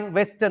frontline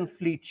Western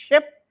Fleet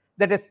ship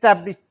that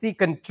established sea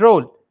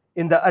control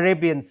in the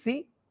Arabian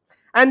Sea.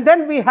 And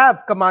then we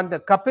have Commander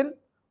Kapil,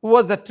 who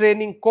was a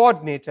training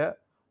coordinator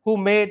who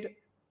made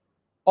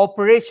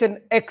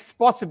Operation X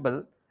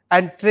possible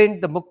and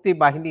trained the Mukti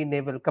Bahini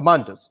naval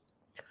commandos.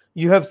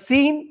 You have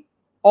seen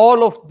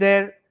all of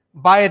their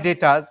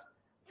biodatas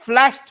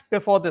flashed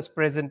before this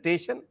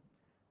presentation.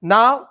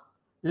 Now,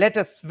 let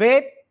us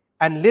wait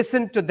and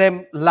listen to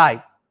them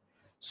live.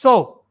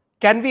 So,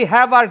 can we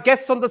have our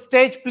guests on the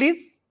stage,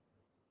 please?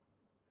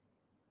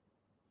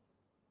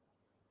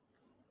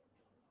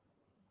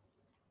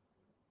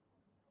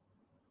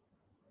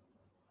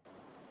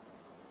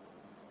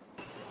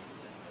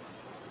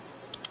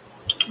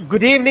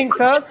 Good evening,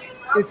 sirs.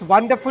 it's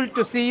wonderful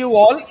to see you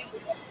all.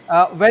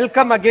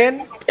 Welcome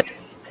again.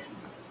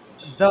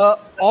 The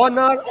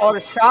honor or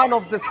shine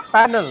of this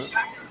panel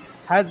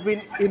has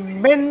been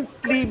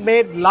immensely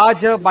made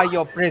larger by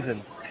your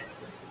presence.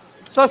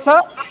 So,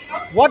 sir,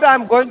 what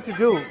I'm going to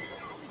do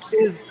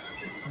is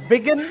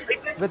begin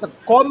with a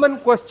common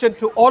question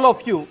to all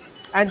of you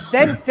and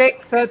then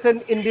take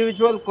certain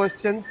individual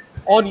questions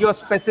on your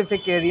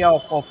specific area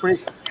of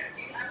operation.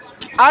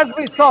 As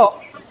we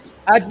saw,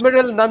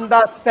 Admiral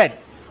Nanda said,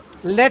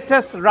 let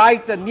us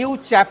write a new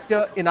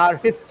chapter in our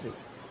history.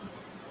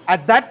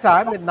 At that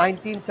time, in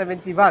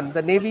 1971,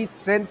 the Navy's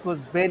strength was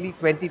barely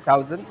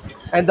 20,000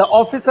 and the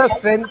officer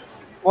strength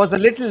was a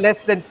little less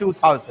than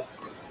 2,000.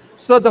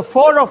 So the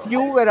four of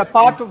you were a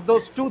part of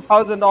those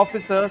 2,000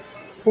 officers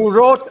who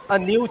wrote a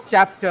new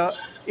chapter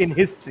in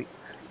history.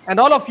 And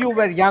all of you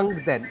were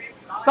young then.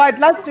 So I'd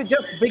like to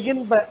just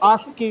begin by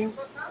asking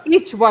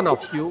each one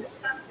of you,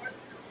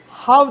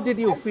 how did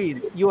you feel?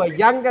 You were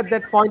young at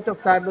that point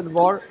of time in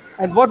war,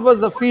 and what was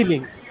the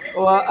feeling?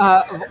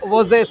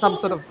 Was there some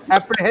sort of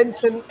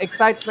apprehension,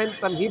 excitement,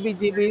 some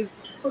heebie-jeebies?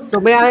 So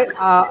may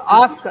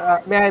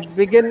I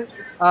begin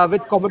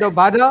with Commodore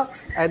Bhada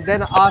and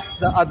then ask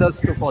the others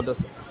to follow,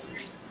 sir.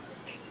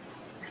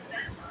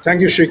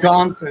 Thank you,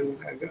 Srikant, and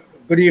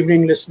good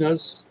evening,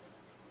 listeners.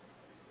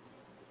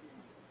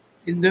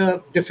 In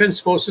the Defense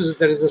Forces,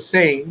 there is a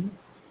saying,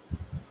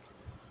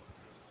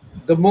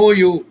 the more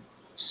you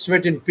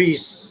sweat in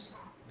peace,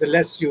 the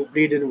less you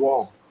bleed in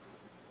war.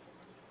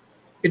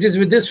 It is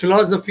with this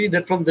philosophy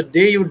that from the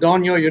day you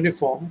don your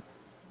uniform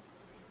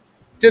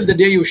till the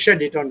day you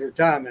shed it on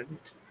retirement,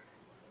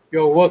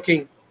 you're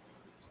working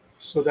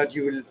so that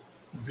you will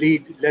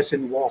bleed less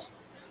in war.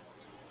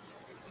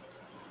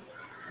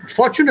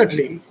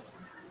 Fortunately,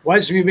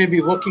 whilst we may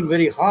be working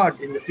very hard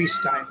in the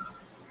peacetime,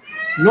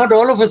 not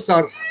all of us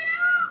are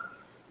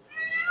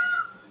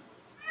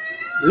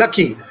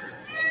lucky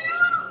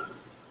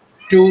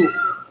to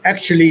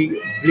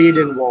actually bleed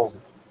in war.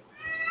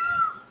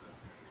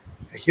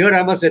 Here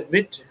I must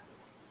admit,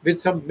 with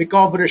some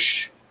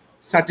macabre-ish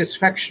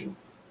satisfaction,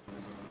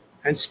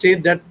 and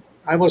state that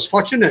I was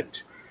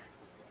fortunate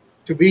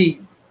to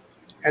be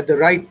at the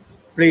right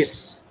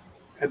place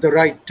at the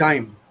right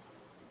time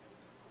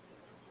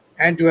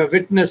and to have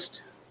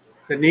witnessed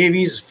the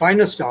Navy's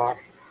finest hour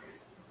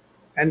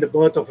and the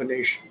birth of a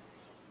nation.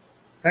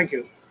 Thank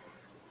you.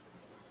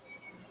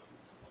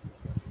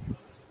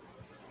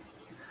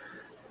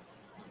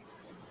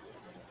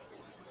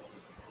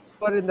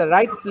 You are in the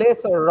right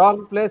place or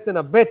wrong place in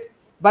a bit,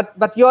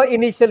 but your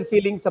initial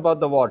feelings about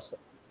the war, sir.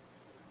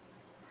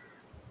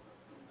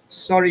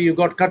 Sorry, you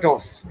got cut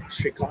off,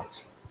 Srikant.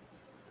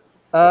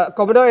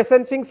 Commodore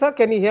SN Singh, sir,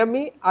 can you hear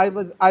me? I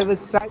was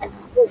trying to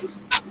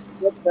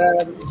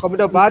what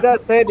Commodore Bhada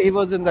said. He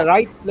was in the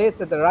right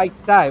place at the right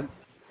time.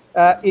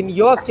 In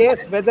your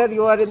case, whether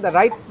you are in the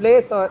right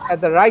place or at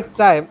the right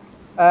time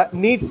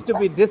needs to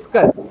be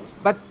discussed.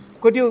 But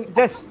could you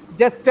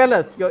just tell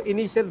us your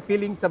initial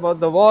feelings about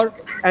the war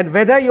and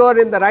whether you are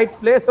in the right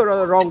place or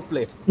the wrong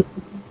place?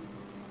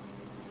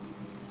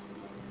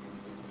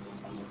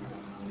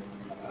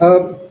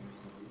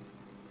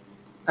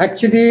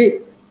 Actually,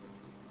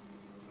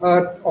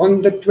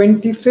 on the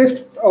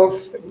 25th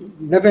of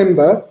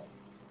November,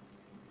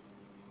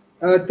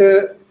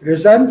 the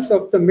results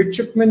of the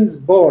Midshipmen's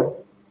Board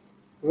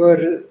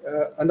were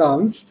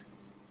announced.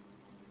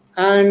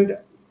 And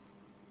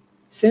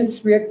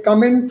since we had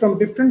come in from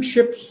different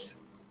ships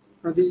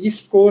from the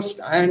East Coast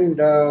and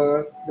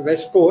the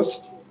West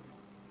Coast,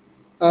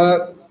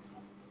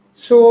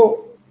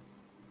 so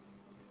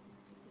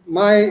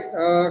my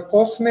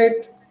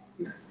coursemate,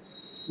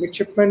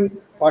 Midshipman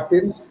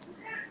Patil,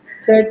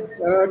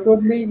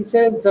 told me, he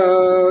says,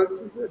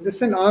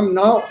 listen, I'm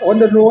now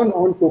all alone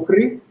on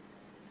cookery.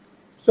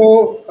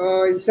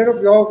 So instead of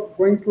you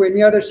going to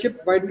any other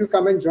ship, why don't you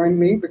come and join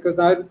me? Because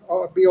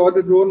I'll be all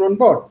alone on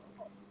board.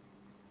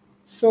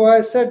 So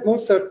I said,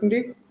 most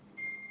certainly.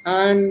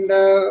 And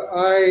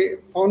I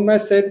found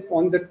myself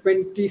on the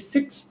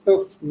 26th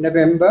of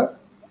November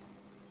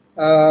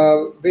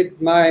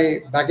with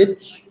my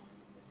baggage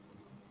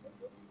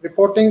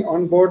reporting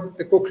on board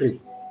the cookery.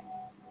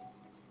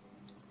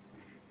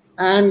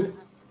 And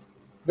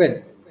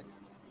well,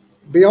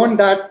 beyond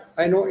that,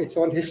 I know it's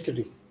all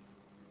history.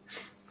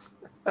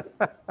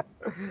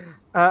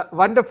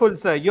 Wonderful,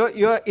 sir.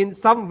 You're in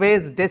some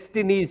ways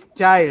destiny's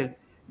child.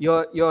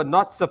 You're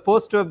not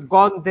supposed to have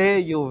gone there.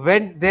 You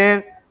went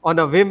there on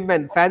a whim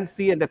and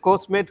fancy, and the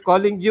coursemate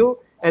calling you,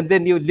 and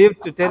then you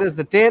lived to tell us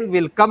the tale.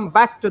 We'll come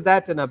back to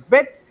that in a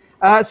bit.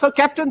 So,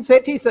 Captain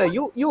Sethi, sir,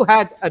 you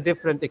had a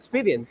different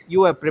experience.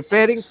 You were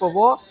preparing for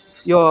war.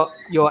 Your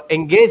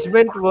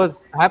engagement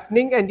was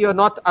happening, and you're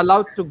not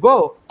allowed to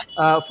go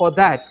for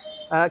that.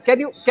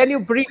 Can you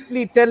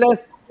briefly tell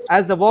us,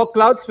 as the war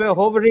clouds were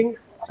hovering,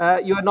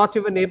 you are not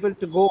even able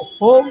to go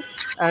home,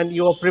 and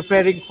you are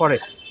preparing for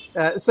it?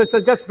 So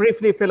just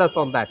briefly fill us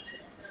on that.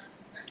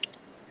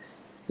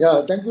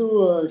 Yeah, thank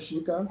you,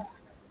 Srikant.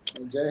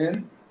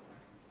 Jai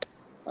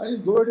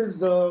Hind. Though it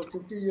is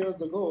 50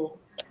 years ago,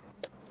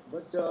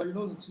 but you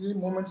know, the three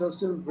moments are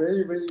still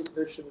very, very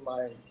fresh in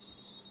mind.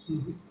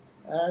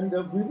 And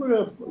we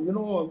were, you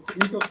know, a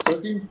fleet of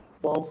 13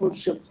 powerful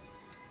ships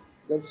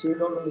that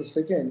sailed out on the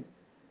 2nd.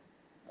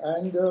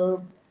 And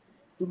to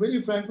be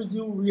very frank with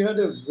you, we had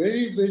a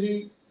very,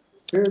 very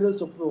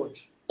fearless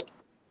approach.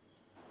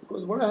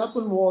 Because what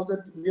happened was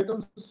that we had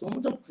done so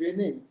much of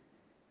training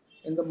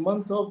in the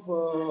month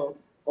of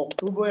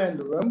October and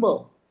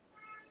November.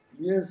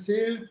 We had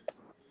sailed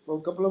for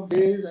a couple of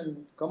days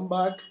and come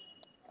back,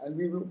 and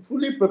we were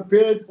fully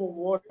prepared for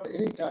war at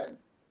any time.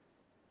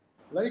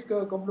 Like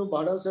Commander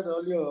Bhada said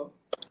earlier,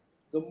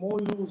 the more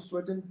you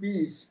sweat in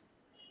peace,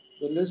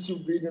 the less you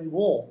bleed in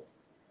war.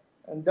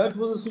 And that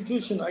was the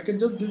situation. I can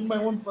just give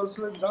my own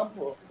personal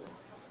example.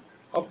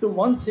 After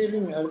one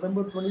sailing, I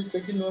remember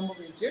 22nd November,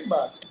 we came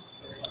back.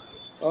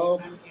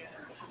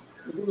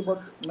 It was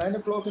about 9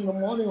 o'clock in the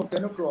morning or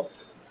 10 o'clock.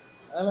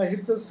 And I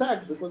hit the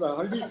sack because I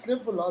hardly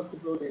slept for the last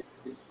couple of days.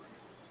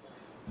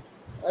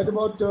 At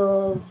about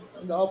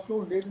in the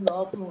afternoon, late in the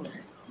afternoon,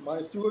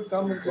 my steward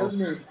comes and tells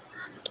me,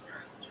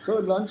 "Sir,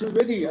 lunch is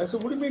ready." I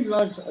said, "What do you mean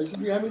lunch? I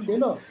should be having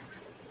dinner."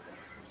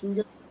 So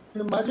you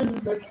can imagine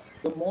that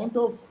the amount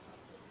of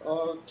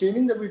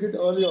training that we did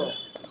earlier,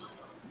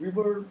 we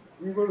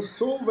were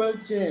so well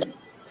trained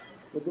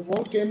that the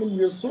war came in,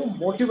 we were so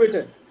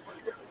motivated,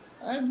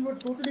 and we were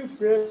totally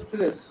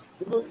fearless.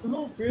 There was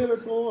no fear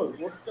at all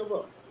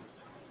whatsoever.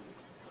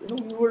 You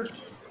know, we were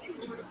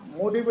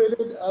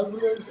motivated as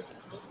well as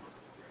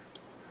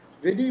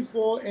ready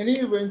for any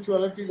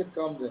eventuality that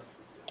comes in.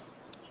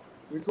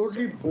 We're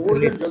totally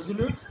bold and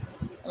resolute.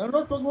 And I'm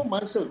not talking about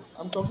myself.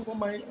 I'm talking about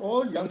my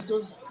all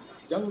youngsters,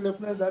 young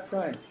lieutenants at that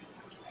time.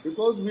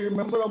 Because we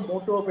remember our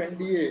motto of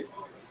NDA,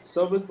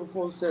 service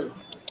before self.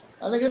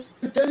 And I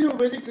can tell you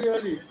very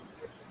clearly,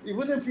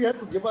 even if we had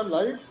to give our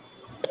life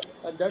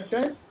at that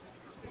time,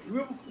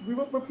 we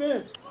were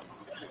prepared.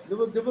 There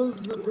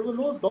was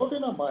no doubt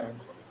in our mind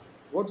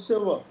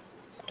whatsoever.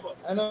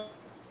 And our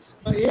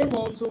aim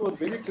also was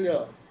very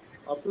clear.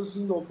 After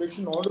seeing the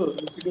operation orders,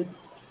 which we did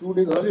 2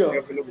 days earlier,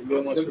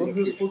 that what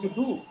we were supposed to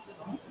do.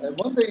 And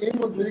once the aim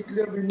was very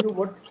clear, we knew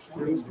what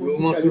we were supposed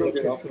to carry out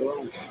thereafter.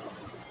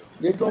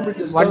 Later on, we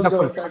discussed the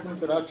attack in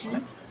Karachi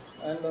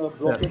and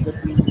blockade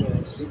that we did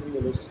in the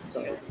western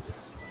side.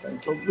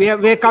 Thank you.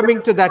 We're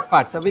coming to that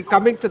part. So we're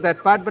coming to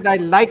that part, but I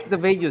like the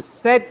way you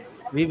said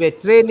we were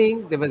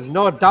training. There was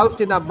no doubt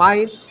in our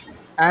mind,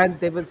 and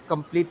there was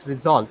complete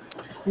resolve.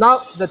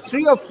 Now, the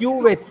three of you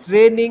were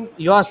training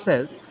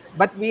yourselves,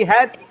 but we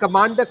had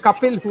Commander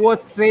Kapil who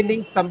was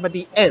training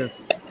somebody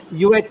else.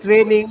 You were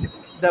training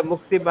the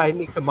Mukti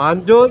Bahini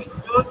commandos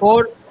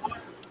for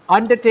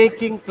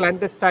undertaking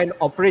clandestine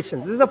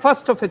operations. This is the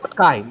first of its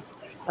kind.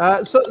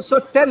 So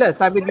tell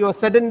us, I mean, you were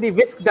suddenly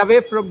whisked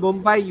away from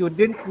Mumbai. You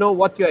didn't know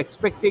what you're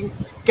expecting.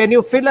 Can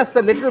you fill us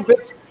a little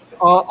bit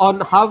on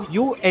how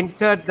you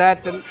entered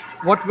that and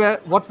what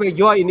were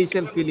your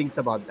initial feelings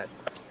about that?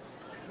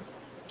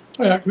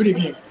 Good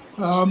evening.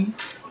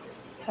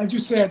 As you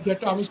said,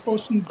 that I was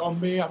posted in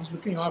Bombay. I was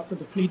looking after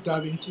the fleet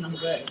diving team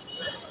there.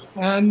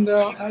 And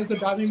as the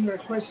diving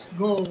requests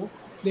go,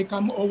 they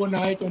come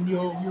overnight and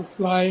you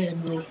fly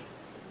and you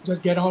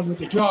just get on with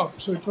the job.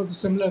 So it was a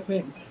similar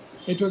thing.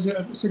 It was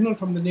a signal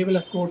from the naval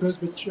headquarters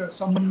which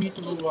summoned me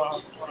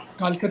to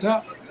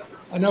Calcutta,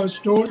 and I was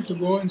told to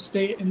go and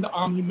stay in the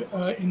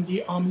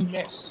army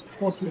mess,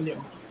 Fort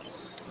William,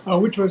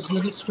 which was a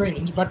little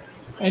strange. But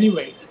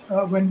anyway,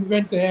 when we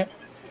went there,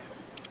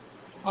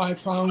 I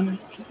found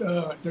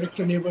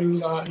Director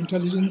Naval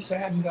Intelligence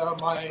and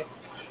my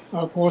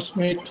course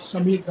mate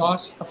Samir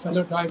Das, a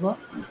fellow diver,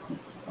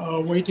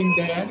 waiting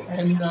there,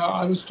 and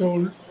I was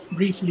told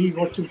briefly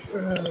what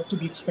to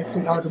be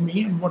expected out of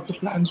me and what the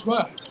plans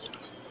were.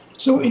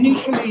 So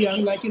initially,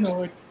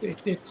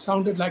 it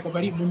sounded like a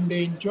very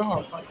mundane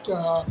job,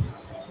 but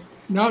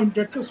now in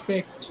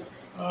retrospect,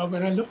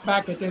 when I look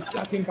back at it,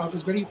 I think I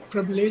was very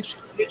privileged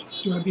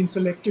to have been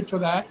selected for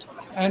that,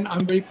 and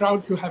I'm very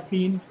proud to have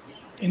been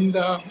in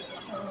the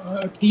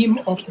team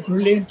of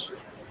brilliant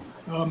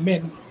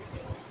men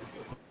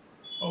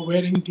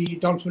wearing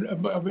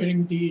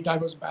the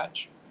diver's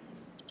badge.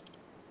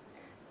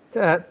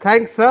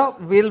 Thanks, sir.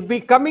 We'll be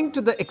coming to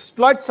the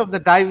exploits of the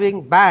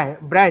diving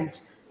branch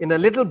in a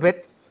little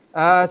bit.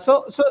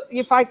 So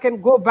if I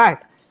can go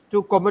back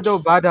to Commodore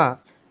Bhada,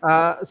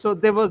 so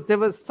there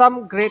was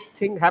some great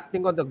thing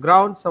happening on the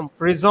ground, some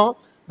frisson,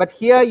 but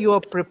here you are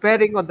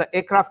preparing on the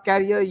aircraft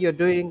carrier, you're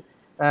doing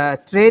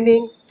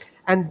training,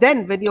 and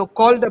then when you're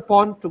called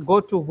upon to go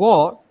to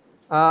war,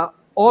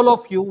 all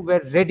of you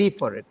were ready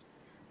for it.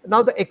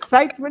 Now, the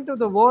excitement of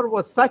the war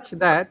was such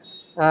that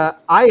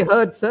I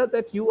heard, sir,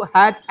 that you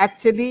had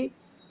actually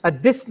a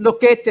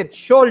dislocated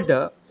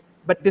shoulder,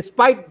 but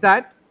despite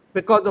that,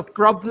 because of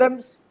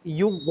problems,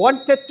 you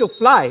wanted to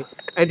fly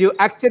and you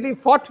actually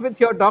fought with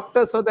your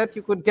doctor so that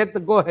you could get the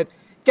go-ahead.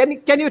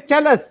 Can you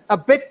tell us a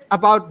bit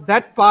about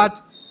that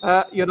part,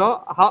 how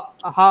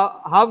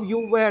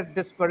you were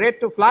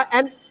desperate to fly,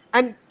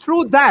 and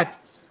through that,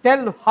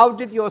 tell how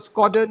did your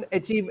squadron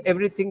achieve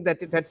everything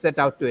that it had set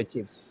out to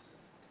achieve?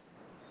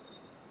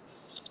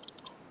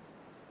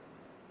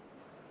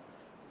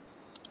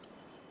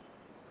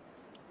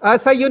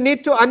 Sir, you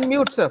need to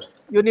unmute, sir.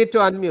 You need to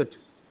unmute.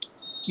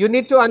 You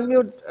need to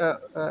unmute.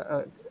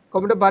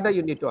 Cmde Bhada,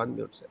 you need to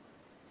unmute, sir.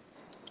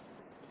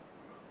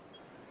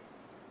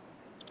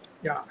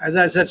 Yeah, as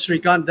I said,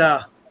 Srikant,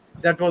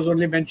 that was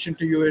only mentioned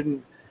to you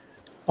in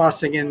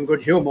passing in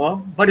good humor,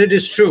 but it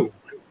is true.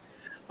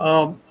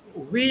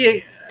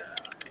 We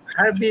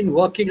have been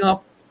working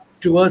up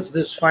towards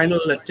this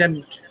final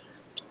attempt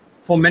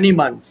for many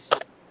months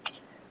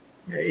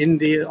on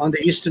the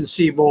eastern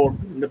seaboard,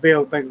 in the Bay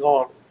of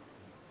Bengal.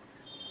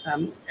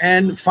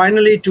 And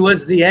finally,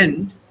 towards the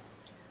end,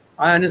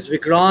 INS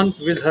Vikrant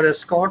with her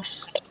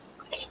escorts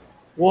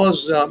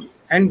was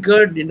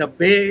anchored in a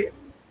bay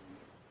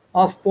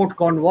off Port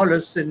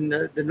Cornwallis in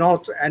the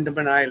North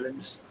Andaman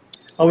Islands,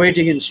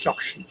 awaiting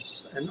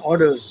instructions and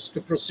orders to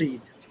proceed.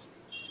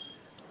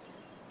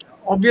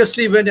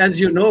 Obviously, as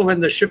you know, when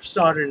the ships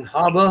are in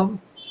harbor,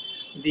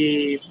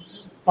 the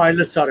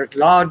pilots are at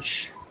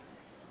large,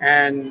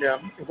 and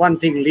one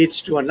thing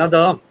leads to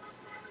another.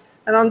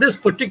 And on this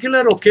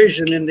particular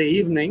occasion in the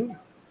evening,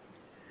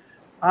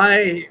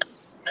 I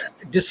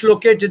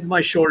dislocated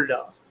my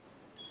shoulder.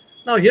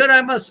 Now here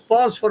I must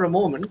pause for a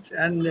moment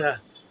and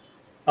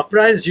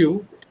apprise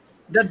you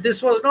that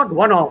this was not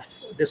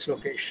one-off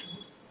dislocation.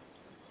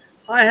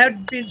 I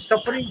had been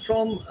suffering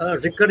from a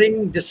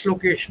recurring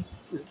dislocation,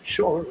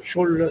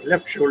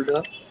 left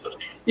shoulder,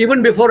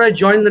 even before I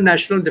joined the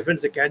National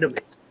Defense Academy.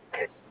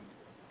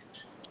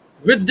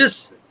 With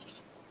this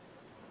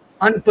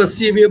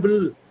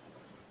unperceivable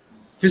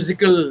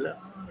physical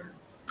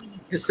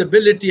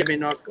disability,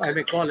 I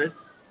may call it,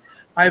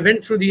 I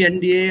went through the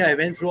NDA, I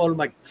went through all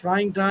my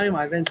flying time,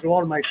 I went through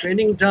all my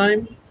training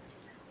time,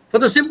 for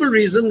the simple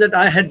reason that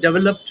I had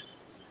developed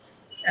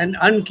an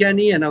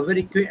uncanny and a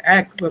very quick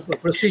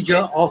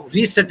procedure of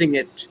resetting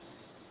it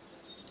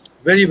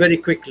very, very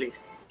quickly,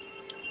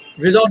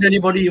 without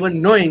anybody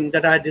even knowing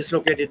that I had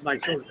dislocated my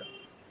shoulder.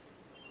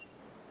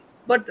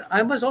 But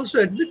I must also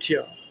admit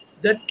here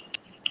that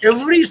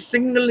every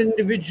single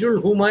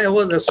individual whom I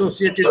was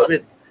associated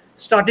with,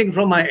 starting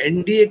from my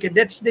NDA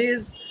cadets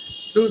days,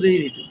 through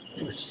the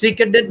Sea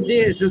Cadet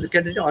day, to the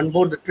cadet on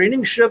board the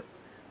training ship,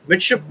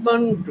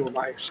 midshipmen, to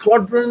my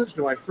squadrons,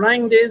 to my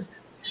flying days,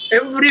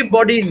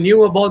 everybody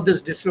knew about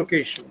this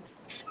dislocation.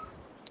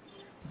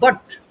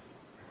 But,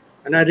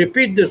 and I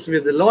repeat this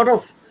with a lot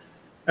of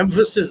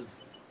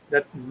emphasis,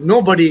 that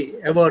nobody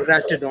ever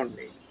ratted on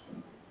me.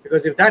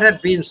 Because if that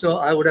had been so,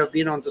 I would have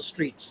been on the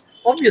streets.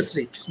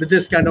 Obviously, with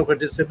this kind of a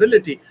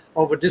disability,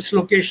 of a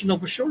dislocation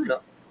of a shoulder.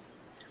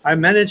 I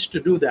managed to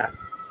do that.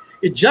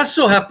 It just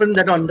so happened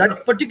that on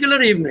that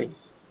particular evening,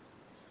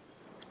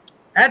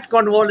 at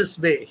Cornwallis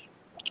Bay,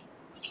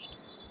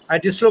 I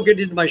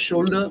dislocated my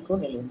shoulder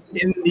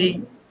in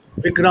the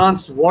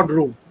Vikrant's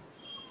wardroom.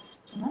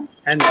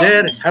 And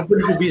there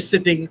happened to be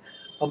sitting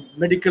a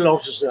medical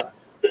officer,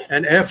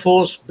 an Air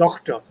Force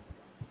doctor,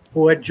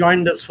 who had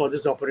joined us for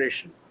this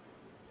operation.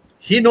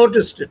 He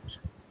noticed it.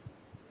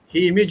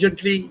 He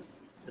immediately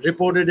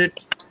reported it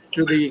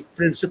to the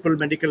principal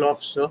medical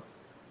officer,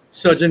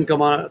 Surgeon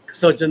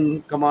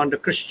Commander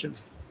Christian,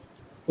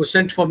 who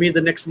sent for me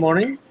the next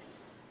morning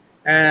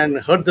and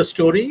heard the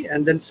story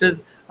and then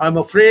said, "I'm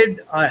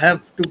afraid I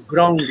have to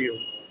ground you."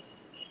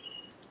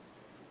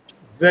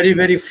 Very,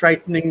 very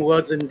frightening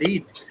words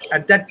indeed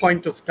at that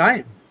point of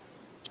time,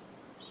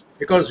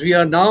 because we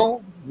are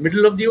now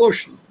middle of the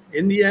ocean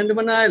in the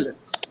Andaman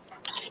Islands,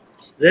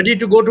 ready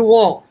to go to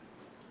war.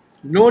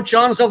 No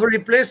chance of a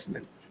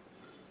replacement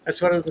as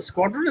far as the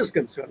squadron is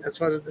concerned, as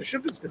far as the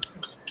ship is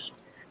concerned.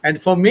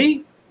 And for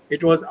me,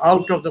 it was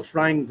out of the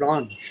flying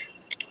branch.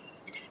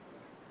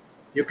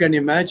 You can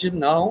imagine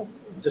now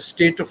the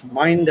state of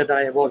mind that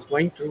I was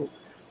going through.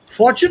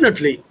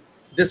 Fortunately,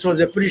 this was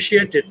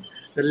appreciated.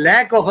 The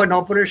lack of an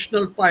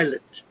operational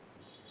pilot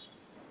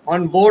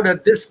on board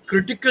at this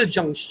critical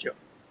juncture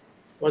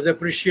was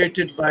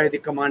appreciated by the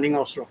commanding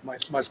officer of my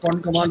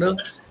squadron commander,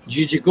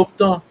 G.G.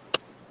 Gupta,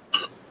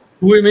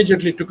 who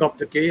immediately took up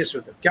the case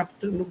with the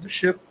captain of the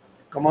ship,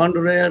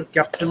 Commander Air,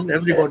 captain,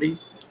 everybody.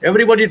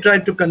 Everybody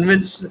tried to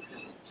convince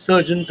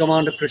Surgeon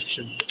Commander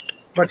Christian,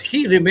 but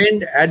he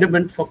remained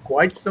adamant for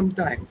quite some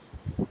time.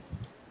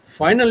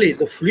 Finally,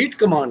 the fleet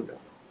commander,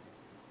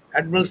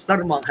 Admiral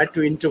Sarma, had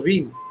to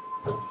intervene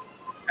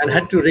and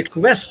had to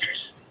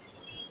request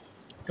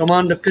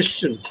Commander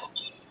Christian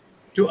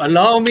to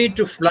allow me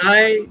to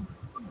fly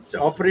the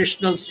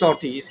operational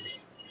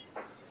sorties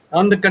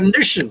on the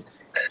condition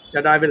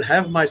that I will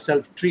have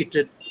myself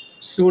treated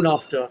soon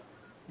after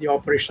the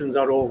operations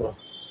are over.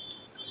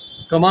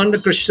 Commander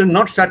Christian,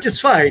 not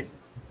satisfied,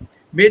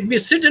 made me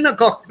sit in a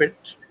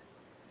cockpit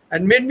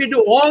and made me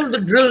do all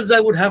the drills I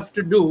would have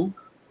to do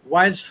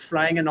whilst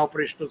flying an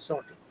operational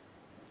sortie.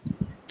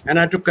 And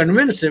I had to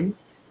convince him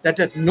that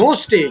at no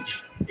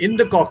stage in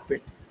the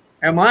cockpit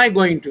am I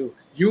going to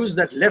use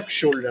that left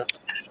shoulder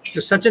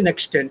to such an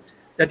extent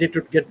that it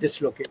would get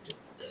dislocated.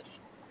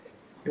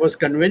 He was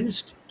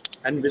convinced,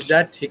 and with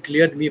that he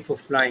cleared me for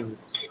flying.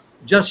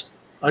 Just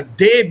a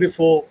day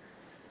before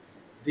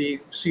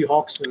the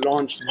Seahawks were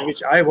launched, in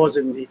which I was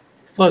in the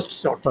first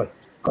sortie,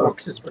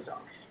 Cox's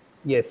Bazar.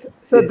 Yes.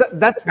 So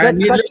that's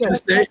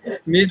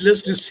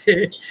needless to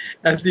say,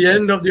 at the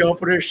end of the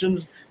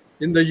operations,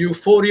 in the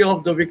euphoria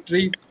of the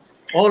victory,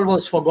 all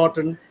was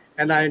forgotten,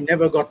 and I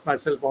never got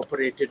myself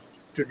operated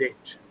to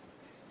date.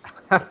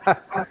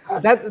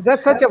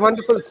 That's such a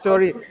wonderful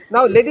story.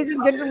 Now, ladies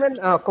and gentlemen,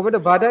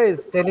 Commodore Bhada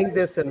is telling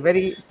this in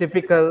very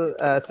typical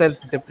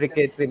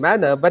self-deprecatory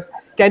manner. But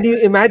can you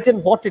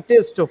imagine what it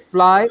is to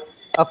fly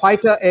a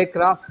fighter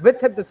aircraft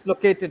with a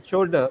dislocated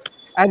shoulder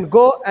and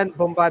go and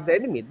bombard the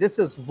enemy? This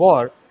is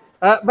war.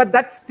 But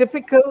that's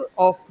typical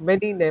of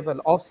many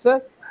naval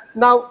officers.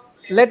 Now,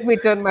 let me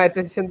turn my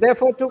attention,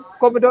 therefore, to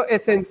Commodore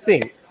SN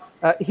Singh.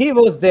 He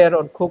was there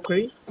on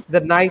Kukri the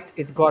night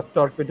it got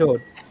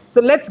torpedoed. So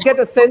let's get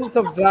a sense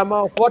of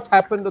drama of what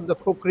happened on the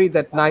Kukri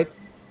that night.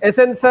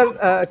 SN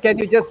sir, can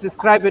you just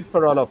describe it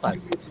for all of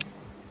us?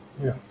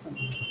 Yeah.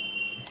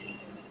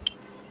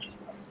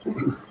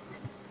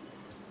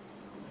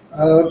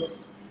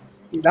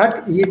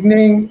 That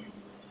evening,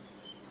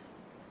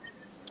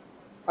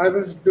 I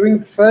was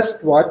doing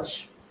first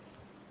watch,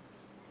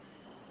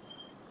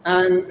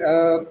 and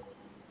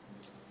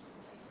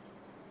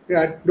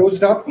I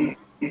dozed up,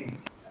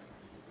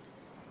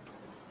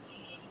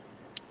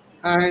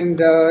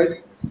 and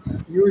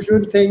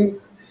usual thing,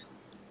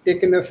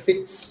 taken a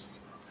fix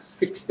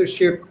the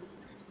ship,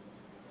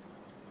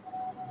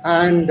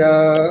 and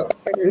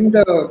in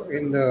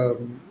the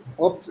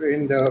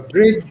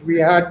bridge we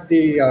had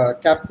the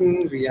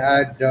captain, we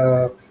had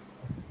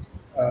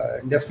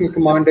Lieutenant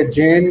Commander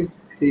Jain,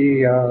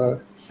 the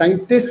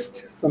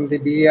scientist from the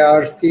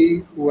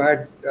BARC who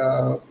had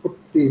put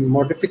the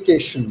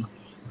modification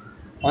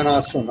on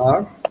our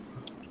sonar,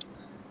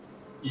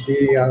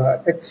 the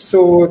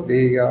XO,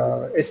 the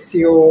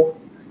SCO,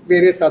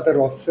 various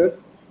other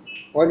officers,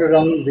 all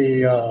around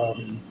the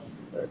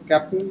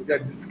captain. They're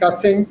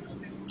discussing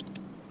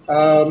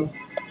how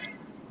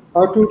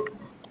to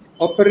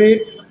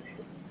operate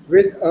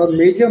with a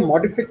major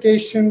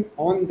modification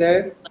on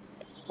the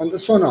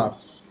sonar.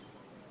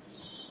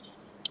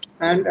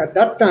 And at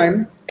that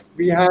time,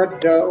 we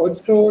had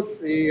also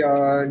the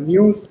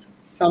news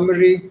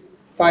summary,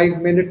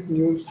 5-minute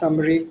news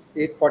summary,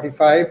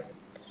 8:45,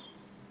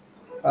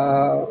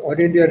 All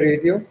India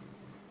Radio,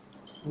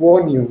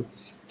 war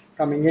news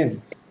coming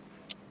in.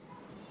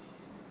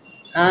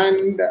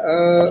 And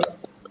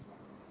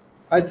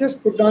I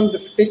just put on the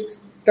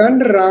fix,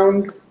 turned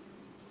around,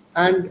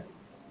 and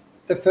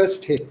the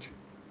first hit.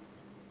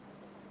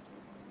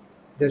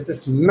 There's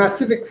this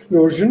massive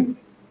explosion,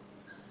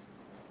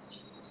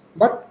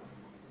 but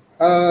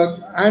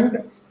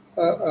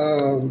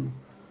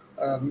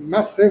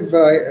massive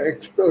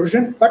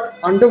explosion, but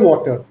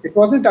underwater. It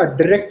wasn't a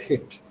direct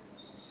hit.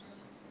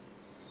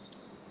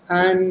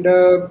 And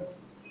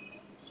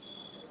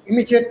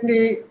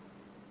immediately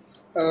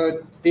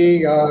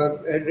the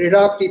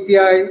radar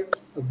PPI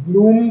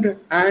bloomed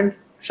and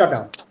shut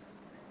down.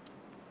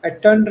 I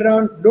turned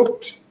around,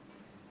 looked,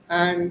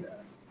 and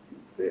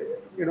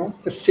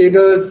the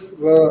sailors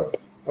were,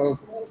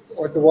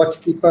 or the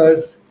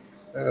watchkeepers,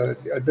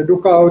 the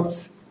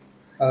lookouts,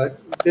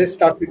 they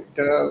started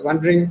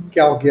wondering,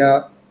 kya ho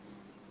gaya?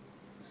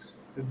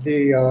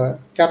 The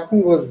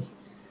captain was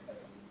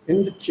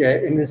in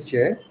his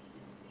chair.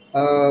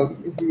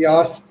 He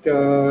asked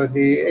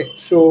the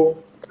XO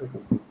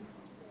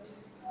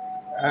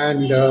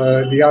and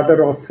the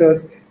other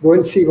officers, go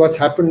and see what's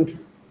happened.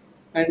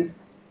 And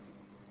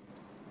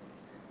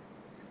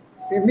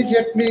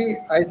immediately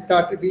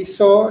we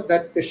saw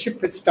that the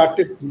ship had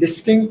started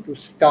listing to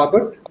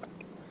starboard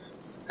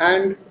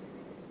and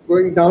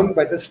going down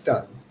by the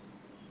stern.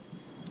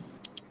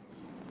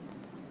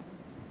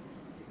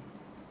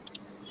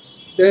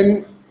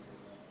 Then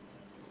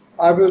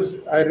I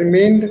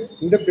remained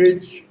in the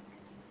bridge.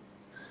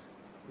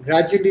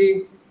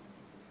 Gradually,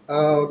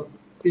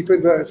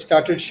 people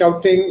started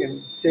shouting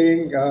and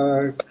saying,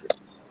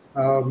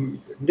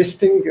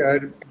 listing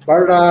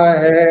बढ़ रहा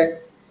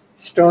है,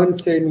 stern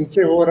se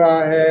niche ho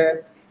raha hai,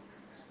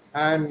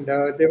 and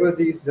there were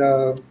these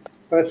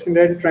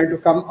personnel trying to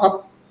come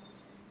up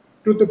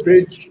to the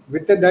bridge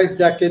with the life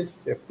jackets.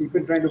 There were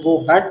people trying to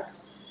go back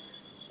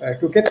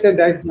to get their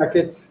life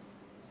jackets,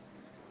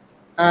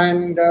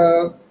 and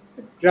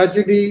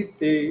gradually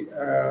the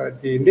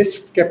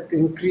list kept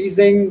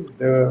increasing,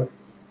 the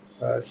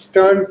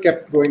stern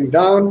kept going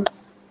down,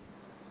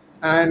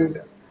 and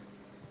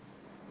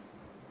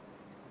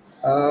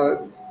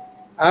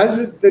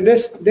as the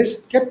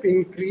list kept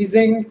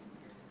increasing,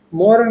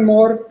 more and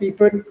more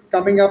people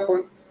coming up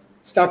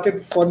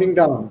started falling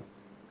down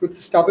to the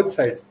starboard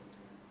sides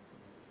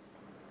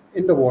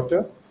in the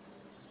water.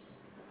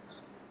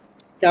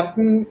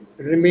 Captain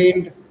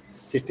remained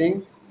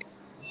sitting,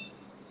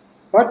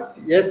 but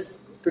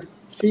yes, could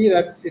see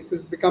that it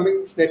was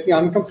becoming slightly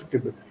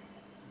uncomfortable.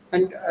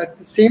 And at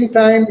the same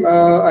time,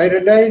 I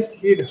realized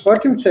he had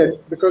hurt himself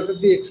because of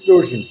the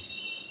explosion.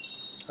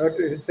 Hurt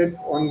himself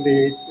on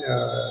the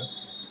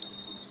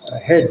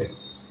head.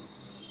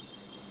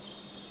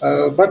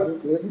 But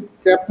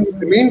Captain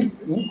remained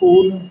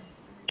cool,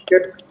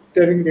 kept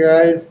telling the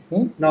guys,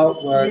 now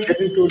get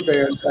into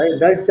the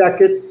life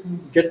jackets,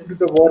 get into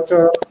the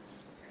water,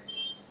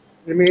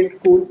 remain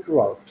cool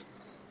throughout.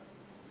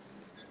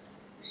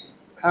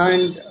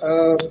 And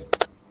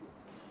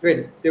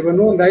well, there were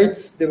no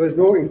lights, there was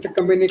no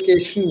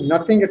intercommunication,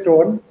 nothing at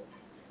all.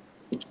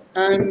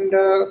 And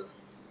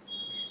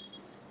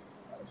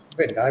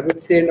well, I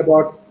would say in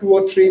about 2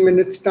 or 3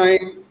 minutes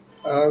time,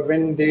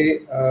 when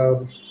the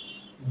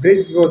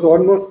bridge was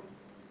almost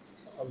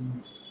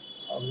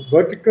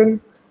vertical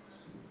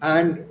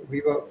and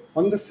we were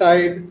on the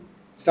side,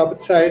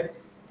 starboard side,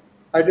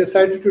 I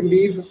decided to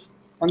leave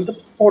on the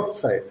port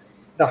side,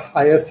 the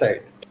higher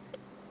side.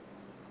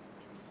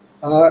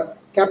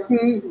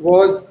 Captain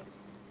was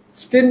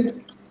still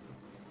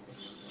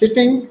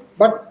sitting,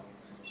 but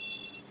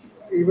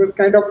he was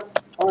kind of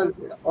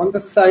on the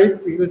side.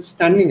 He was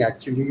standing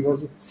actually. He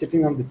wasn't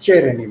sitting on the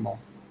chair anymore.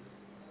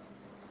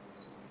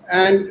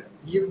 And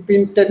you've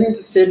been telling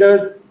the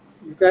sailors,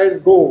 you guys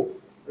go,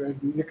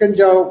 nikal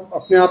jao,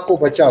 apne aap ko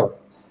bachao.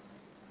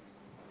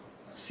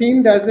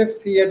 Seemed as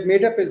if he had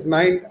made up his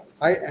mind,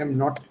 I am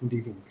not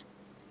leaving.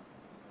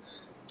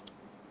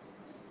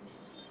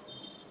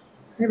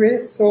 Anyway,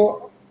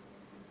 so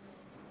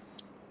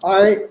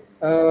I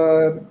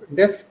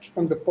left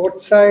from the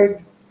port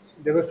side.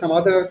 There were some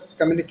other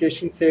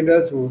communication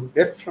sailors who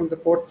left from the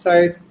port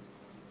side.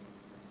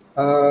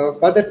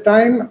 By the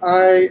time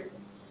I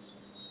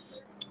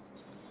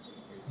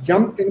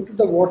jumped into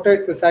the water,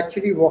 it was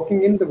actually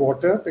walking in the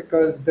water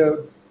because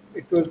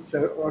it was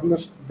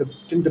almost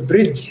in the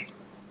bridge,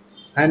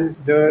 and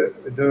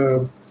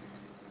the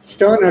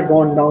stern had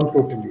gone down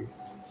totally.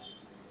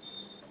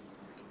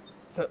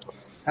 So,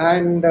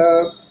 and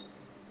that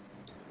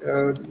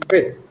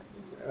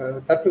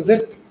was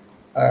it.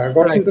 I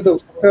got into the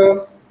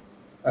water,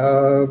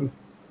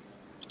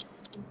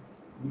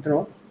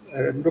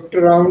 looked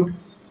around.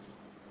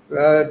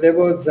 There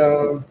was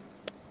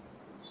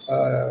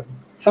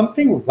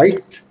something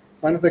white.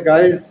 One of the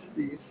guys,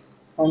 he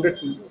found it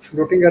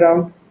floating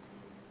around.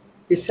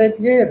 He said,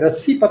 "Ye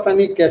rassi pata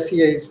nahi kaisi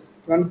hai." He's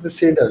one of the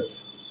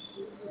sailors.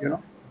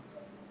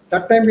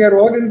 That time we are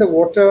all in the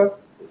water.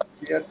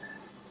 We are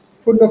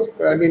full of,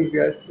 we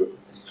are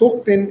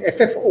soaked in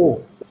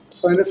FFO,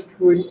 furnace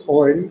fuel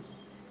oil.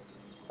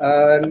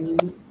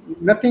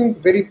 Nothing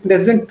very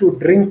pleasant to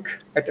drink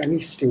at any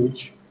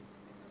stage.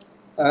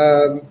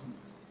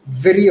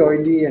 Very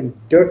oily and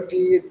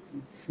dirty,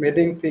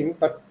 smelling thing,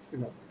 but we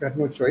had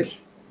no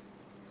choice.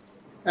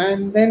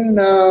 And then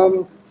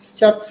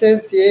chap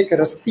says, "Ye ek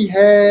rasti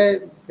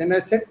hai." Then I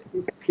said,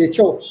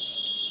 "Khecho."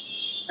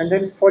 And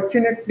then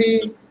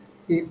fortunately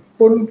he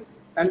pulled,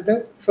 and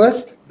the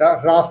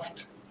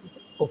raft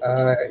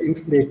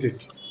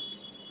inflated.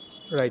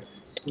 Right.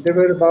 There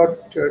were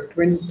about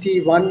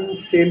 21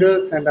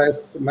 sailors, and I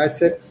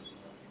myself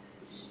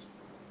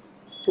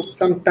took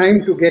some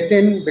time to get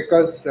in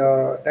because,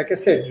 like I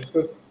said, it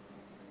was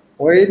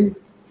oil,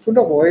 full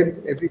of oil.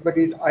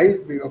 Everybody's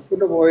eyes, we were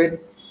full of oil,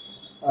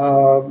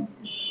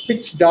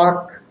 pitch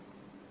dark,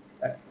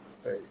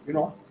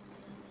 well,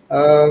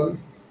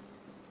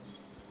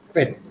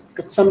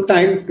 took some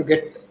time to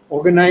get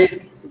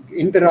organized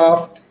in the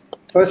raft.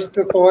 First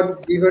of all,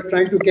 we were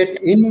trying to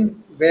get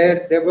in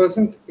where there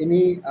wasn't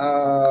any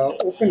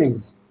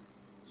opening.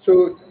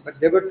 So, but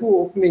there were 2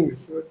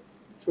 openings.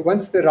 So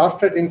once the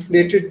raft had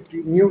inflated,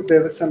 we knew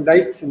there were some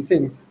lights and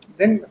things.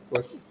 Then, of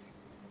course,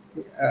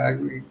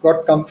 we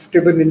got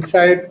comfortable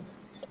inside,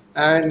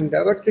 and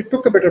but it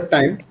took a bit of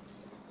time.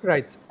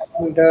 Right.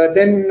 And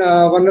then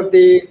one of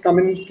the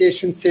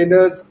communication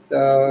sailors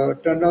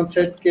turned around and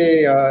said,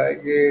 "Ke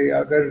ye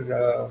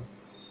agar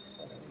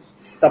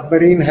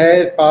submarine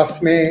hai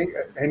paas mein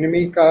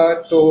enemy ka,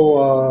 to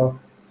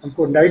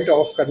हमको light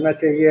off करना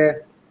चाहिए."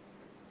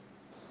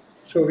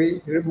 So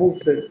we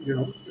removed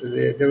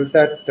there was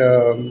that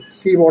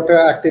seawater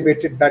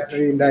activated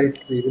battery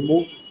light. We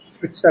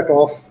switched that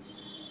off.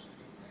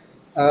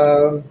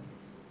 Of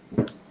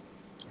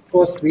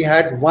course, we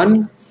had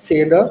one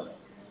sailor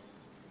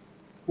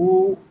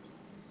who,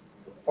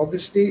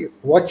 obviously,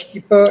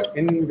 watchkeeper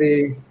in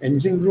the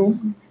engine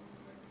room.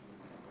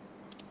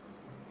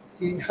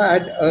 He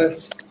had a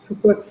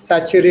super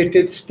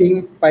saturated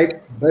steam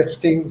pipe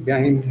bursting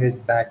behind his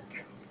back.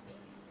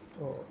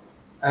 Oh.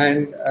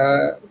 And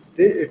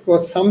it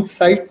was some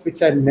sight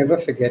which I'll never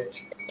forget,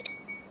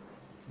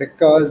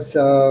 because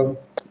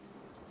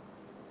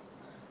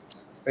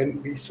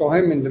when we saw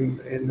him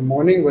in the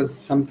morning was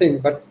something,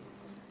 but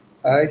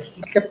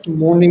he kept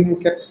moaning,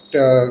 kept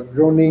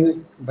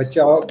groaning,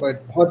 "Bachao,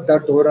 bahut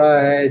dard ho raha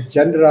hai,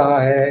 jal raha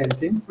hai," and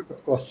things. But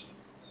of course,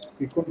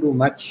 we couldn't do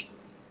much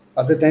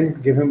other than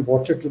give him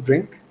water to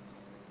drink.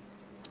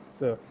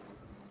 So,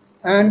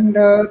 and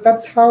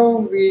that's how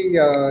we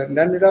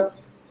ended up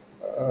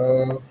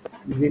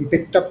being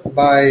picked up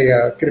by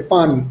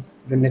Kripan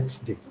the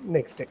next day.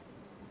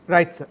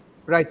 Right, sir.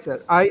 Right,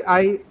 sir.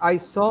 I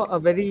saw a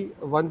very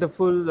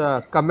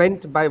wonderful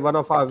comment by one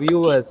of our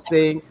viewers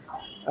saying,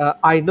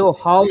 "I know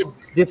how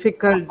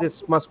difficult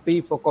this must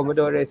be for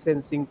Commodore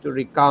SN Singh to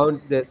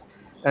recount this,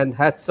 and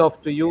hats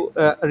off to you.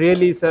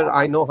 Really, sir,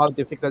 I know how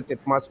difficult it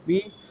must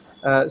be.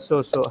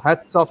 So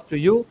hats off to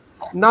you.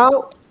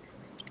 Now,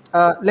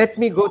 let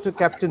me go to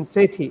Captain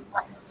Sethi.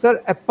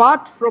 Sir,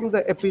 apart from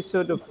the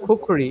episode of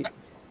cookery,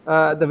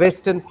 the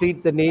Western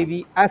Fleet, the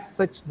Navy, as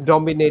such,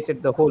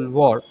 dominated the whole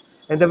war.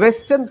 And the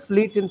Western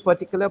Fleet in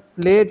particular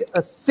played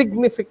a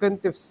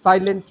significant, if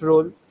silent,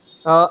 role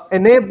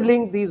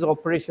enabling these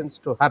operations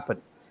to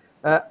happen.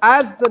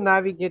 As the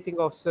navigating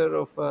officer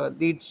of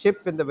lead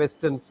ship in the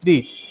Western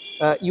Fleet,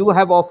 you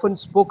have often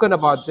spoken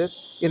about this.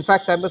 In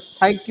fact, I must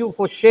thank you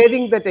for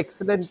sharing that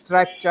excellent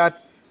track chart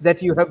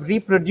that you have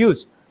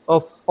reproduced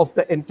of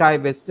the entire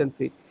Western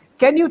Fleet.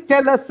 Can you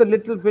tell us a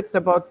little bit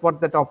about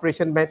what that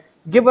operation meant?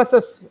 Give us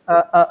a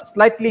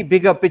slightly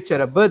bigger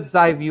picture, a bird's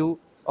eye view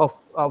of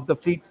the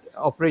fleet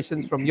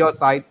operations from your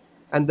side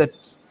and the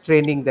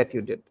training that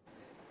you did.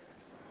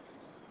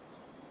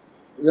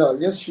 Yeah,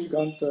 yes,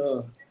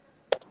 Srikant.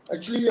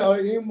 Actually, our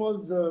aim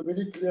was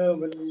very clear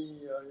when we,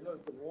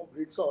 if the war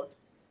breaks out.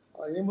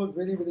 Our aim was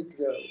very, very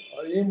clear.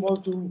 Our aim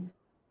was to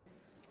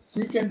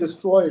seek and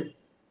destroy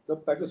the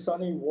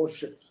Pakistani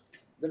warships.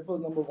 That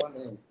was number one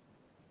aim.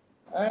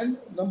 And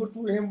number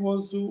two aim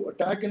was to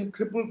attack and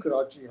cripple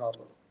Karachi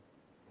Harbour.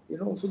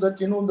 So that,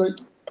 the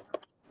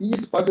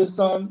East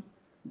Pakistan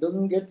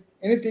doesn't get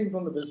anything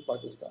from the West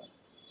Pakistan.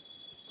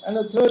 And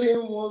the third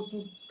aim was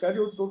to carry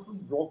out total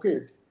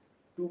blockade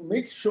to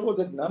make sure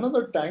that none of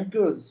the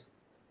tankers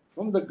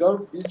from the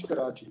Gulf reach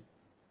Karachi.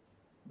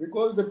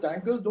 Because the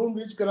tankers don't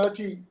reach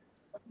Karachi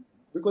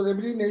because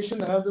every nation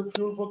has the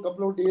fuel for a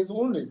couple of days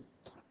only.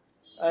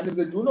 And if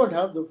they do not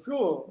have the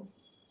fuel,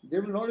 they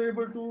will not be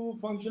able to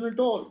function at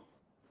all.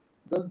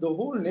 The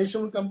whole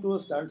nation will come to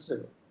a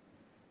standstill.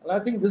 And I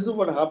think this is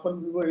what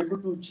happened. We were able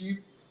to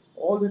achieve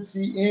all the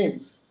three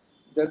aims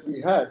that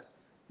we had.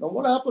 Now,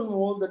 what happened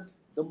was that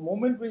the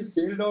moment we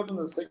sailed out on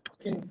the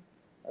second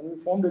and we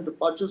formed a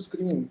departure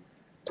screen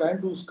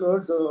trying to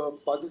skirt the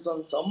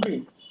Pakistan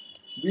submarine,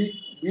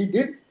 we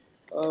did,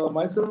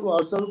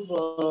 ourselves,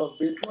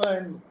 Betwa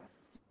and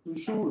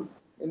Tushur,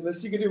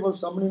 investigative of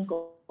submarine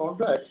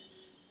contract.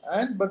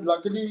 But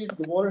luckily,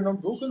 the war had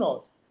not broken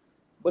out.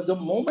 But the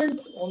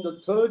moment on the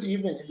third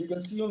evening, if you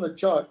can see on the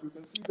chart, you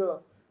can see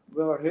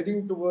we're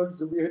heading towards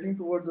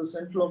the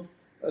central of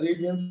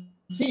Arabian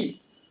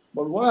Sea.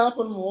 But what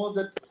happened was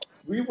that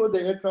we were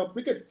the aircraft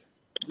picket.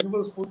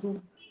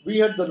 We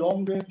had the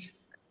long range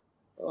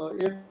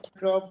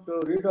aircraft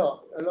radar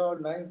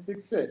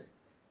LR-960,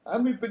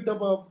 and we picked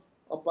up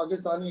a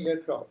Pakistani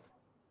aircraft.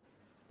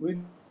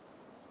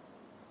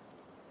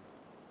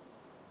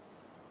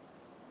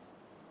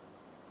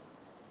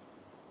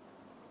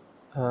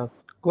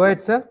 Go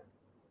ahead, sir.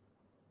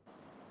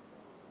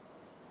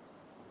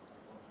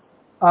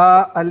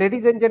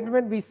 Ladies and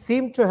gentlemen, we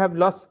seem to have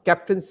lost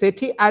Captain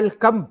Sethi. I'll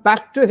come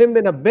back to him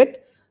in a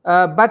bit.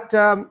 But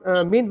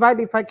meanwhile,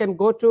 if I can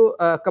go to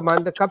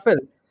Commander Kapil.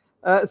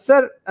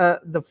 Sir,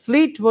 the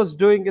fleet was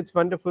doing its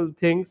wonderful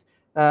things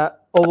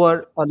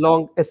over a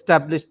long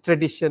established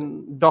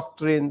tradition,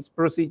 doctrines,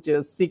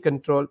 procedures, sea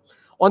control.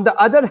 On the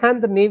other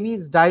hand, the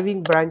Navy's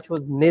diving branch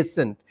was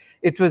nascent.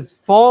 It was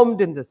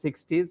formed in the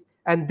 60s.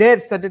 And there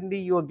suddenly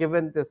you are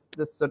given this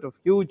sort of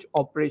huge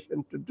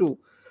operation to do.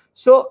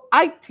 So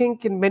I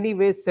think in many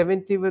ways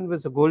 71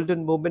 was a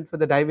golden moment for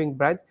the diving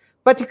branch,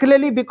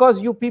 particularly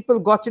because you people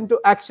got into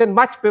action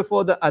much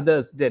before the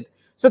others did.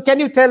 So can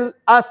you tell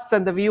us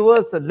and the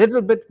viewers a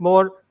little bit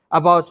more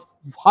about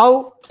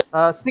how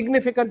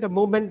significant a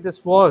moment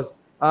this was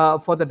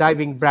for the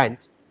diving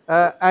branch?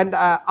 And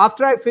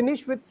after I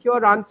finish with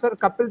your answer,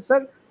 Kapil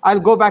sir,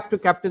 I'll go back to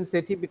Captain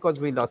Sethi because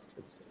we lost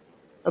him.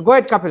 Go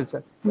ahead, Kapil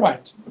sir.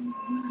 Right.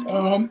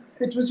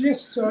 It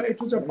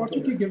was a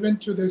opportunity given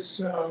to this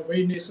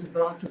very nascent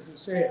branch, as you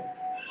say.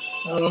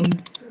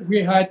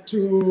 We had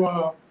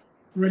to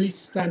really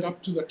stand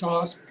up to the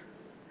task,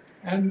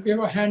 and we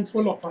were a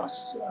handful of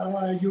us.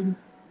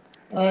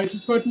 It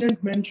is pertinent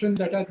to mention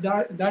that at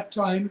that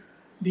time,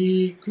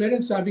 the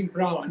clearance diving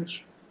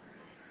branch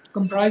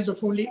comprised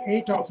of only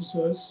 8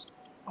 officers,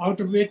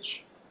 out of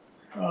which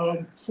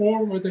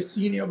 4 were the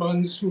senior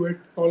ones who had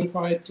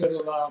qualified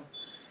till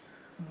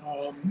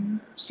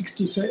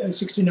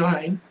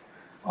 69.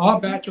 Our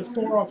batch of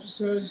 4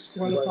 officers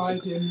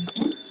qualified in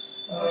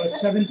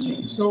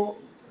 70. So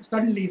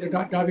suddenly the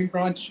diving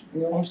branch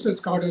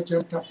officers cadre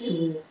jumped up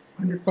to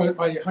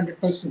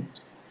 100%.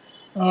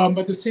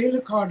 But the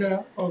sailor cadre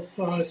of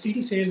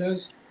CD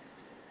sailors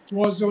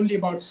was only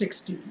about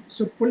 60.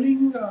 So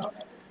pulling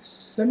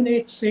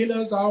 7-8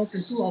 sailors out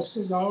and 2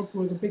 officers out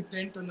was a big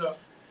dent on the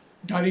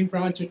diving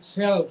branch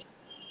itself,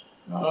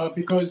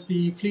 because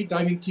the fleet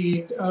diving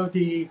team,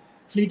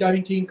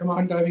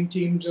 command diving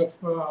teams of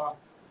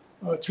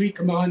 3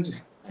 commands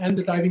and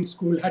the diving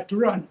school had to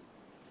run.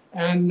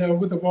 And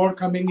with the war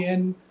coming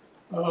in,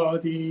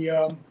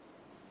 the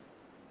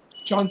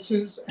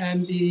chances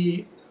and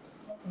the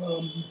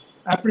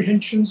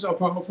apprehensions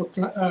of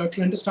a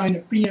clandestine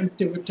and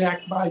preemptive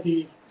attack by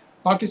the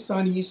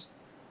Pakistanis,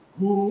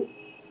 who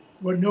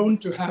were known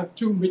to have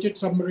 2 midget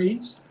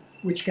submarines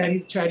which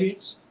carried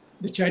chariots,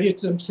 The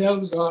chariots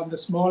themselves are the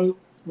small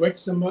wet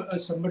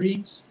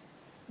submarines,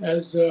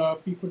 as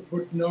people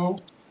would know.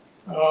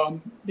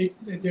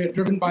 They're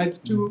driven by the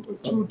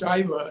two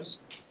divers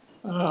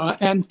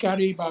and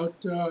carry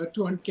about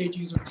 200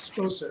 kgs of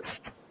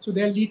explosive. So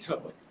they're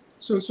lethal.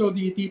 So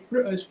the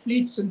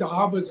fleets in the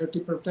harbors have to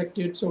be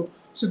protected. So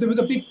there was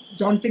a big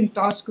daunting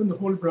task on the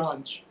whole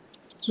branch.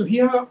 So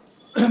here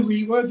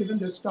we were given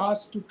this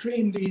task to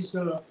train these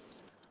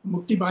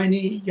Mukti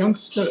Bahini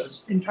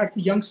youngsters. In fact,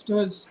 the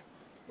youngsters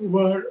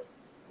were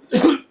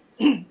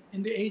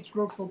in the age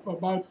group of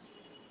about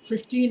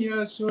 15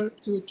 years to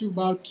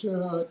about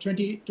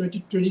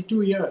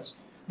 22 years.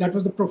 That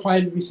was the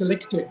profile we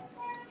selected.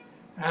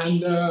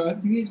 And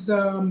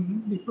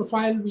the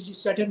profile we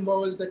set in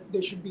was that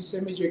they should be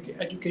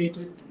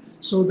semi-educated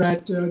so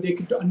that they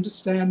could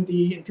understand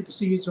the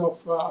intricacies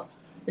of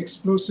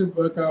explosive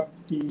workup,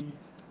 the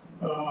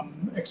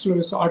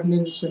explosive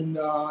ordnance, and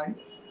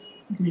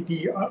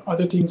the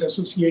other things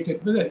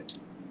associated with it.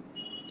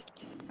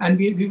 And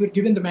we were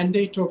given the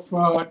mandate of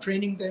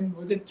training them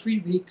within 3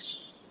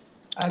 weeks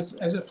as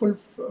a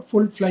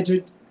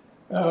full-fledged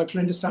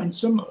clandestine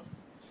swimmer.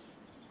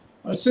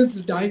 Since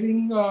the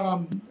diving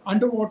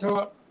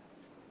underwater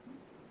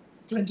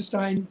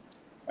clandestine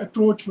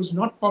approach was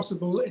not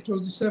possible, it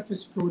was the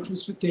surface approach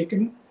was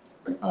taken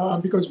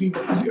because we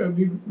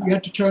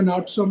had to churn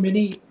out so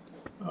many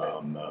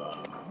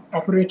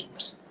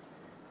operators.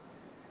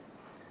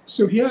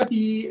 So here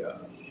the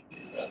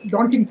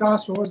daunting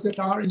task was that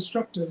our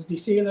instructors, the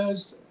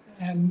sailors,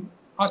 and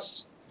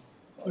us,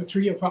 or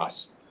 3 of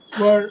us,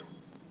 were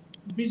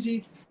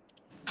busy,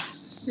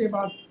 say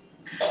about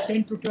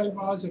 10 to 12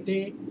 hours a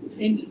day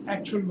in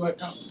actual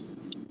workout.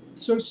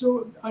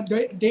 So our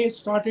day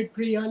started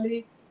pretty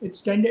early.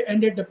 It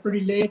ended up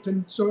pretty late,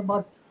 and so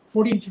about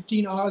 14,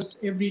 15 hours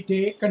every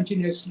day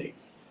continuously.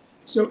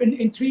 So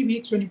in 3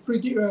 weeks, when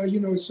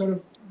you sort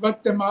of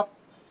worked them up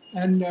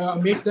and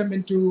made them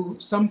into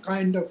some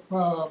kind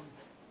of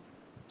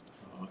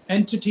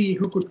entity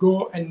who could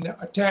go and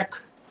attack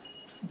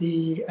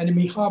the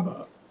enemy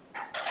harbor,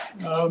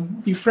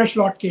 the fresh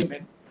lot came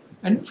in.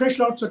 And fresh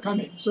lots are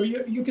coming. So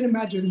you can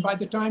imagine by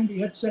the time we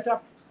had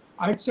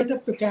I had set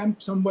up the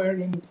camp somewhere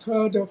in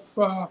 3rd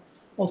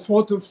or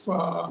 4th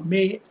of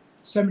May,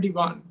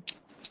 71.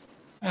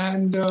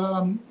 And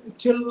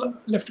till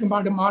Lieutenant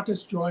Commander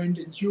Martis joined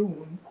in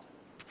June,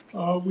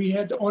 we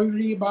had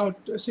already about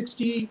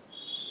 60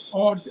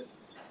 odd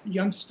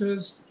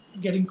youngsters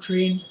getting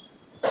trained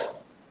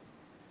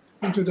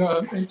into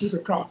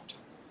the craft.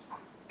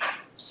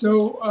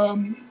 So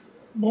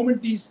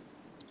moment these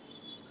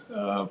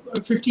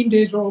 15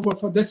 days were over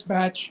for this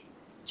batch,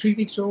 3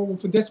 weeks were over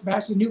for this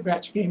batch, the new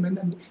batch came in,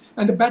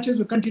 and the batches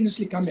were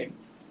continuously coming.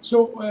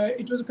 So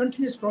it was a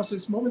continuous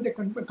process. The moment they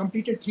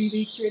completed 3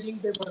 weeks training,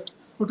 they were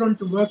put on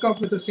to work up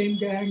with the same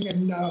gang,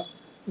 and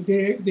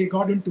they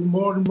got into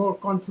more and more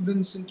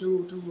confidence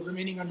into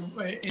remaining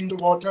in the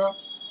water,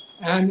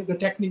 and the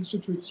techniques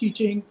which we're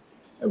teaching,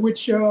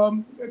 which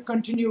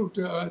continued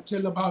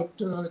till about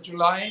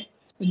July.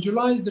 And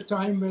July is the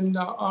time when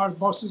our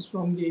bosses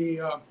from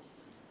the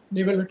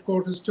Naval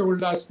Headquarters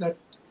told us that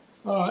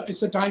it's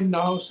the time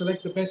now,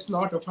 select the best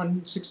lot of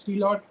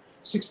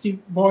 60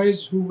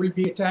 boys who will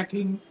be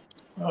attacking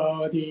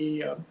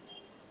the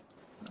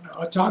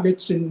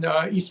targets in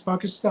East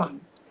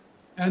Pakistan.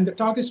 And the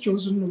targets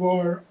chosen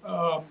were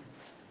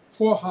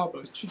 4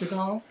 harbors,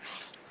 Chittagong,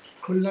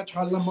 Khulna,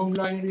 Challa,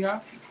 Mongla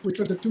area, which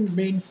were the 2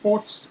 main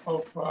ports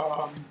of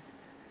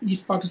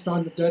East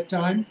Pakistan at that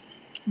time,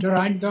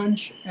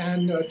 Narayanganj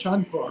and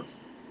Chandpur,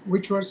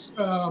 which was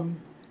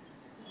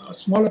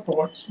smaller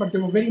ports, but they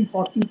were very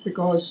important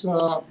because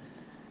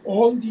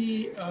all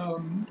the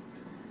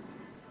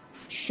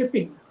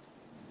shipping,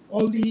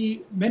 all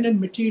the men and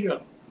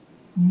material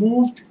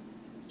moved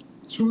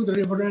through the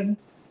riverine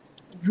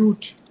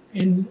route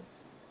in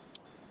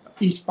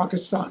East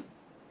Pakistan.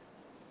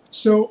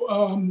 So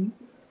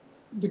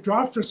the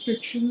draft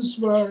restrictions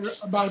were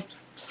about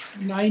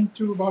 9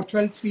 to about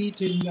 12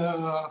 feet in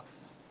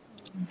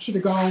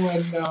Chittagong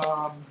and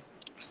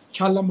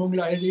Challa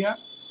Mongla area,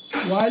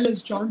 while in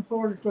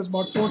Chandpur it was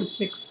about 4 to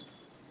 6.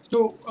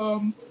 So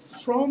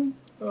from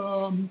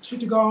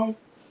Chittagong,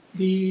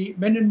 the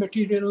men and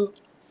material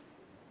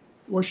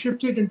were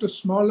shifted into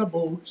smaller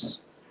boats,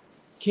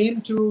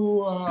 came to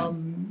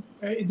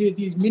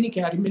these mini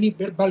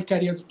bulk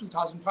carriers of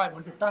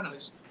 2,500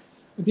 tonners.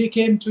 They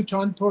came to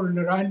Chandpur and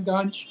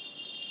Narayanganj,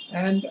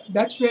 and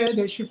that's where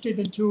they shifted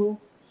into,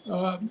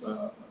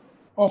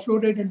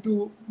 offloaded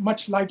into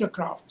much lighter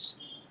crafts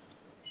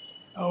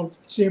of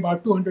say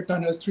about 200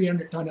 tonners,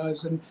 300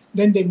 tonners, and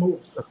then they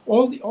moved.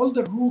 All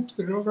the route,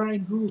 the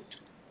riverine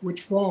route,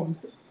 which formed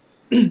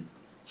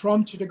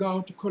from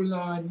Chittagong to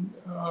Khulna and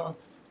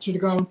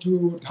Chittagong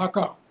to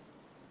Dhaka,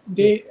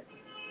 they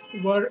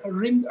were a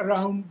ring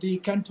around the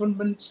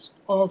cantonments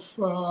of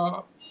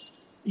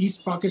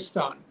East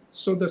Pakistan.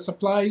 So the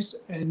supplies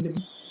and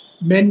the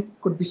men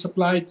could be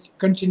supplied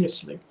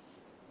continuously.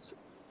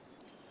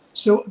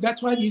 So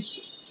that's why these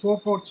 4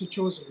 ports were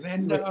chosen.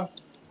 And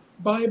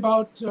by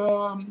about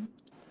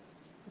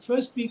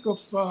first week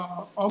of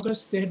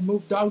August, they had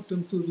moved out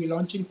into the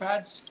launching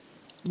pads,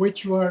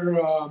 which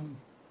were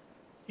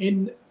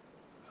in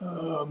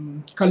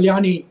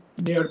Kalyani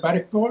near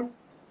Barrackpore,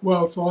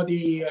 well, for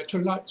the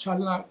Kulla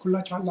Challa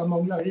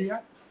Mongla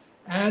area,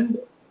 and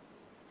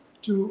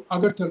to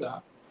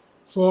Agartala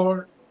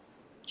for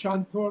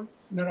Chandpur,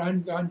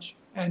 Narayanganj,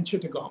 and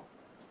Chittagong.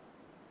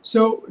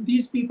 So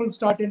these people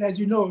started, as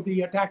you know,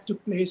 the attack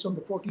took place on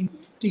the 14th,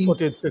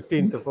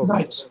 15th of August.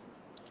 night.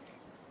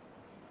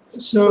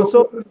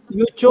 So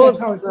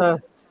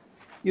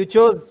you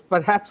chose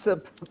perhaps a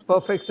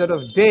perfect sort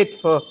of date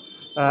for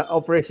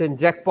Operation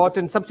Jackpot,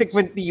 and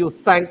subsequently you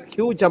sank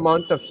huge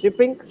amount of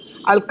shipping.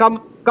 I'll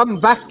come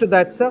back to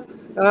that, sir.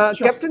 Sure.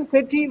 Captain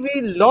Sethi,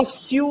 we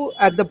lost you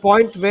at the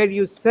point where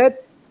you said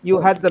you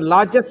had the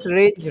largest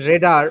range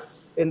radar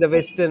in the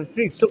Western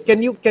Fleet. So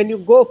can you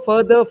go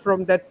further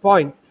from that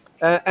point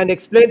and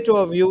explain to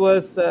our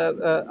viewers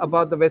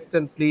about the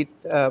Western Fleet,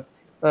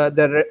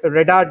 the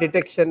radar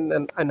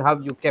detection, and how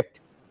you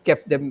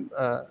kept them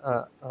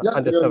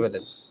under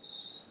surveillance?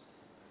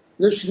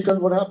 Yes, Srikant,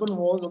 what happened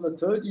was on the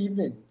third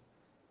evening,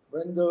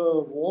 when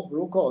the war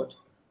broke out,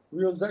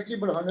 we were exactly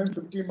about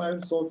 150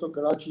 miles south of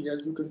Karachi,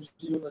 as you can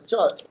see on the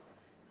chart.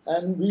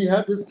 And we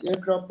had this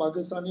aircraft,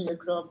 Pakistani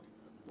aircraft,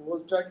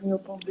 was tracking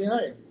us from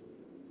behind.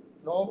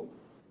 Now,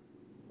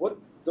 what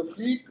the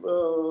fleet,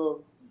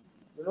 the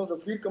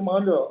fleet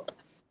commander,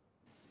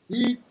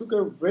 he took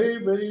a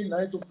very, very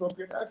nice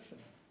appropriate action.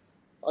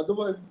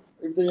 Otherwise,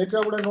 if the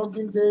aircraft would have not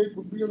been there, it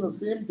would be on the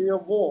same day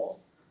of war.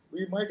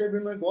 We might have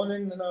been gone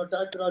in and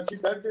attacked Karachi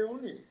that day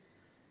only.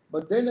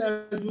 But then,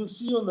 as you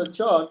see on the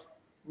chart,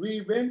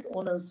 we went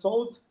on a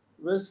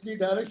southwesterly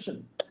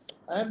direction,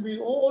 and we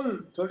all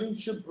 13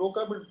 ships broke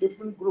up into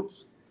different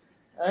groups,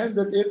 and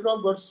the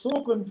aircraft got so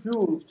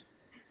confused.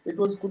 It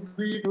was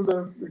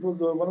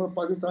one of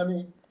the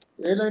Pakistani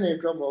airline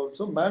aircraft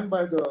also manned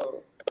by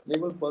the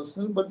naval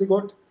personnel, but they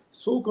got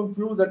so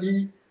confused that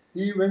he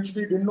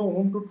eventually didn't know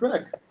whom to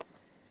track.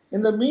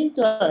 In the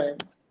meantime,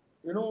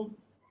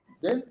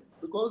 then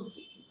because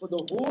for the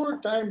whole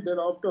time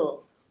thereafter,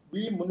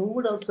 we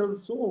maneuvered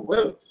ourselves so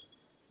well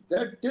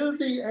that till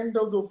the end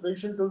of the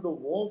operation, till the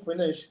war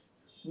finished,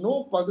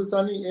 no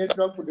Pakistani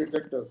aircraft could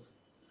detect us.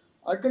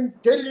 I can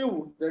tell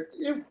you that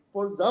if,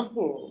 for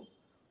example,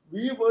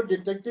 we were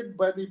detected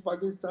by the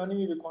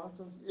Pakistani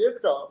reconnaissance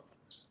aircraft,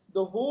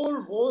 the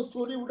whole war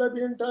story would have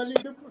been entirely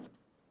different.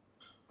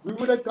 We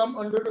would have come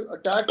under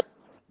attack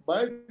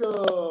by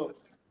the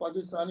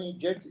Pakistani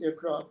jet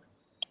aircraft,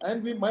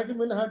 and we might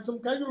even have some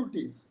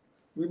casualties.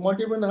 We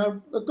might even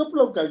have a couple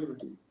of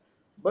casualties.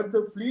 But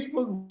the fleet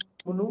was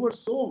maneuvered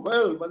so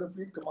well by the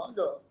fleet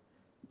commander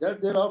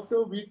that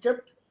thereafter we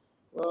kept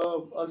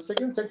a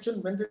second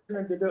section went in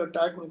and did an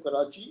attack on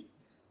Karachi,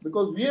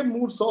 because we have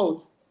moved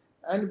south,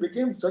 and it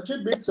became such a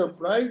big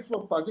surprise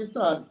for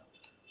Pakistan.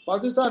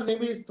 Pakistan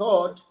Navy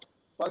thought,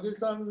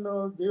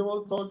 they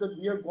all thought that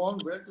we had gone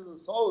well to the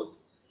south,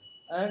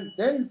 and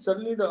then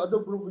suddenly the other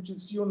group which you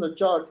see on the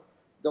chart,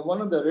 the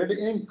one on the red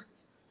ink,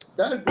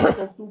 that group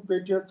of two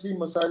Patriot 3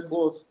 missile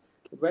boats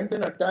went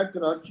and attacked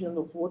Karachi on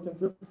the 4th and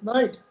 5th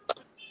night.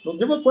 Now,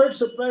 they were quite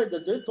surprised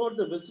that they thought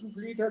the Western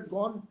Fleet had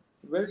gone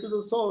well to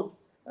the south,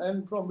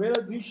 and from where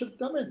are these ships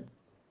coming?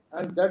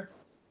 And that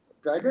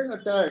trident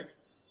attack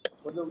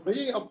was the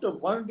very after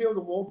one day of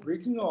the war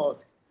breaking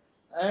out.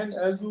 And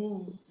as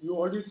you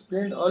already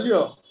explained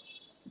earlier,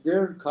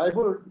 their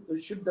Khyber, the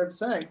ship that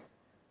sank,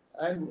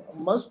 and I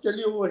must tell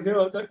you over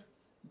here that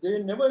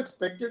they never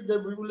expected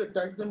that we will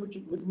attack them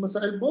with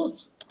missile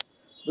boats,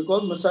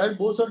 because missile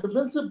boats are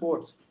defensive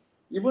boats.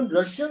 Even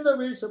Russians are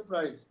very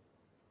surprised.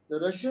 The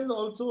Russians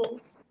also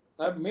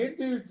have made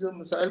these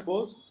missile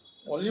boats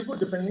only for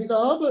defending the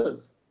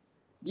harbors.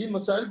 These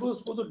missile boats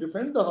are supposed to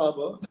defend the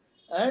harbor,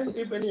 and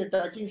if any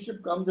attacking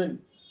ship comes in,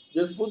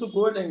 they're supposed to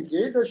go and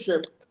engage the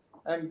ship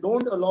and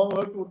don't allow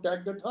her to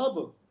attack that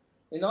harbor.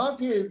 In our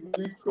case,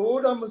 we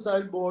towed our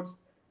missile boats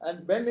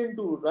and went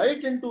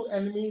right into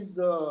enemy's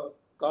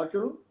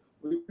cartel.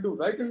 We went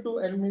right into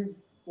enemy's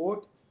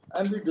port,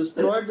 and we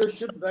destroyed the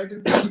ship right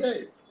in the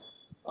day.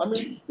 I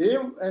mean,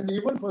 and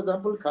even for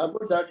example,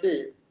 Kapil that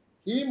day,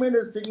 he made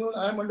a signal,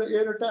 I'm under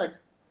air attack.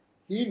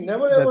 He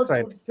never ever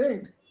could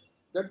think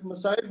that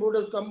missile boat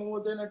has come over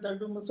there and attacked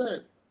the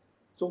missile.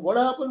 So what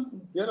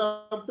happened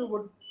thereafter?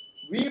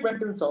 We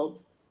went in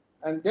south,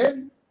 and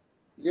then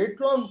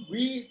later on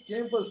we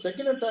came for a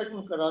second attack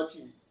on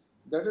Karachi,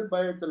 that is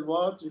by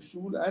Talwar,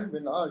 Trishul and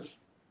Vinash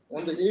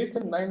on the 8th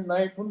and 9th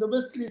night from the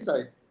westerly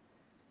side.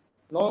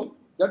 Now,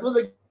 that was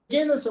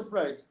again a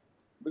surprise,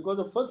 because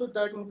the first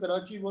attack on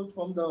Karachi was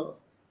from the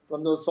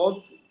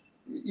south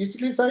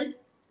easterly side,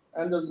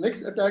 and the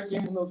next attack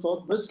came from the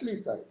southwesterly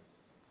side.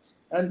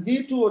 And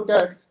these two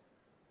attacks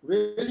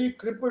really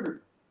crippled.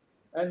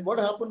 And what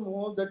happened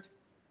was that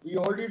we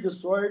already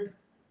destroyed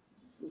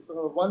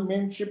one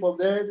main ship of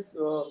theirs,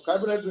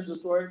 Khyber had been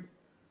destroyed,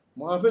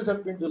 Muhafiz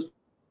had been destroyed,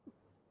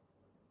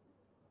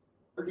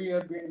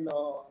 had been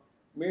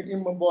made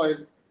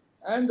immobile.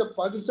 And the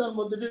Pakistan,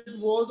 what they did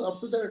was,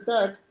 after that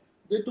attack,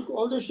 they took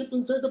all the ships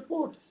inside the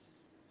port.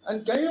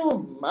 And can you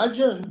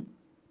imagine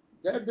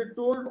that they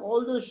told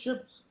all the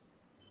ships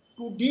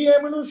to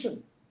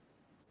de-ammunition?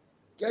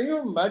 Can you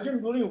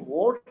imagine during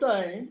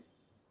wartime,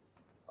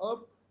 a,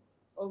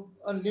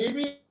 a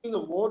navy in the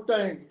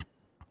wartime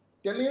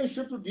telling a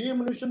ship to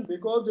de-ammunition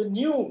because they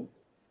knew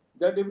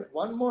that if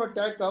one more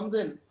attack comes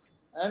in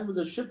and with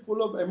a ship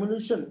full of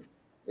ammunition,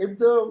 if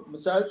the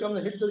missile comes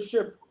and hit the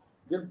ship,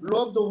 they'll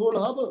blow up the whole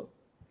harbor.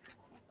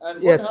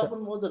 And what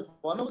happened was that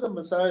one of the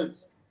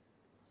missiles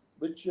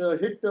which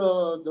hit the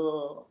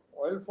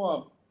oil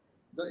farm,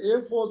 the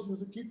Air Force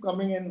used to keep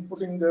coming in,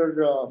 putting their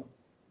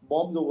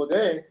bombs over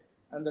there,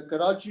 and the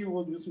Karachi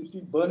was used to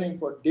see burning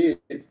for days.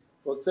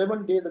 For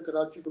 7 days, the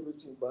Karachi could be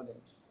seen burning.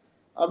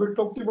 I will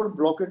talk to you about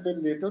blockade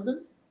later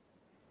then.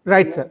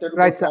 Right, sir.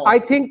 Right, sir. I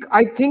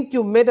think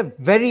you made a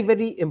very,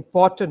 very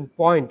important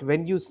point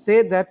when you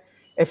say that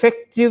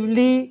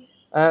effectively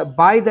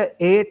by the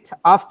 8th,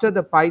 after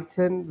the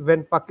Python,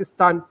 when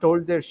Pakistan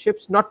told their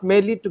ships not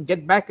merely to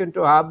get back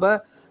into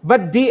harbor,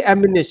 but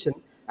de-ammunition.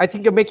 I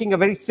think you're making a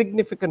very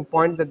significant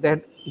point that they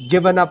had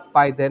given up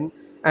by then.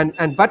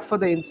 And but for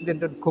the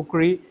incident at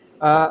Kukri,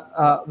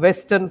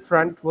 Western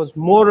Front was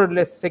more or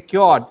less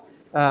secured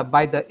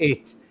by the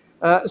 8th.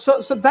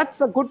 So that's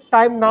a good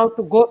time now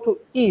to go to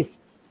East,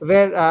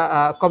 where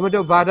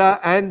Commodore Bhada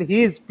and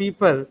his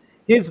people,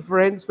 his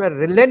friends, were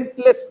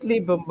relentlessly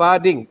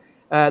bombarding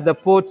the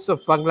ports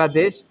of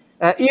Bangladesh,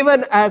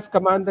 even as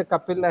Commander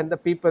Kapil and the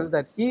people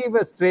that he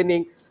was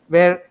training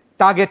were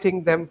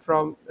targeting them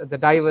from the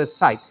diverse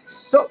side.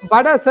 So,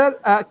 Bhada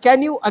sir,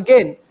 can you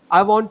again,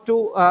 I want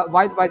to,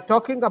 while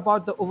talking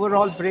about the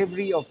overall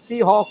bravery of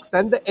Seahawks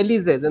and the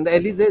Elysees, and the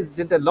Elysees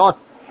did a lot,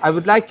 I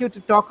would like you to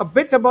talk a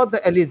bit about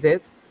the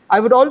Elysees. I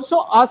would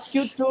also ask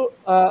you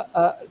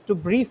to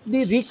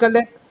briefly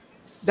recollect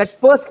that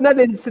personal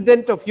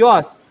incident of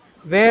yours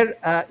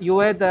where you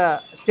were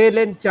the tail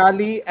end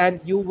Charlie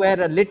and you were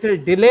a little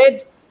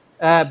delayed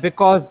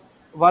because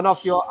one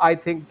of your, I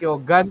think your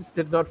guns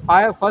did not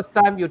fire. First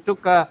time you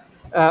took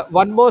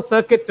one more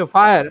circuit to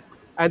fire,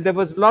 and there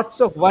was lots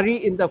of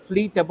worry in the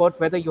fleet about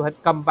whether you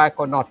had come back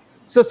or not.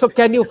 So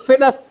can you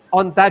fill us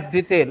on that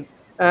detail?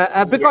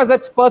 Because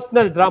it's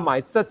personal drama,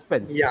 it's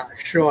suspense. Yeah,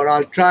 sure.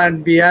 I'll try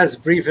and be as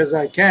brief as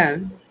I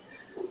can.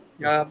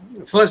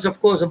 First,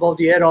 of course, about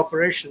the air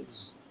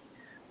operations.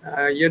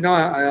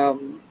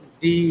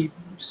 The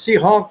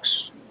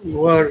Seahawks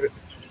were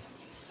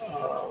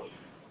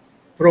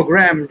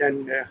programmed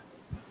and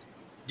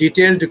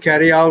detailed to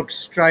carry out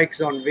strikes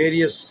on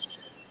various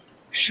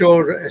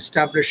shore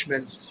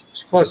establishments,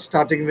 first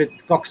starting with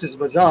Cox's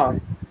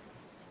Bazar,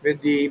 with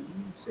the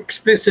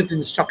explicit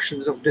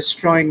instructions of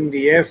destroying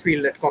the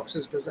airfield at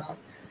Cox's Bazar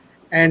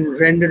and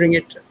rendering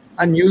it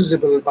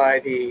unusable by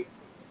the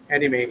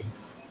enemy.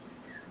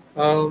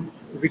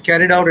 We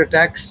carried out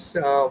attacks,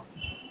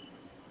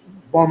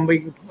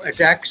 bombing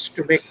attacks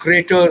to make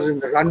craters in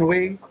the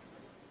runway.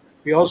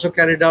 We also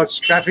carried out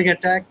strafing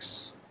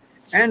attacks,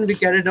 and we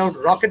carried out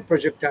rocket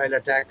projectile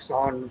attacks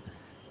on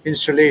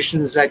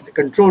installations like the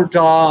control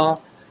tower,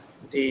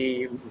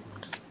 the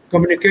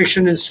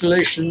communication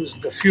installations,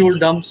 the fuel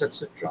dumps,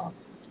 etc.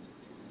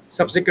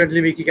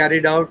 Subsequently, we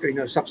carried out,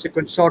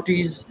 subsequent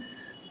sorties.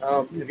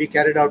 We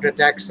carried out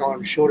attacks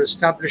on shore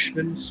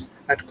establishments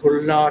at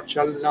Khulna,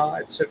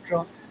 Chalna,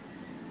 etc.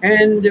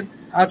 And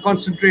our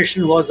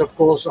concentration was, of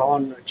course,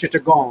 on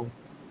Chittagong.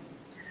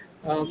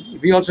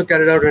 We also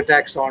carried out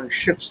attacks on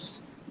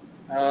ships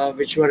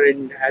which were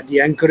at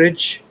the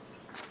anchorage.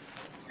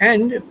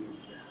 And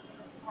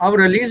our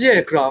Elysees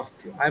aircraft,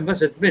 I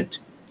must admit,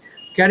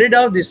 carried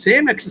out the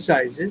same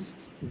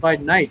exercises by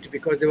night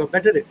because they were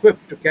better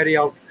equipped to carry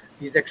out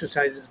these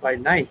exercises by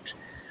night.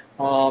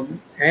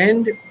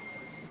 And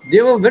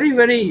they were very,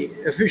 very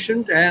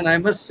efficient, and I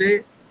must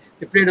say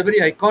they played a very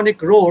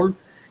iconic role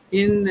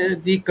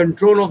in the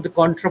control of the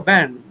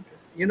contraband.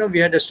 We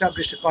had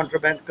established a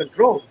contraband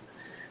control,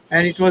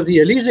 and it was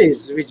the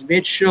Elysees which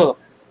made sure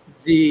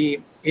the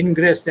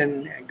ingress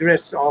and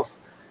egress of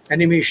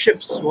enemy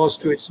ships was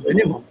to its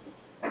minimum.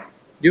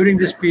 During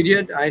this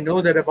period, I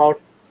know that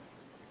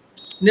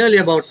nearly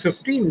about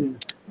 15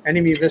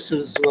 enemy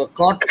vessels were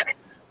caught,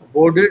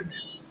 boarded,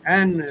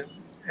 and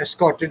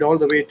escorted all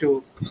the way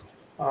to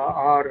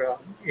our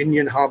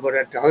Indian harbor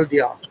at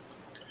Haldia.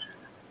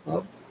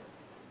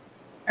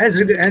 As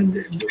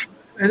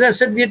I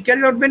said, we had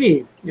carried out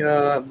many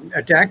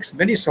attacks,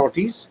 many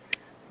sorties.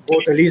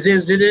 Both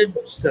Elysees did it,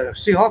 the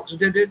Seahawks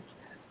did it.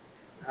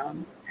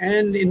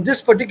 And in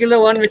this particular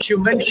one, which you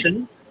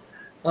mentioned,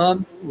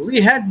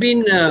 we had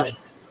been,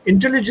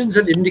 intelligence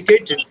had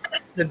indicated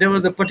that there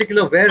was a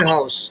particular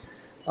warehouse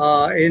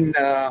in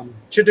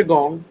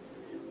Chittagong,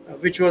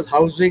 which was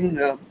housing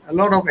a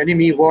lot of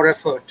enemy war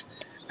effort,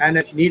 and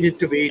it needed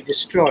to be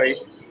destroyed,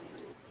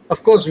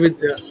 of course,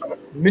 with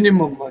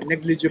minimum or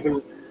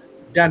negligible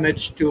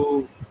damage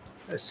to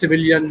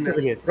civilian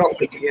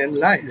property and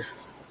life.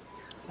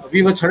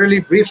 We were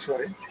thoroughly briefed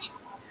for it.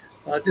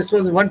 This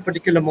was one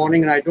particular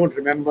morning, and I don't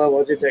remember,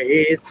 was it the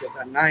 8th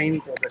or the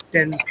 9th or the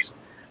 10th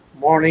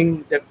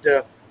morning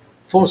that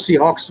 4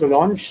 Seahawks were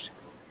launched.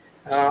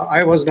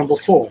 I was number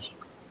 4.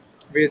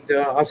 with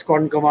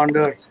Squadron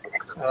Commander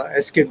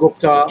S.K.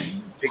 Gupta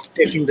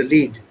taking the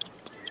lead.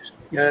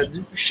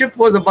 The ship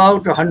was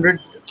about 100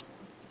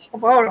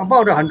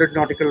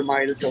 nautical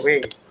miles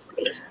away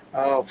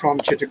from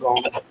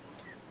Chittagong.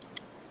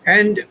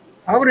 And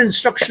our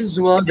instructions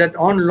were that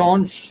on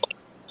launch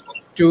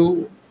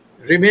to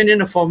remain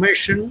in a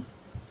formation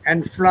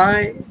and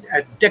fly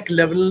at deck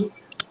level,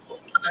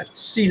 at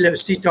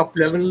sea top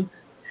level,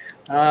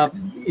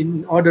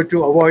 in order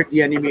to avoid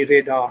the enemy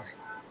radar.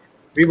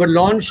 We were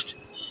launched.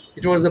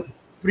 It was a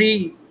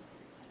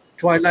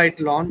pre-twilight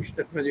launch.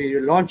 That was, we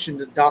launched in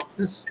the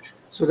darkness,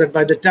 so that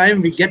by the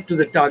time we get to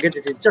the target,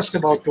 it is just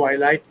about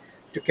twilight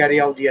to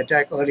carry out the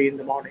attack early in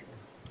the morning.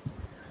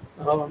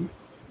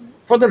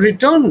 For the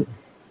return,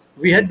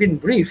 we had been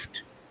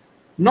briefed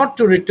not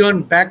to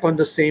return back on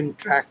the same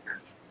track.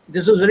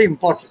 This was very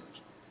important.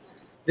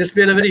 This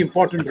played a very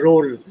important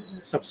role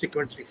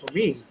subsequently for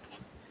me.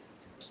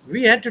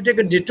 We had to take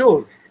a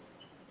detour.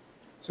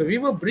 So we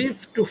were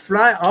briefed to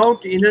fly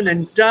out in an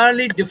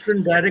entirely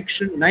different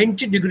direction,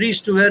 90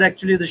 degrees to where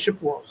actually the ship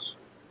was.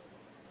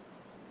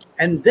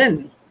 And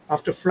then,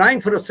 after flying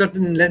for a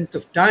certain length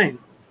of time,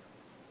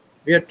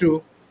 we had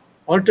to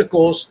alter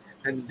course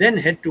and then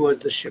head towards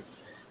the ship.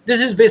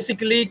 This is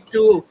basically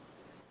to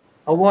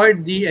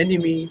avoid the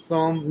enemy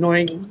from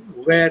knowing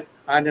where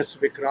INS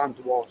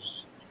Vikrant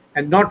was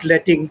and not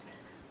letting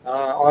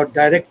or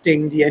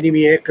directing the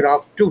enemy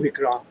aircraft to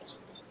Vikrant.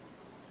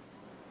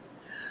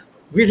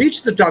 We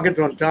reached the target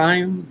on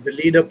time. The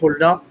leader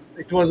pulled up.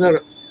 It was a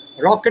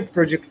rocket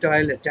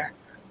projectile attack.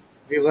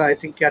 We were, I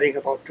think, carrying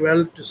about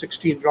 12 to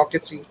 16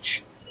 rockets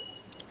each.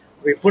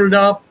 We pulled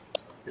up.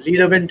 The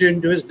leader went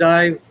into his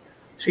dive.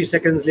 3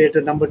 seconds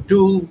later, number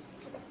 2.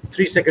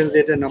 3 seconds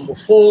later, number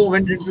 4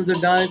 went into the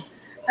dive.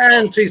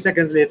 And 3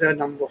 seconds later,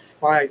 number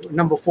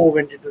 4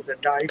 went into the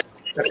dive.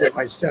 That was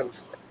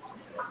myself.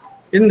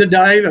 In the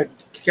dive, I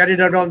carried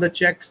out all the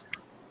checks,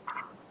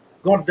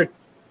 got the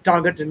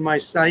target in my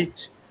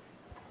sight,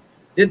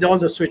 did all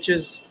the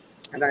switches,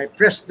 and I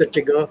pressed the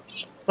trigger.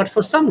 But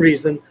for some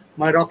reason,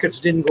 my rockets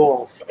didn't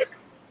go off.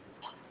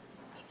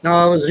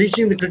 Now I was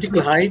reaching the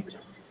critical height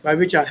by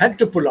which I had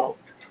to pull out.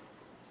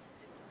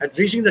 At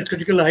reaching that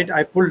critical height,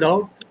 I pulled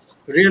out,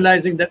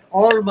 realizing that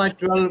all my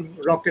 12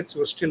 rockets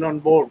were still on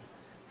board,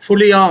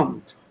 fully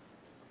armed.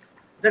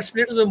 That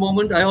split of the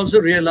moment, I also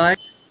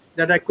realized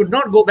that I could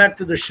not go back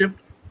to the ship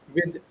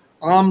with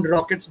armed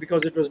rockets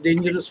because it was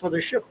dangerous for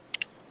the ship.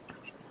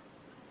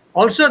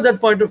 Also at that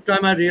point of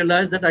time, I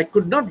realized that I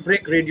could not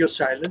break radio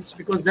silence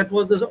because that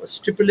was the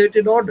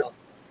stipulated order.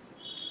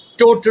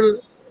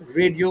 Total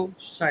radio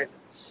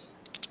silence.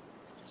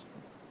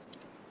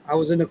 I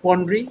was in a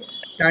quandary.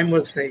 Time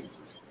was failing.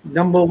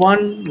 Number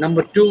 1,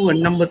 number 2,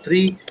 and number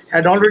 3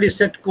 had already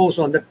set course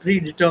on the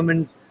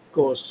predetermined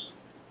course.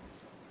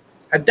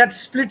 At that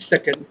split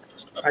second,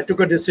 I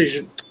took a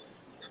decision.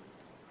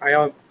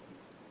 I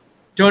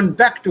turned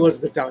back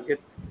towards the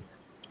target,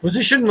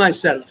 positioned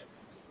myself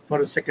for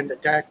a second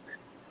attack,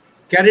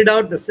 carried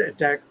out the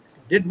attack,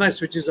 did my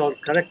switches all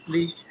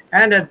correctly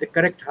and at the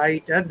correct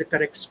height, at the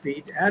correct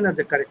speed, and at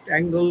the correct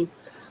angle.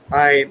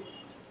 I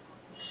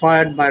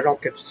fired my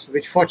rockets,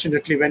 which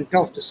fortunately went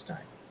off this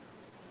time.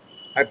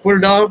 I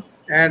pulled out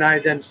and I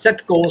then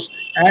set course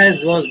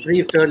as was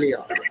briefed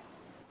earlier.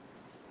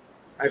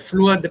 I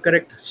flew at the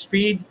correct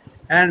speed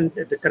and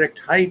at the correct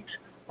height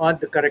or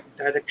at the correct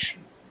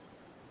direction.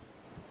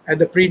 At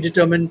the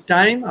predetermined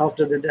time,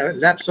 after the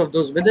lapse of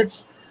those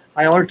minutes,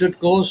 I altered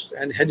course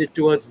and headed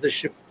towards the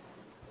ship.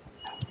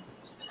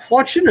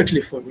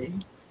 Fortunately for me,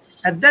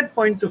 at that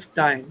point of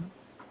time,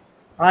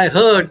 I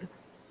heard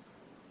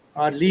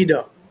our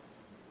leader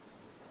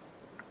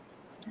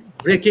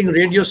breaking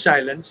radio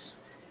silence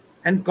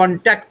and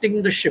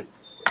contacting the ship.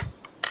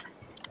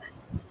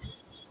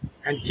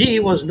 And he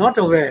was not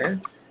aware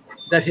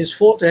that his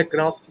 4th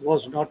aircraft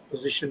was not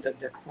positioned at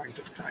that point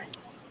of time.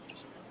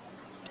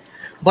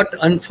 But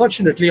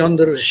unfortunately, on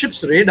the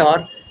ship's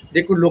radar,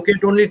 they could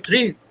locate only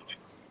 3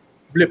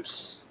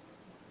 blips.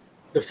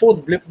 The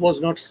 4th blip was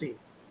not seen.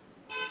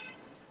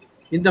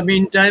 In the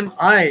meantime,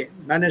 I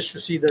managed to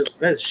see the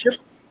ship.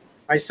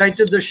 I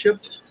sighted the ship.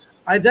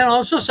 I then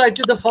also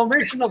sighted the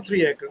formation of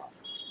 3 aircraft.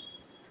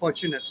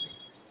 Fortunately,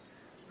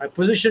 I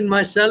positioned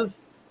myself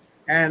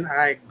and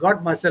I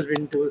got myself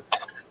into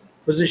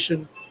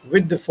position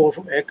with the 4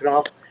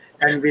 aircraft,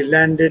 and we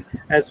landed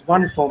as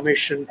one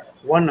formation,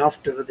 one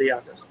after the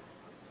other.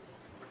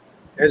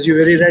 As you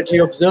very rightly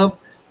observed,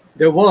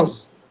 there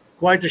was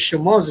quite a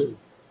shemozzle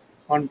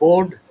on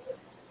board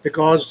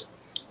because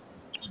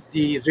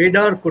the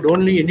radar could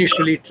only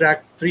initially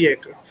track 3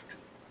 aircraft.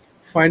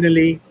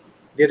 Finally,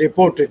 they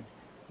reported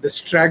the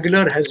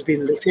straggler has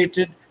been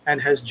located and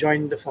has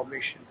joined the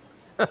formation.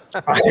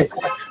 I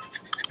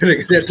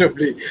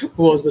regrettably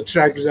was the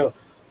straggler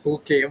who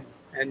came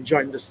and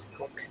joined the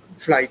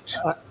flight.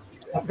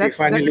 We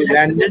finally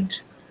landed.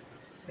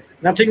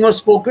 Nothing was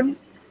spoken.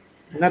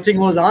 Nothing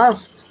was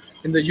asked.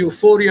 In the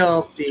euphoria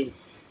of the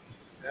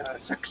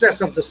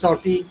success of the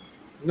sortie,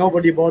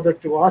 nobody bothered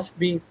to ask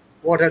me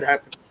what had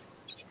happened.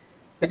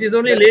 It is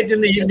only late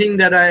in the evening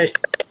that I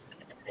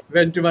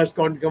went to my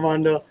squadron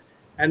commander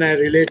and I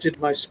related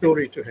my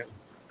story to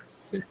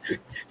him.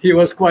 He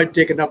was quite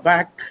taken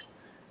aback,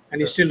 and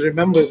he still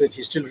remembers it.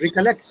 He still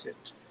recollects it.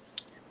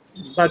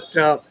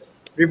 But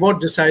we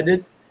both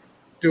decided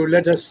to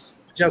let us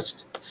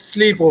just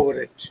sleep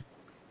over it.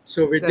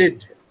 So we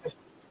did.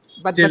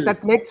 But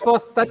that makes for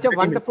such a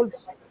wonderful.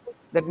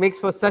 That makes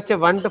for such a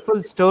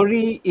wonderful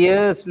story.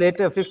 Years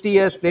later, 50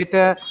 years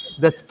later,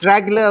 the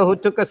straggler who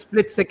took a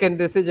split-second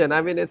decision.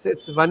 I mean,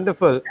 it's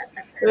wonderful.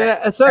 So,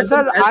 as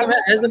sir,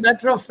 as a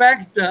matter of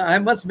fact, I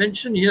must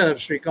mention here,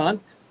 Srikant,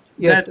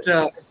 yes,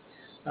 that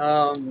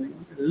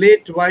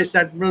late Vice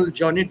Admiral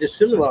Johnny De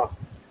Silva,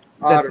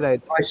 our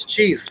right, Vice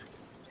Chief,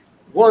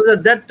 was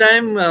at that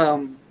time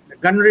a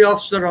gunnery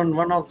officer on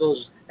one of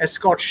those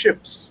escort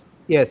ships.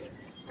 Yes.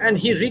 And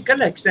he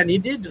recollects, and he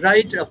did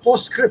write a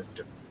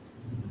postscript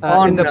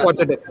in the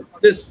quarterdeck.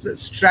 This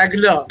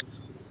straggler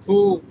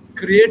who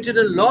created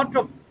a lot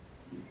of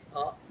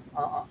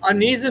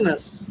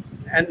uneasiness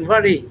and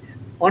worry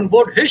on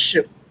board his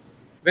ship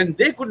when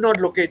they could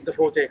not locate the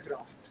fourth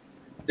aircraft.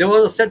 There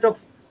was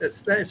a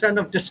sense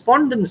of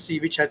despondency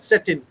which had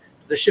set in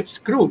the ship's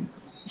crew,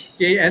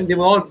 okay, and they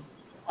were all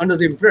under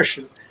the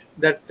impression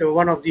that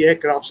one of the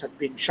aircrafts had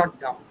been shot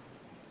down.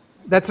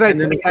 That's right. And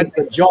then they had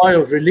the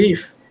joy of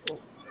relief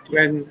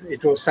when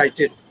it was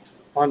sighted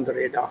on the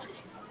radar.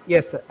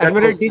 Yes,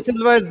 Admiral De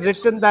Silva has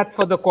written that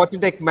for the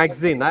Quarterdeck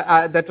magazine.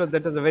 That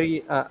was a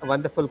very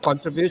wonderful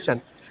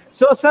contribution.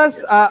 So,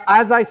 sirs,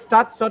 as I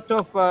start sort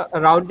of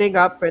rounding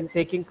up and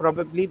taking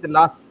probably the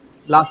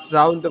last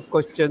round of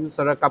questions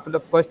or a couple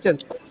of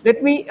questions,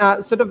 let me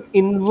sort of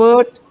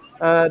invert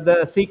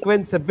the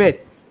sequence a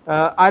bit.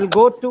 I'll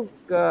go to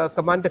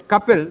Commander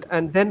Kapil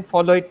and then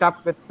follow it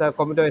up with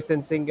Commodore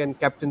SN Singh and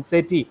Captain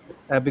Sethi,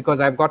 because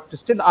I've got to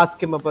still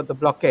ask him about the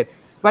blockade.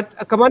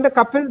 But Commander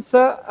Kapil,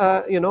 sir,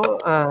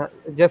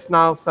 just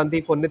now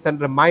Sandeep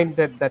Unnithan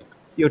reminded that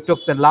you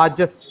took the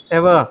largest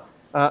ever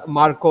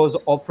Marcos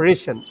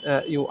operation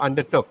you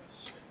undertook.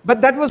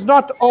 But that was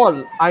not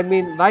all. I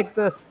mean, like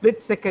the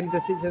split-second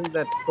decision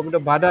that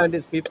Commodore Bhada and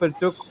his people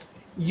took,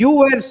 you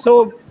were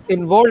so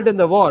involved in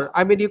the war.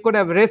 I mean, you could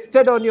have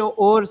rested on your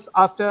oars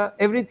after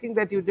everything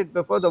that you did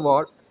before the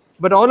war.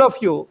 But all of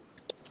you,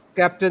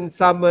 Captain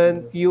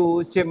Samant,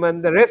 you,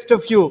 Chiman, the rest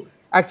of you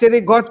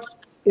actually got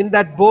in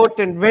that boat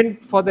and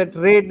went for that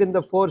raid in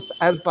the Force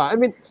Alpha. I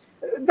mean,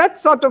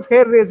 that's sort of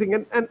hair-raising.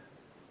 And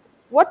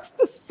what's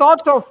the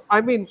sort of,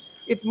 I mean,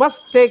 it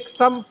must take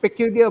some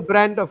peculiar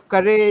brand of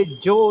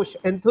courage, josh,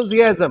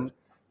 enthusiasm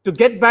to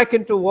get back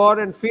into war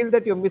and feel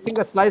that you're missing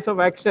a slice of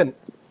action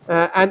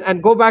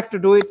and go back to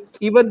do it,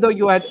 even though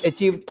you had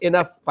achieved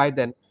enough by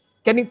then.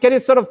 Can you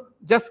sort of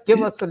just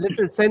give us a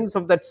little sense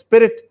of that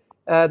spirit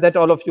that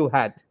all of you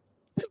had?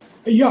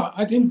 Yeah,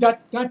 I think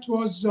that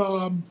was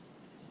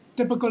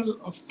typical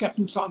of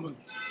Captain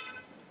Samant.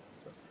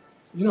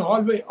 You know,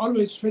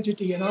 always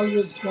fidgety and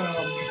always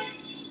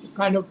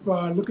kind of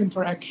looking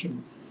for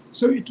action.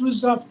 So it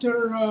was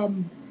after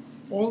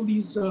all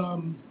these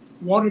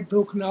war had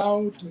broken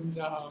out and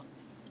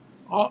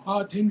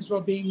our things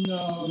were being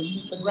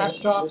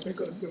wrapped up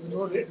because there was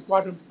no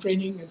required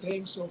training and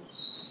things. So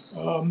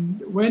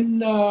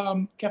when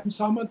Captain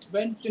Samant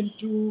went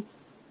into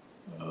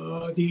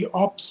the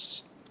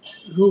ops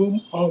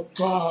room of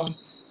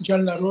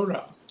General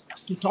Arora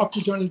to talk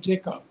to General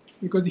Jacob,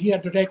 because he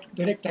had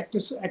direct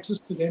access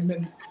to them,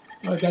 and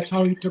that's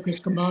how he took his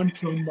command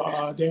from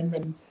them,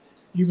 and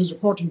he was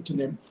reporting to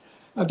them.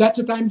 That's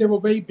the time they were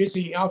very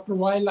busy. After a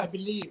while, I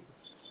believe,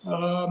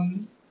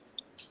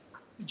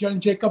 General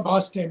Jacob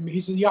asked him, he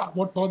said, yeah,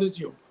 what bothers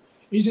you?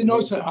 He said,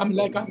 no, sir,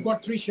 I've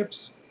got 3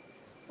 ships.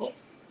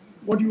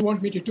 What do you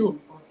want me to do?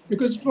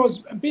 Because it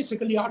was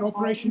basically our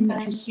operation,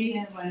 if you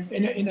see,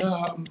 in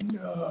a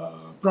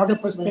broader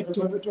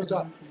perspective, it was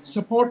a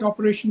support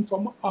operation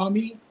from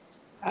Army,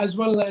 as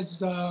well as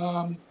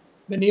the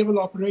naval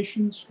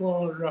operations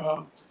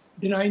for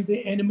denying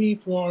the enemy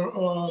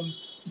for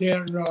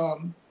their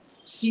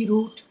sea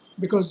route,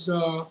 because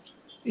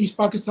East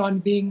Pakistan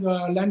being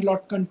a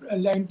landlocked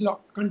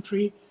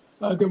country,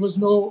 there was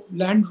no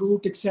land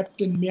route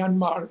except in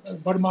Myanmar,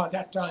 Burma at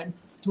that time,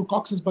 through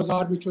Cox's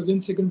Bazar, which was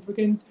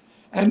insignificant.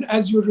 And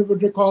as you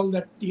would recall,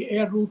 that the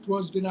air route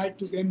was denied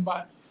to them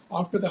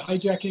after the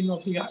hijacking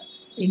of the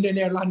Indian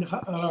Airline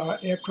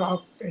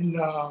aircraft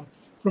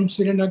from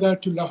Srinagar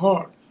to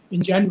Lahore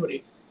in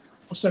January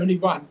of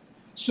 '71.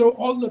 So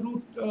all the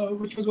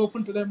route which was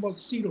open to them was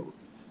sea route.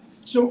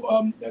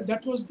 So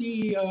that was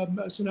the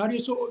scenario.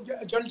 So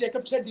General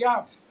Jacob said,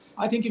 yeah,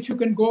 I think if you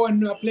can go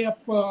and play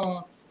up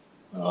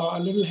a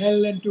little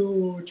hell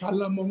into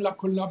Challa Mongla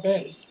Khulla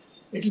Bell,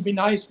 it'll be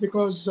nice,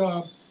 because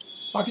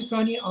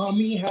Pakistani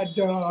army had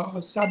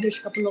established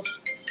a couple of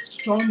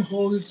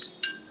strongholds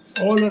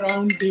all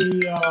around the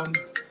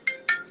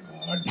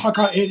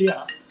Dhaka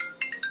area,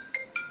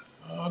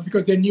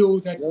 because they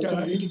knew that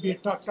it'll be a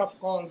tough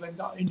call when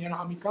the Indian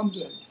army comes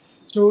in.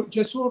 So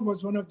Jessore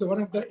was one of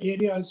the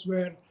areas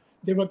where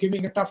they were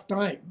giving a tough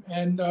time,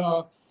 and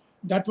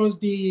that was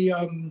the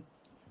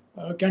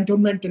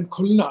cantonment in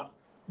Khulna,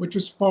 which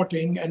was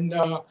spotting, and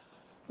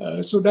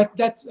so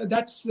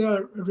that's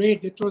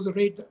raid. It was a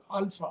raid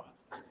Alpha,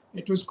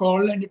 it was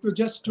called, and it was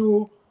just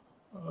to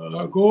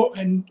go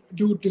and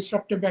do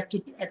disruptive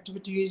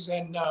activities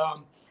and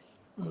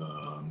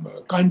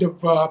kind of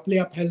play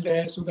up hell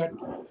there, so that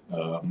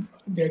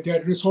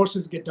their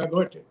resources get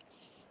diverted.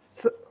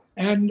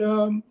 And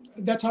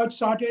that's how it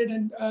started,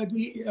 and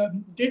we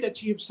did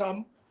achieve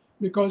some,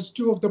 because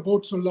 2 of the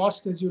boats were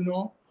lost, as you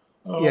know.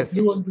 Yes.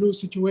 Blue on blue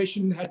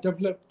situation had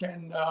developed,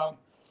 and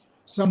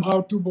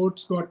somehow 2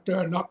 boats got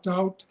knocked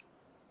out.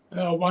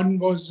 One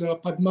was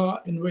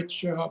Padma, in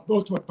which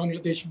both were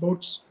Bangladeshi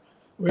boats,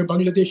 where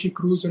Bangladeshi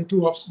crews and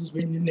 2 officers were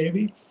Indian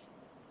Navy.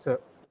 So,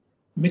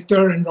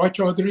 Mittar and Roy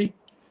Chaudhary.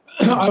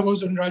 I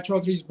was in Roy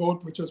Chaudhary's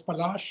boat, which was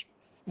Palash,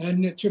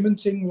 and Cmde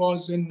Singh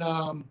was in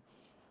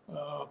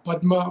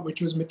Padma,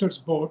 which was Mittar's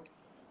boat.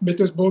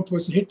 Mittar's boat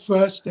was hit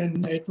first,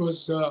 and it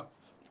was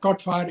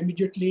caught fire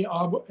immediately.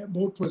 Our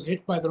boat was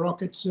hit by the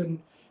rockets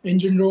in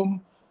engine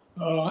room,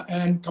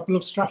 and a couple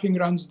of strafing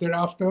runs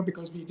thereafter,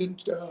 because we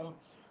didn't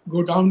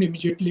go down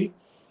immediately.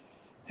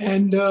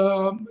 And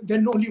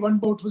then only 1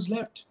 boat was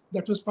left.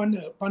 That was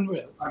Panvel.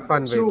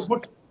 So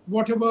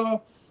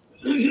whatever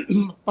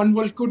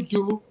Panvel could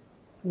do,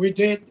 we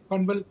did.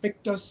 Panvel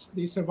picked us,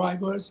 the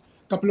survivors.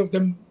 A couple of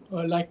them,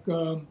 like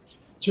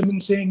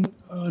Cmde Singh,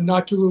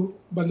 Natu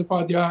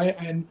Bandyopadhyay,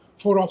 and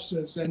 4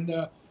 officers, and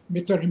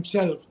Mittar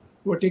himself,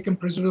 were taken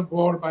prisoner of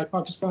war by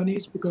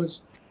Pakistanis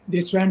because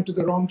they swam to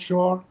the wrong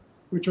shore,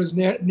 which was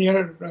near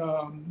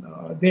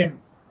them,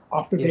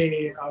 after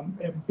they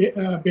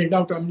bailed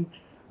out and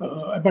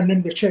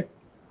abandoned the ship.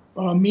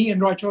 Me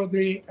and Roy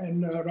Chaudhary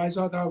and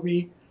Raizada,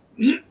 we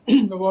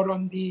were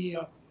on the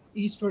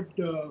eastward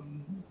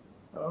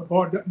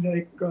border,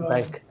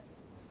 bank,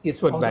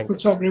 eastward bank, the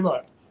Kusab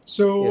River.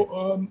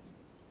 So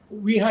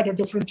we had a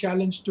different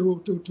challenge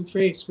to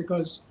face,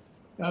 because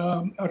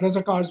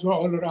Razakars were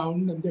all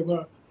around, and they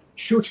were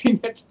shooting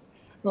at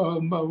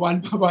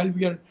while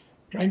we are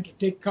trying to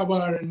take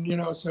cover and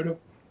sort of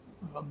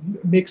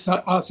make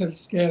ourselves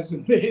scarce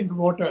in the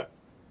water.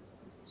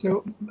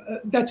 So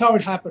that's how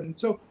it happened.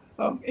 So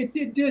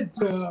it did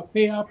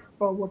pay up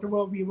for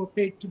whatever we were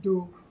paid to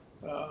do.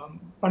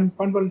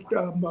 Panvel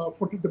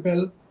footed the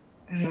bill,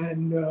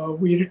 and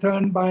we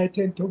returned by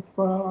 10th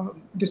of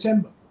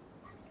December.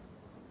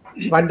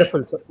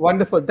 Wonderful, sir.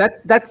 Wonderful.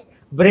 That's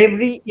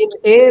bravery in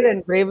air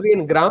and bravery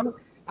in ground.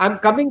 I'm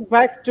coming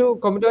back to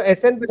Commodore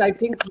SN, but I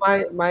think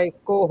my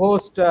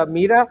co-host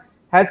Meera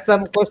has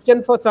some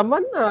question for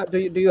someone. Do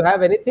you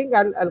have anything?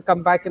 I'll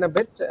come back in a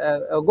bit.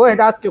 Go ahead,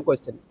 ask your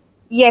question.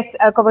 Yes,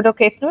 Commodore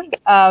Kesnur.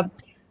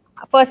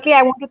 Firstly,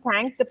 I want to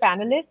thank the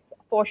panelists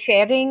for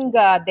sharing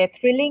their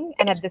thrilling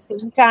and at the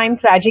same time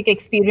tragic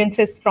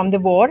experiences from the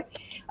war.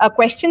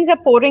 Questions are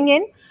pouring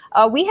in.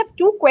 We have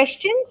 2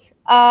 questions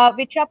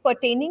which are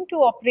pertaining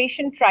to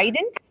Operation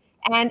Trident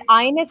and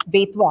INS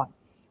Betwa.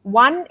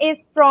 One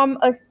is from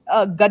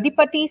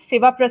Gadipati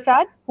Siva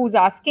Prasad, who's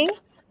asking,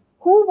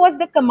 who was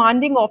the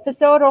commanding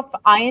officer of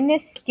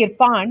INS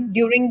Kirpan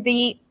during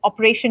the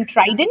Operation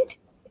Trident,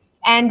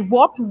 and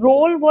what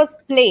role was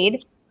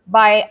played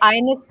by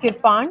INS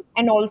Kirpan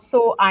and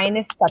also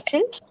INS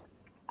Kachil?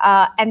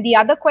 And the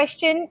other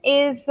question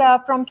is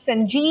from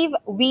Sanjeev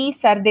V.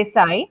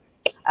 Sardesai,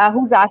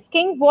 who's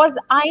asking, was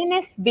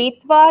INS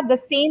Betwa the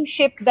same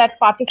ship that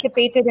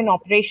participated in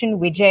Operation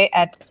Vijay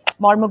at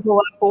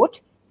Mormugao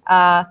Port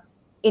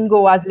in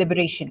Goa's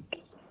liberation?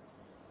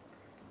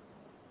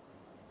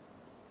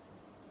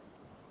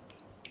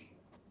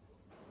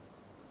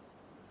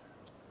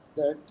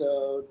 That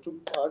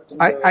took part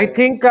in I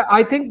think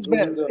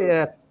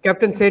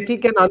Captain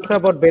Sethi can answer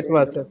about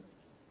Betwa, sir.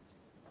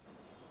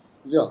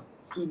 Yeah,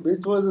 see,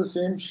 Betwa is the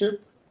same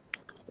ship.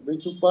 We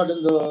took part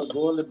in the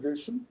Goa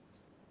liberation,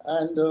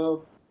 and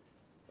the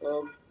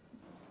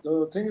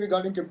thing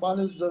regarding Kirpan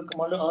is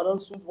Commander R.R.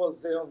 Sood was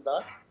there on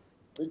that,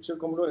 which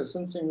Commodore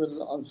SN Singh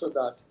will answer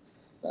that.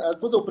 As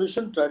per the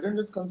Operation Trident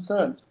is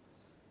concerned,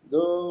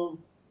 the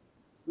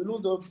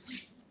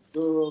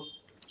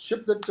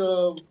ship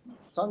that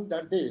sunk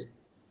that day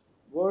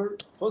were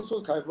first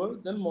was Khyber,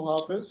 then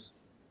Mohafiz,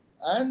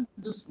 and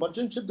this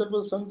merchant ship that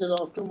was sunk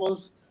thereafter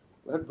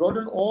had brought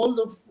in all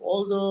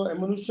the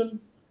ammunition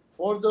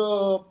for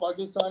the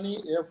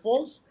Pakistani Air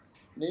Force,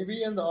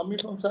 Navy, and the Army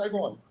from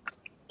Saigon.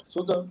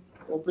 So the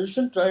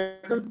Operation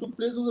Trident took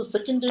place on the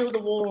 2nd day of the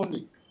war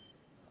only.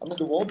 I mean,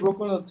 the war broke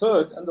on the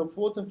 3rd, and the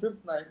 4th and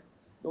 5th night,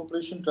 the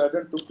Operation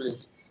Trident took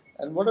place.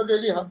 And what had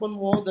really happened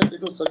was that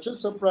it was such a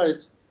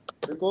surprise,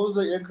 because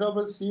the aircraft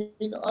had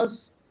seen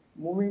us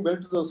moving well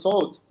to the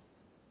south,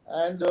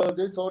 and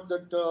they thought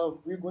that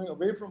we were going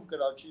away from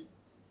Karachi.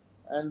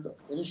 And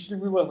initially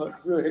we were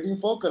heading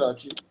for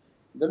Karachi.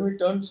 Then we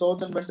turned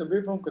south and went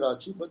away from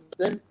Karachi. But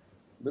then,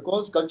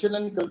 because Kachil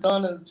and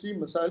Kiltan and 3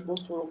 missile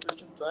boats for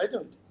Operation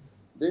Trident,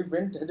 they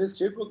headed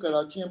straight for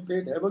Karachi and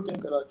played havoc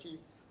in Karachi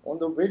on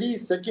the very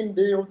 2nd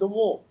day of the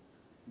war.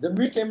 Then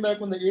we came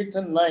back on the 8th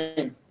and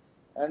 9th.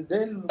 And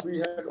then we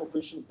had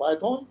Operation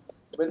Python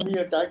when we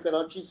attacked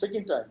Karachi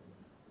 2nd time.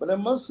 But I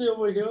must say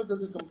over here that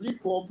the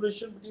complete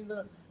cooperation between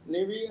the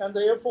Navy and the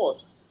Air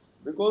Force,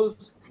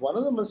 because one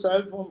of the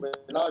missiles from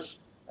Vinash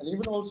and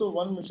even also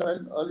one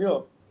missile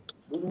earlier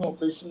during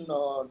Operation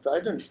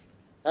Trident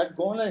had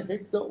gone and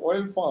hit the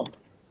oil farm.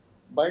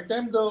 By the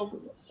time the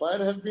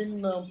fire had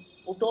been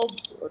put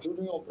out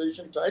during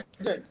Operation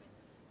Trident,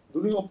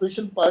 during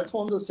Operation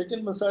Python, the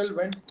second missile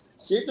went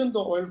straight into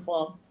the oil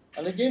farm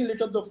and again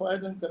lit up the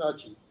fire in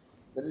Karachi.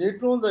 Then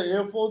later on, the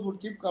Air Force would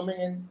keep coming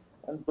in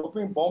and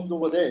dropping bombs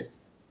over there.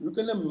 You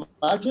can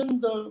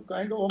imagine the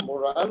kind of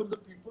morale of the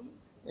people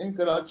in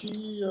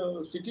Karachi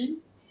city,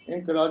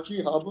 in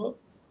Karachi harbour,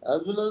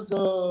 as well as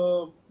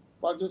the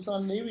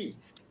Pakistan Navy.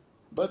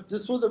 But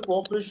this was a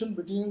cooperation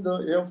between the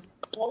Air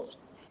Force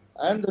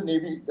and the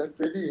Navy that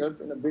really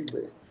helped in a big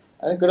way.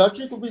 And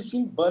Karachi could be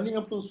seen burning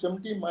up to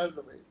 70 miles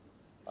away.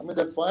 I mean,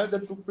 that fire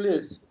that took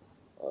place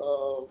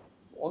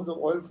on the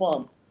oil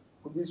farm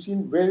could be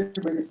seen very,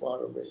 very far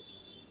away.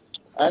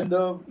 And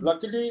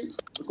luckily,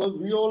 because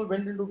we all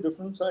went into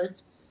different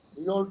sites,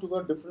 we all took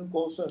a different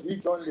course and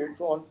rejoined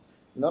later on.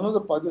 None of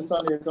the Pakistan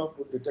aircraft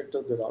would detect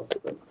us thereafter.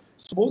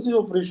 So both the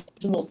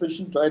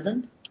Operation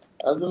Trident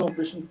as well as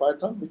Operation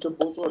Python, which are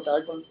both were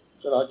attacked on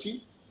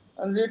Karachi.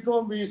 And later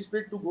on, we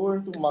split to go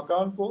into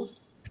Makran coast.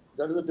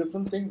 That is a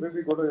different thing where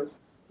we got a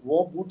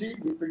war booty.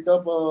 We picked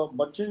up a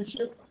merchant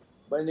ship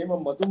by name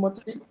of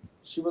Madhumati.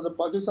 She was a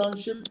Pakistan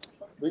ship.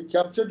 We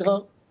captured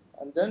her.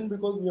 And then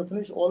because we have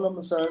finished all our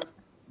missiles,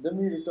 then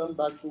we returned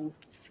back to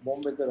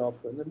Bombay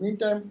thereafter. In the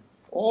meantime,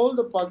 all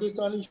the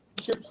Pakistani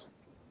ships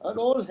had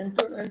all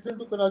entered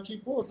into Karachi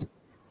port.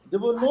 There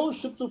were no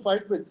ships to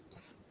fight with.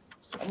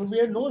 I mean, we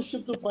had no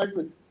ship to fight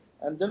with.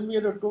 And then we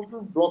had a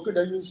total blockade,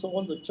 as you saw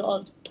on the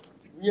chart.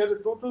 We had a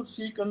total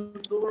sea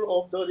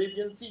control of the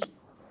Arabian Sea.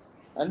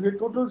 And we had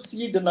total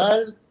sea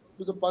denial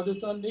to the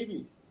Pakistan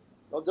Navy.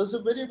 Now, that's a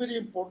very, very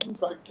important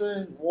factor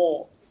in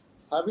war.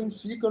 Having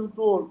sea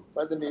control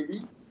by the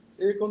Navy,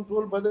 air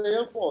control by the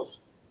Air Force,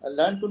 and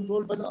land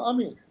control by the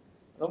Army.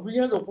 Now, we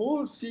had the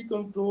whole sea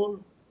control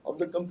of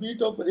the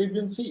complete of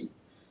Arabian Sea.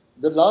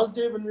 The last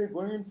day when we were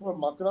going in for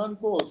Makran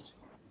coast,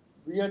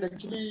 we had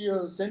actually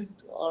sent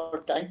our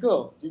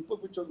tanker,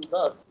 Deepak, which was with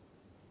us,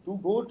 to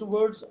go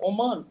towards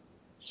Oman.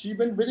 She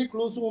went very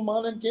close to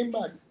Oman and came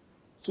back.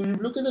 So you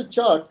look at the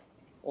chart,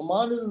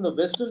 Oman is on the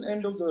western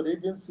end of the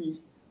Arabian Sea,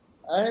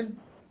 and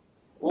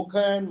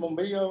Okha and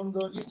Mumbai are on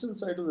the eastern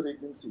side of the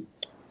Arabian Sea.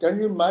 Can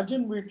you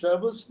imagine we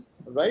traversed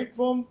right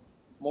from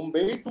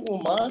Mumbai to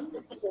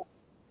Oman,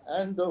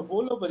 and the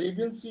whole of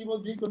Arabian Sea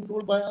was being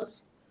controlled by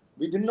us?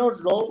 We did not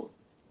allow,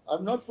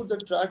 I've not put the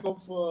track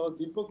of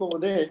Deepak over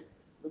there,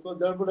 because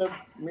that would have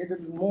made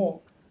it more.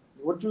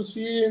 What you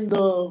see in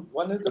the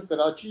one is the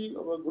Karachi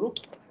group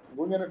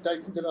going and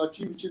attacking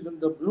Karachi, which is in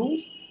the blue,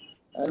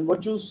 and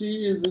what you see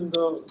is in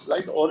the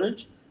light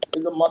orange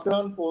is the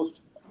Makran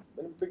coast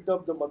when we picked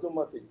up the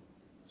Madhumati.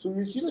 So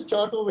you see the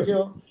chart over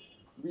here.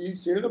 We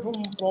sailed from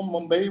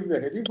Mumbai, we were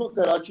heading for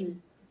Karachi,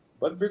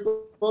 but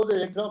because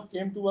the aircraft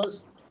came to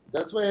us,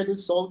 that's why it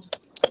is south.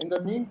 In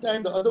the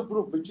meantime, the other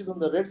group, which is on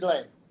the red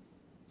line,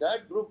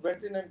 that group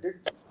went in and did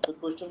the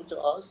question which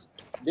I asked.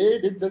 They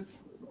did the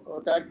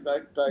attack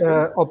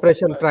Trident.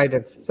 Operation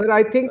Trident. Sir,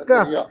 I think...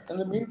 yeah. In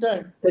the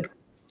meantime,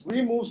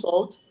 we moved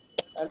south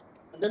and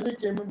then we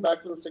came in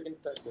back for the second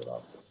attack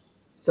thereafter.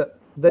 Sir,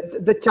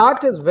 the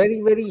chart is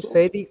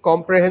very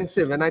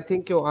comprehensive, and I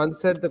think you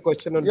answered the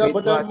question on... Yeah,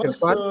 but I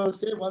must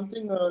say one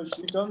thing,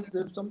 Srikant,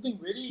 there's something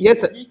very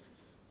unique,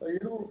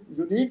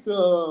 unique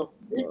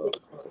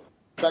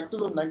factor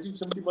of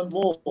 1971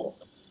 war.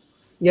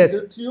 Yes.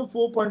 The 3 or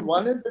 4 point.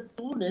 One is the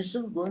two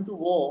nations going to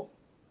war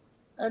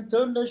and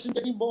third nation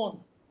getting born.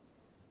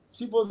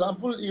 See, for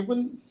example,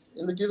 even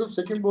in the case of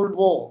Second World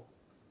War,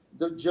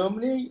 the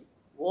Germany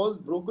was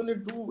broken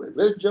into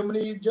West Germany,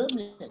 East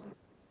Germany.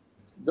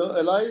 The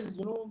Allies,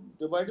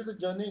 divided the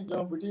journey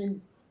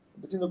between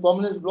the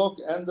communist bloc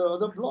and the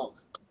other bloc.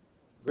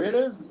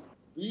 Whereas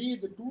we,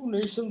 the two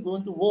nations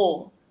going to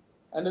war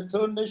and the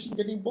third nation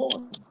getting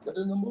born. That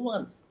is number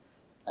one.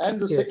 And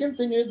the second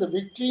thing is the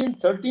victory in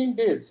 13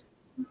 days.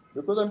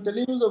 Because I'm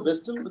telling you,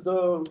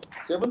 the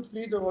 7th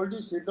Fleet had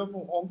already sailed out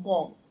from Hong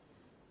Kong.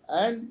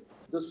 And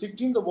the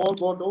 16th, the war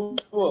got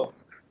over.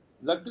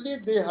 Luckily,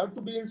 they had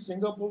to be in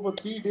Singapore for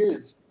 3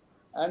 days.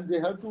 And they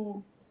had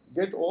to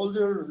get all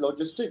their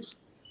logistics.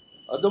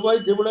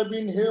 Otherwise, they would have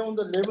been here on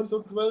the 11th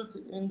or 12th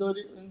in the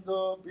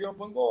Bay of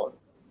Bengal.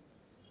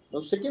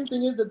 The second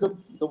thing is that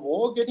the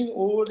war getting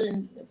over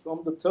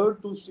from the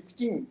 3rd to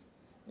 16th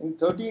in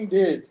 13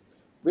 days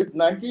with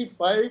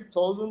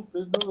 95,000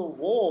 prisoners of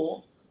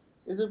war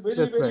is a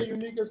very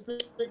unique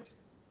aspect.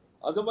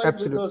 Otherwise,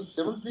 with the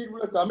 7th Fleet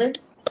would have come in,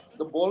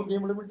 the ball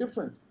game would have been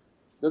different.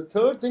 The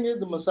third thing is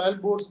the missile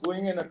boats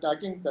going and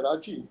attacking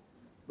Karachi,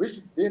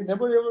 which they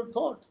never ever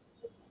thought.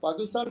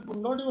 Pakistan could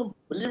not even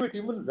believe it.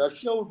 Even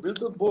Russia would build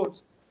those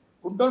boats,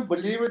 could not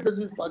believe it that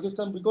this is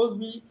Pakistan, because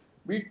we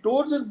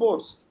towed these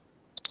boats.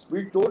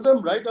 We towed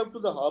them right up to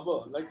the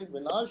harbour. Like in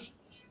Vinash,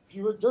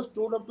 she was just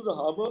towed up to the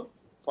harbour,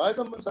 fired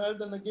the missiles,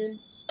 and again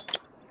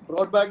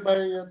brought back by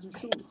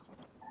Trishul.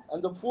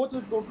 And the fourth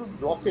is total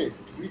blockade.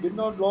 We did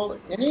not allow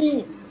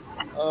any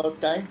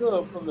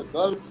tanker from the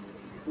Gulf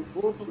to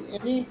go to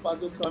any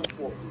Pakistan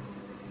port.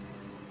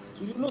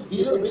 So,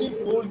 these are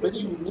very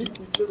unique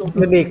features of the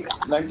Unique.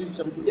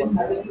 1971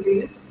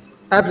 war.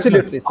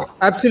 Absolutely, sir.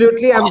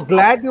 Absolutely. I'm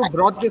glad you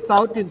brought this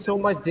out in so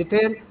much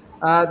detail.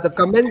 The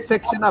comment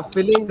section are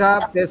filling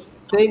up. They're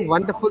saying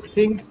wonderful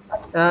things.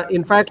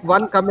 In fact,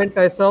 one comment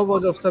I saw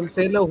was of some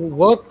sailor who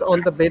worked on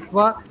the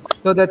Betwa.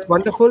 So that's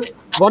wonderful.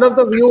 One of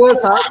the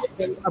viewers asked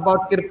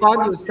about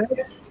Kirpan. You said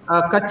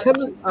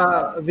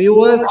Kachal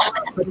viewers,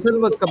 Kachal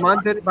was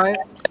commanded by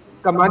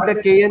Commander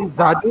K.N.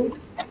 Zaju.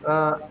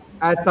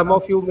 As some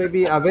of you may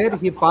be aware,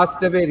 he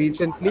passed away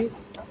recently.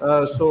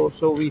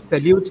 So we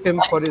salute him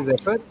for his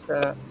efforts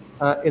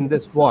in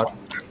this war.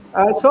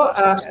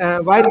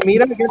 While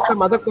Meera gets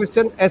some other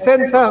question,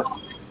 SN sir,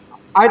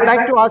 I'd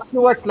like to ask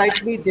you a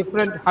slightly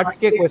different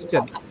hatke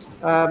question.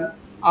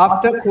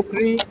 After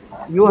Kukri,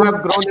 you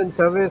have grown in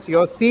service.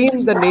 You've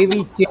seen the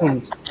Navy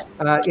change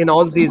in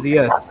all these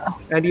years,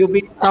 and you've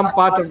been some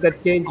part of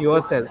that change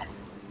yourself.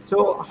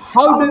 So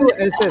how do you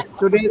assess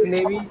today's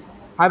Navy,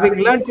 having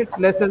learnt its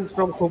lessons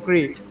from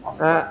Kukri?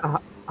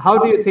 How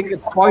do you think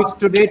it's poised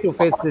today to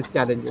face these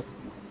challenges?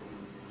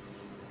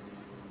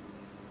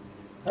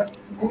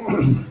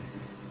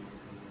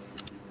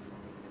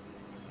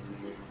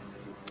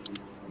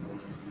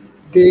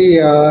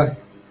 The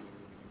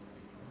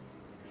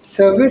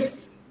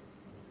service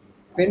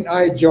when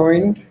I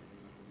joined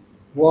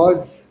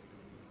was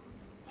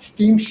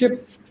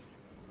steamships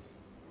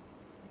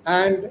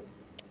and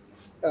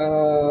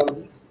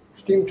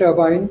steam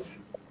turbines.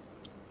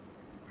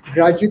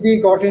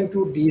 Gradually got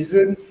into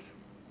diesels,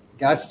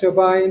 gas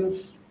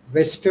turbines,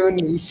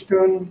 Western,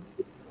 Eastern,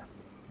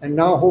 and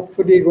now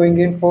hopefully going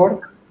in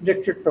for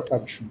electric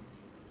propulsion.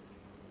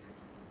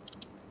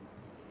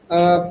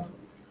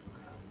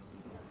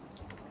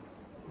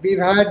 We've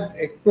had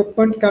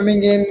equipment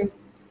coming in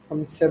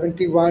from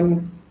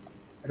 71,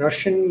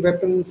 Russian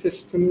weapon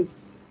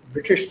systems,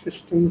 British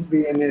systems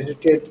we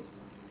inherited.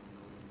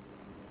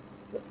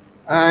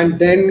 And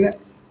then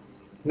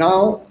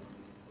now,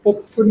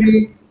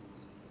 hopefully,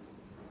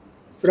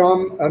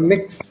 from a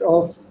mix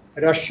of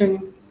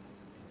Russian,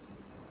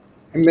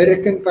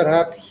 American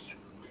perhaps,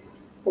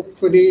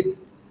 hopefully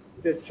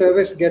the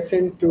service gets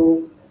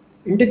into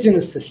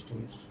indigenous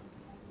systems.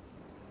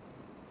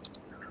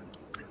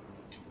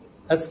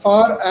 As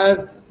far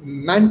as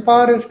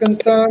manpower is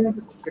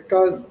concerned,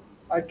 because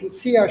I can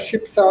see our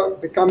ships are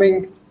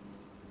becoming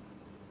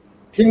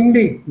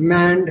thinly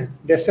manned,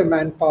 lesser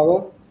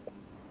manpower,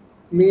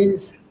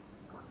 means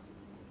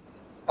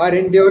our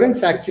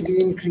endurance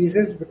actually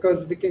increases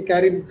because we can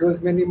carry those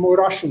many more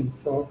Russians,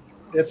 so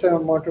lesser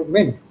amount of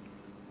men.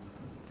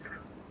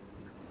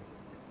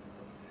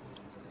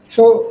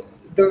 So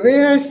the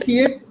way I see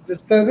it, the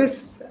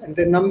service and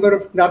the number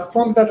of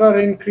platforms that are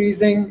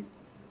increasing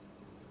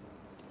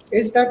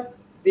is that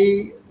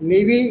the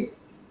Navy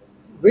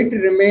will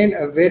remain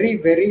a very,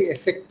 very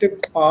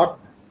effective part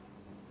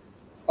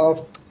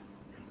of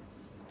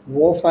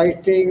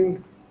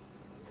warfighting,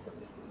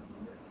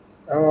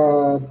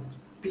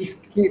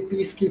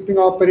 peacekeeping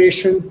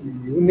operations,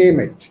 you name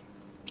it.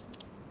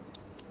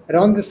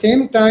 Around the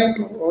same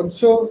time,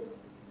 also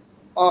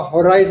our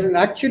horizon,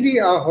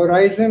 our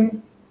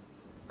horizon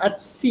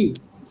at sea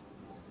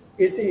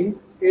is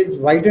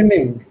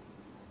widening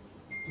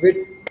with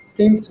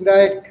things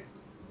like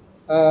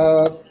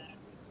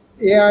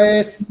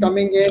AIS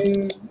coming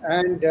in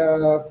and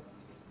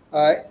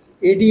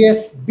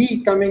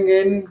ADS-B coming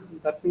in.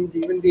 That means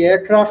even the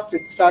aircraft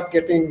will start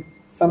getting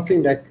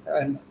something like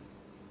an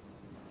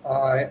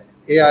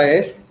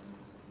AIS,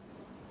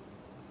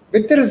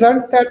 with the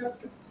result that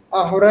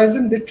our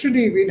horizon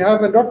literally will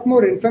have a lot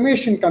more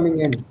information coming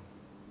in.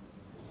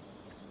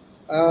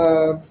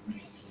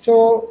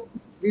 So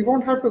we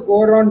won't have to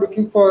go around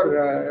looking for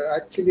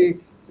actually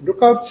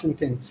lookouts and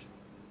things.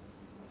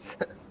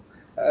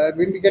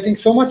 We'll be getting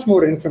so much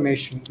more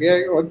information. We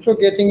are also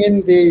getting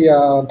in the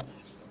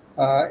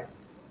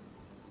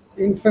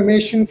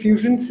information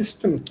fusion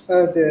system,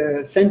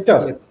 the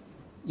center.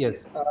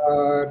 Yes.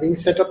 Being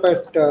set up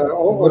at,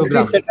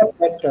 already set up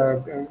at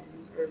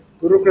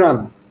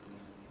Gurugram.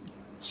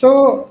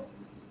 So,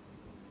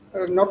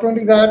 not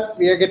only that,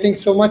 we are getting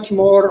so much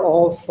more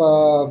of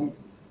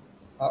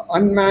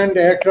unmanned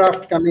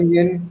aircraft coming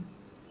in.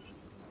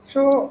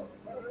 So,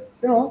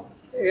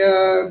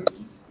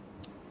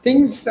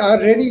 things are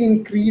really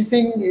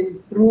increasing,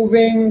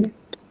 improving,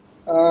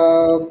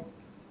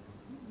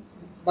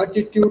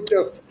 multitude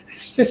of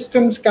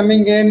systems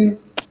coming in.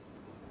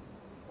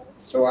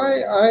 So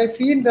I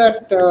feel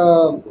that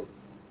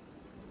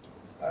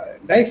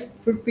life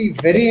would be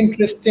very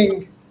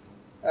interesting.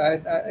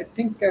 I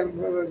think I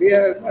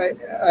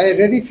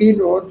really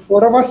feel all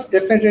four of us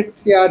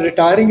definitely are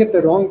retiring at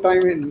the wrong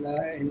time in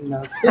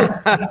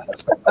space.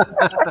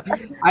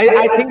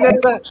 I think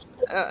that's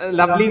a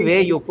lovely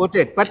way you put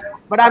it. But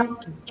I'm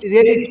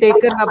really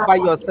taken up by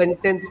your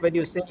sentence when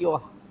you say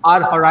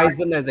our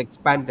horizon has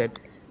expanded.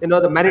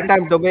 The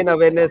maritime domain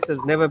awareness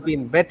has never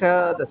been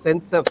better. The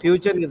sensor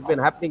fusion has been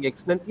happening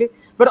excellently,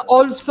 but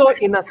also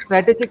in a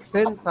strategic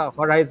sense, our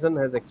horizon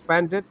has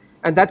expanded,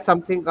 and that's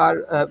something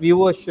our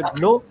viewers should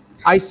know.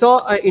 I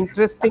saw an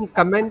interesting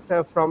comment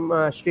from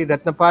Sri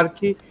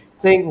Ratnaparki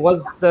saying,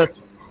 was the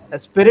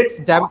spirits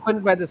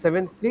dampened by the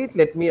 7th Fleet?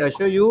 Let me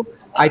assure you,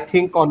 I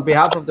think on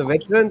behalf of the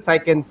veterans, I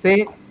can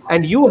say,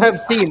 and you have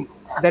seen,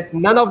 that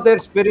none of their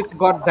spirits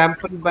got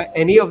dampened by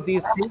any of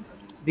these things.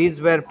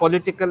 These were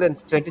political and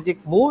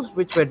strategic moves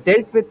which were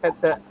dealt with at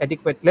the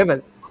adequate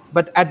level.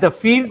 But at the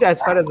field, as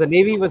far as the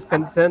Navy was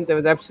concerned, there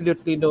was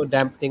absolutely no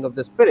dampening of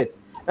the spirits.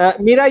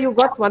 Meera, you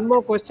got one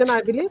more question,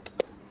 I believe?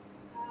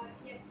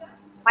 Yes, sir.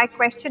 My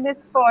question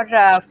is for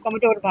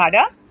Commodore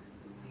Bhada.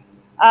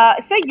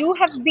 Sir, you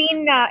have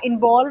been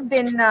involved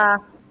in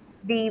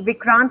the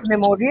Vikrant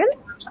Memorial.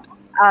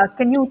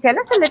 Can you tell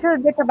us a little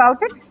bit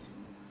about it?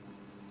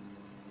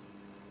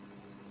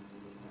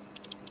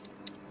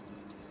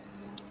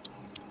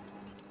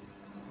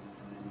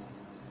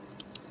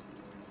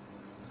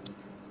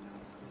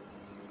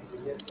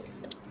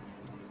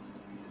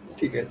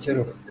 ठीक है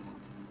चलो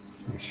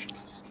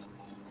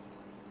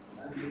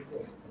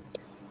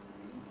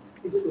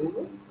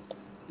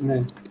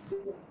नहीं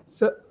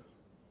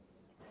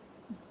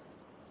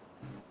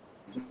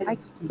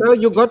Sir,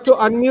 you got to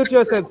unmute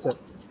yourself, sir.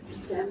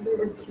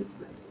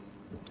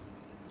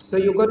 Sir,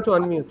 you got to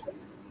unmute.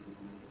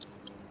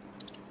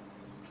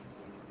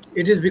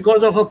 It is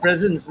because of her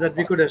presence that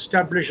we could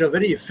establish a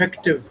very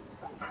effective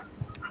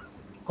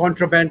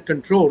contraband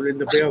control in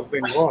the Bay of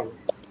Bengal.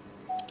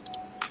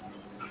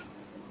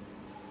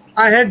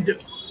 I had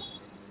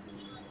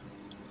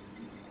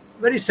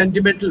very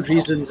sentimental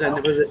reasons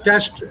and was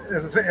attached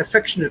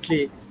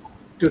affectionately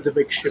to the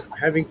big ship,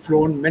 having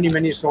flown many,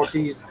 many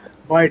sorties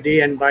by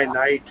day and by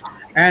night,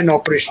 and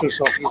operational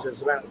sorties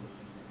as well.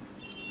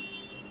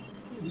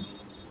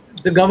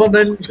 The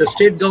government, the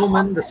state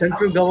government, the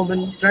central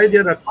government tried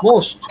their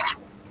utmost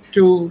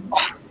to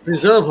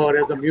preserve her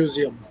as a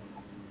museum.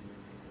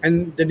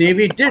 And the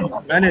Navy did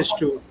manage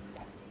to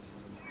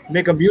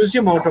make a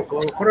museum out of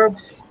her for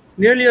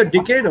nearly a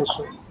decade or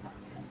so.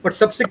 But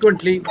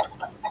subsequently,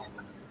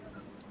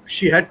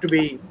 she had to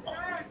be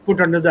put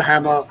under the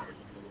hammer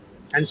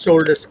and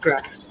sold as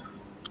scrap.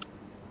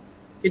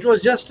 It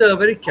was just a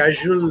very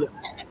casual,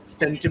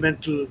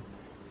 sentimental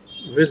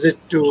visit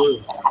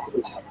to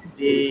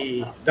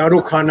the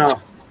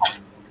Darukhana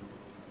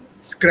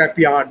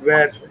scrapyard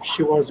where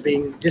she was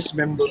being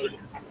dismembered.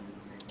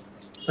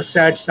 A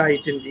sad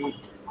sight indeed.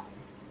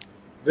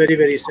 Very,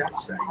 very sad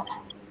sight.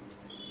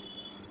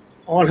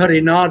 All her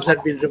innards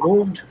had been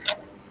removed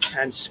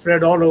and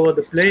spread all over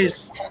the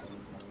place,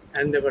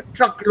 and there were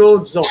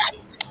truckloads of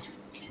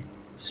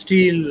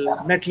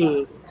steel,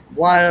 metal,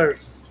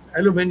 wires,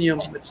 aluminium,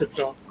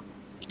 etc.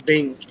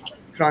 being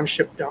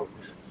transshipped out.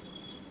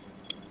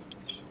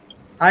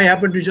 I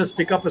happened to just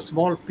pick up a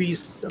small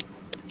piece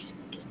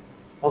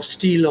of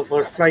steel of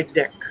her flight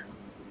deck,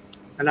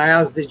 and I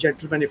asked the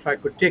gentleman if I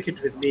could take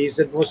it with me. He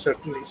said, most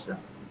certainly, sir.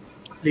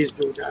 Please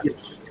do that.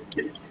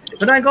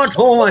 When I got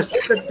home, I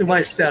said to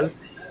myself,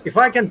 if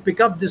I can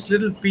pick up this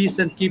little piece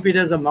and keep it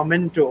as a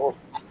memento of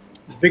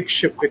big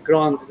ship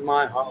Vikrant in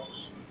my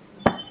house,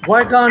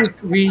 why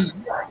can't we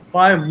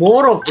buy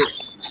more of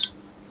this,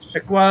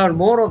 acquire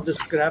more of the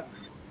scrap,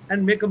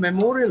 and make a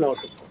memorial out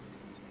of it?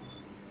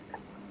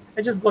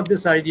 I just got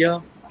this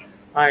idea.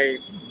 I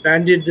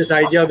bandied this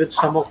idea with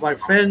some of my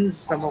friends,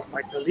 some of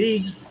my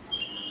colleagues.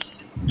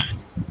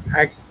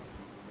 I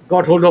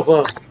got hold of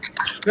a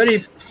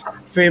very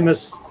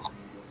famous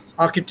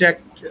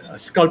architect,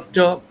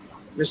 sculptor,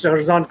 Mr.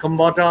 Arzan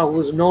Khambata,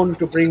 who is known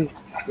to bring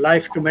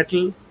life to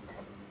metal,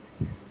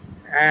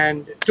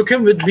 and took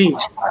him with me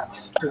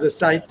to the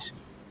site.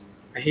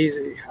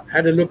 He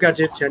had a look at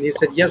it and he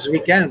said, yes, we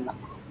can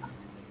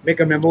make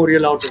a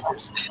memorial out of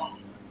this.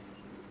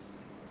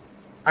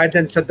 I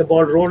then set the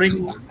ball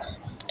rolling.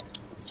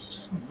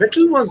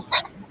 Metal was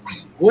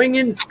going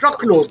in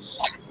truckloads,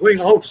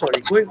 going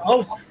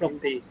out from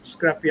the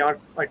scrapyard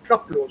by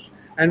truckloads,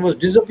 and was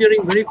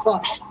disappearing very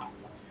fast.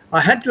 I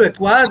had to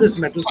acquire this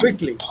metal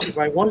quickly if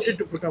I wanted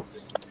to put up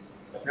this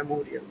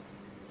memorial.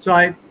 So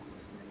I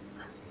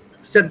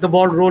set the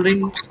ball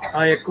rolling.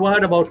 I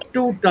acquired about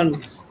 2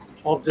 tons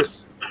of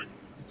this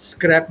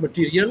scrap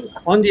material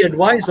on the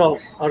advice of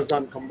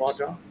Arzan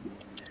Khambata.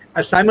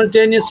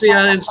 Simultaneously,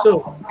 I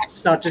also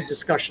started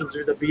discussions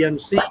with the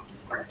BMC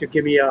to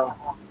give me a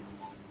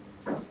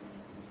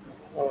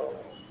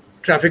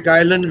traffic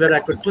island where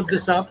I could put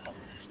this up.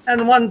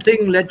 And one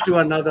thing led to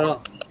another,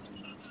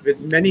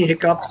 with many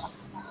hiccups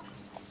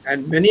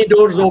and many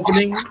doors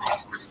opening.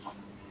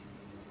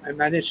 We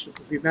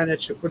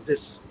managed to put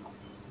this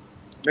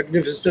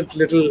magnificent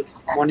little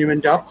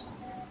monument up,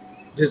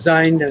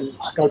 designed and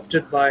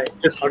sculpted by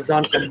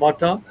Arzan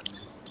Khambata,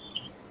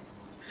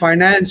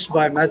 financed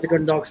by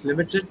Mazagon Docks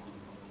Limited,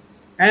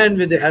 and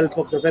with the help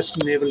of the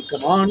Western Naval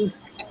Command.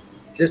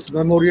 This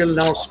memorial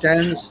now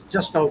stands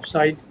just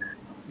outside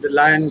the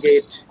Lion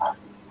Gate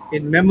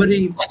in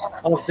memory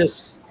of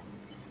this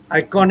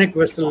iconic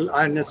vessel,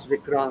 INS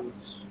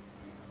Vikrant.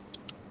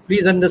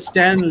 Please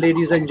understand,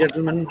 ladies and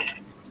gentlemen,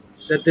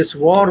 that this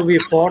war we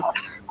fought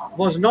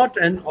was not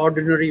an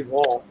ordinary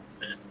war.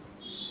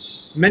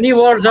 Many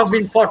wars have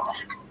been fought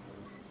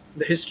in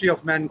the history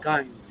of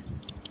mankind,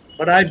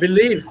 but I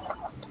believe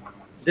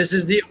this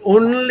is the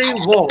only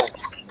war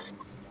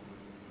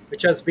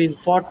which has been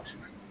fought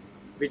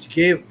which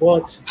gave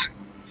birth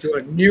to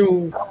a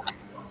new,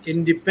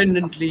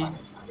 independently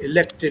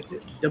elected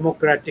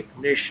democratic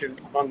nation,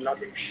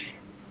 Bangladesh.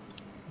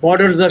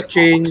 Borders have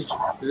changed,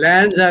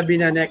 lands have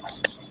been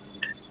annexed,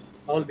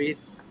 albeit,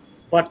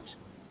 but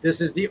this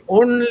is the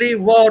only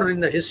war in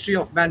the history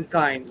of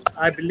mankind,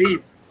 I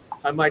believe,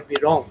 I might be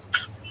wrong,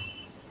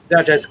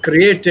 that has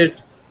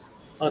created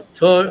a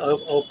third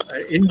of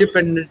an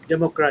independent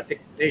democratic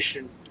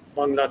nation,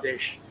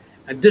 Bangladesh.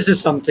 And this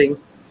is something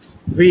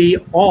we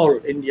all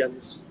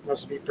Indians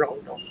must be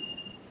proud of.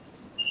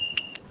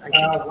 Thank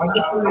you.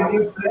 Wonderful,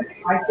 ladies.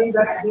 I think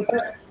that's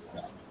a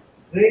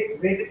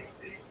great.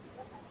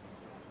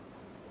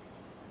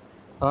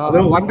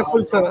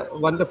 Wonderful, sir.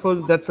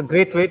 Wonderful. That's a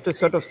great way to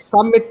sort of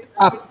sum it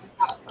up.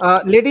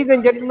 Ladies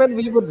and gentlemen,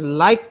 we would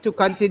like to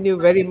continue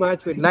very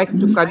much. We'd like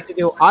to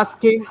continue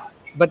asking,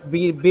 but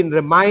we've been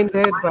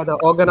reminded by the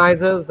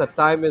organizers that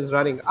time is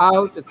running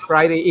out. It's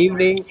Friday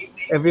evening.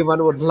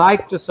 Everyone would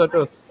like to sort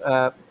of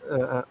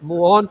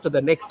move on to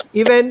the next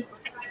event.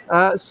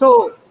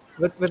 So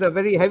with a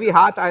very heavy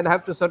heart, I'll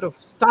have to sort of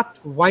start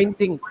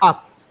winding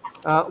up.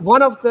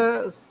 One of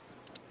the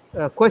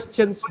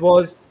questions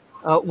was,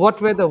 what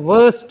were the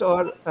worst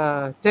or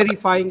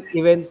terrifying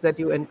events that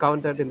you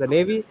encountered in the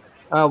Navy?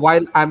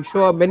 While I'm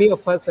sure many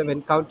of us have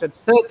encountered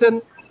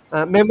certain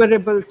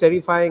memorable,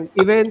 terrifying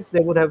events,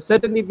 there would have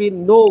certainly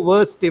been no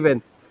worst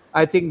events.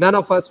 I think none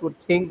of us would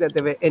think that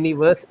there were any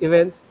worse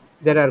events.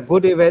 There are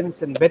good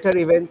events and better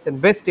events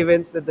and best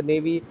events that the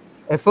Navy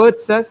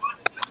affords us.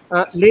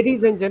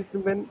 Ladies and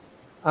gentlemen,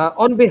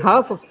 on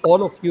behalf of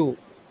all of you,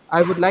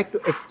 I would like to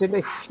extend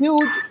a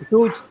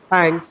huge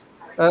thanks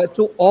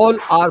to all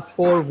our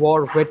 4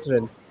 war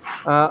veterans.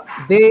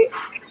 They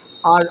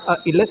are an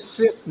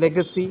illustrious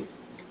legacy.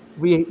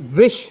 We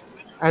wish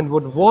and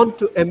would want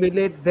to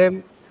emulate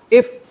them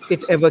if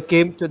it ever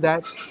came to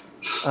that.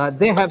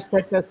 They have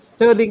set a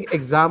sterling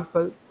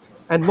example,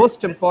 and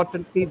most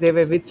importantly, they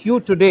were with you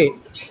today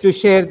to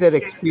share their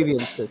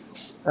experiences.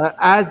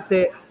 As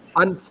they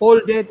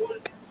unfolded,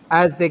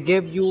 as they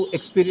gave you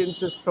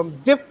experiences from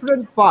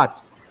different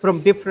parts,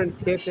 from different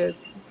theaters,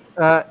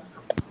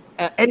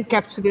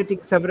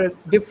 encapsulating several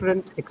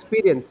different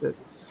experiences.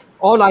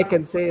 All I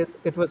can say is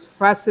it was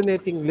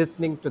fascinating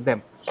listening to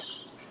them.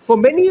 For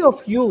many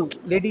of you,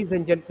 ladies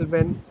and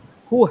gentlemen,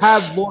 who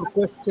have more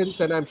questions,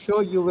 and I'm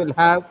sure you will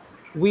have,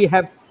 we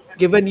have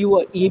given you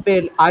an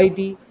email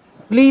ID.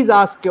 Please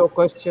ask your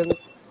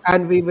questions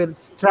and we will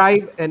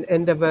strive and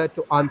endeavor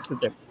to answer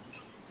them.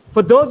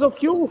 For those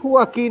of you who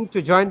are keen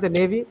to join the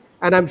Navy,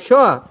 and I'm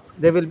sure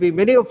there will be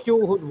many of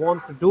you who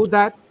want to do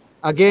that,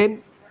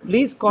 again,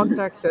 please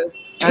contact us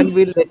and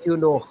we'll let you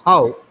know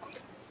how.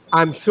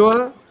 I'm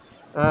sure,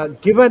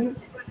 given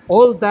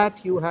all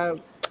that you have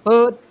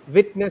heard,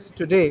 witnessed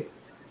today,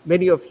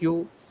 many of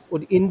you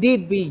would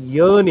indeed be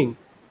yearning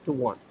to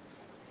want.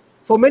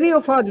 For many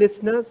of our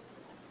listeners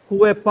who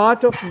were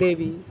part of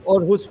Navy or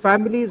whose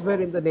families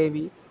were in the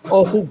Navy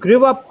or who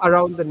grew up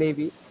around the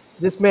Navy,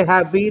 this may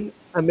have been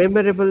a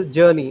memorable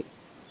journey,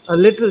 a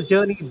little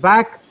journey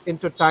back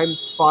into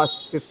times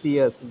past 50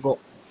 years ago.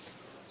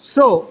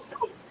 So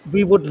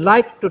we would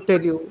like to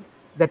tell you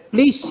that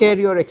please share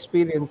your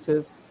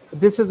experiences.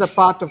 This is a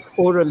part of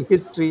oral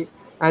history,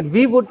 and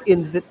we would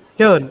in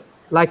turn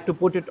like to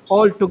put it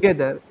all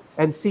together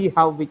and see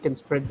how we can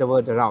spread the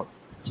word around.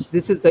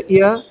 This is the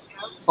year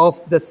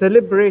of the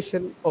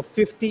celebration of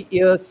 50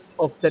 years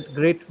of that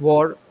great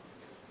war,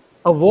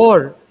 a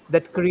war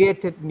that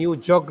created new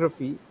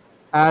geography,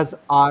 as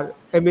our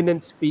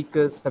eminent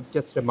speakers have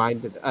just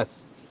reminded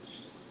us.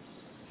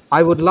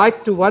 I would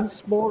like to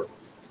once more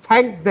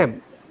thank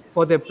them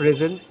for their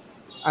presence.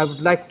 I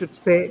would like to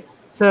say,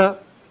 sir,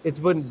 it's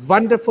been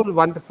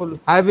wonderful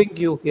having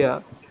you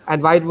here.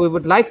 And while we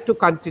would like to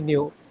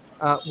continue,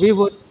 we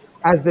would,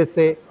 as they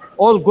say,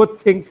 all good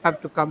things have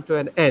to come to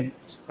an end.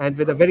 And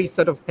with a very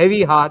sort of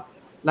heavy heart,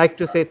 like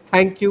to say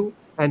thank you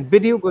and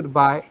bid you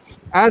goodbye,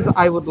 as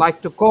I would like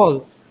to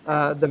call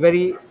the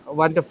very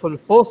wonderful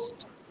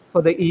host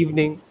for the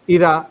evening,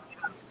 Ira,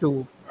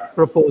 to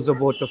propose a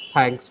vote of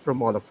thanks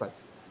from all of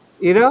us.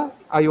 Ira,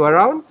 are you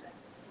around?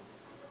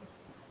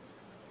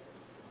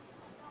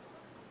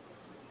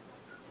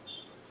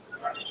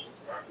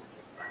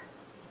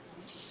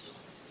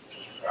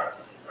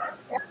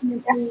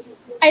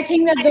 I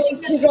think that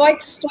those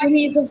heroic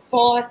stories of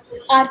war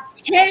are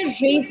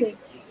hair-raising,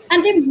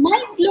 and they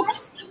might look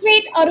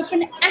straight out of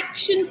an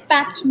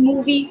action-packed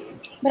movie,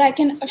 but I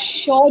can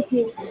assure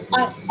you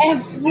are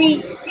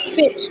every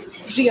bit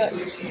real.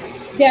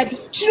 They are the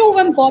true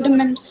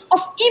embodiment of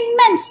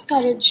immense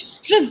courage,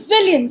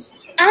 resilience,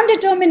 and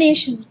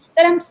determination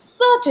that I'm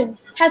certain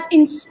has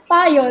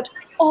inspired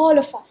all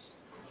of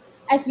us.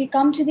 As we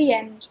come to the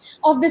end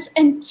of this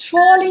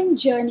enthralling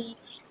journey,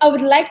 I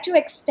would like to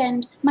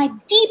extend my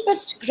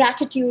deepest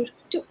gratitude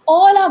to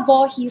all our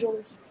war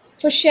heroes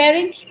for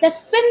sharing their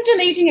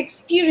scintillating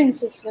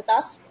experiences with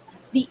us,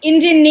 the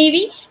Indian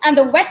Navy and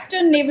the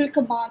Western Naval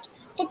Command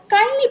for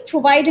kindly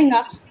providing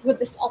us with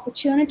this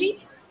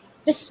opportunity,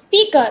 the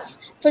speakers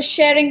for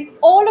sharing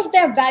all of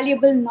their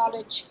valuable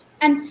knowledge,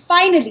 and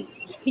finally,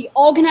 the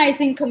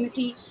organizing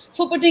committee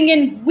for putting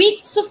in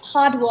weeks of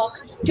hard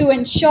work to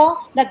ensure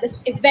that this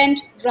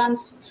event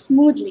runs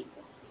smoothly.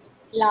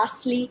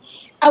 Lastly,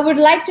 I would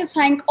like to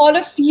thank all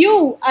of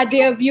you, our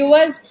dear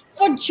viewers,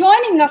 for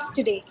joining us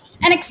today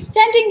and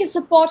extending your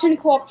support and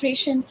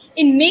cooperation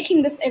in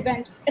making this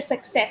event a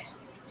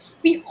success.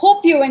 We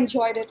hope you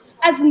enjoyed it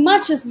as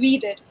much as we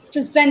did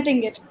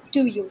presenting it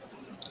to you.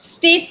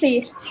 Stay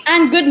safe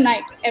and good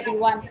night,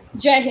 everyone.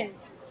 Jai Hind.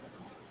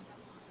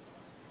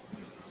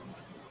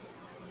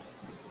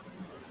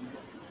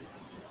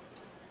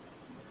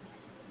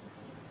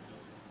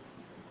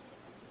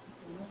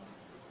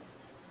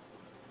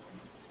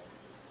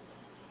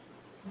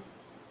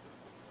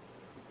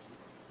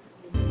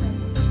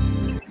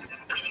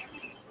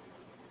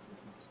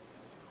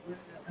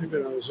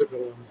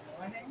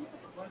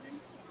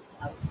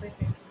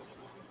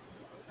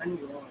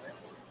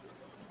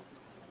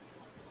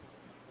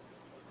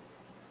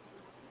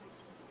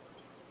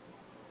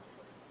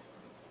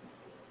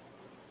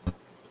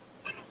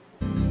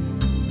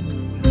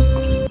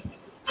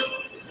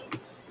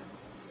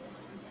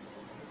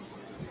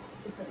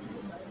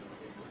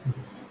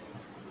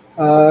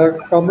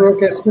 Comrade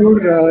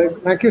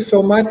Kesnur, thank you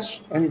so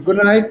much and good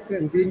night,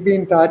 and we'll be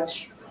in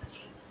touch.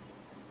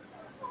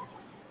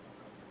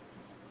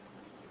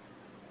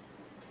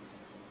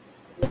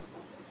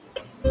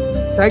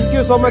 Thank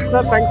you so much,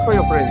 sir. Thanks for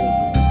your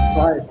presence.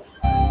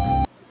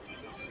 Bye.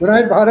 Good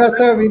night, Bhada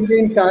sir. We'll be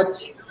in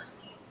touch.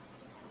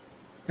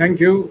 Thank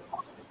you.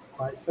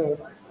 Bye, sir.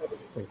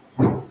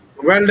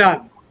 Well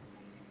done.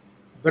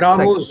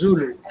 Bravo, Thank you.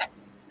 Zulu.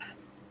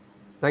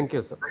 Thank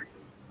you, sir.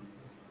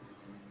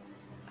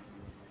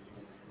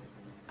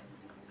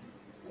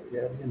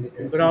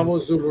 Bravo,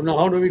 Zulu. Now,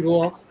 how do we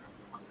go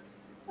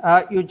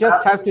off? You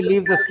just have to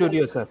leave the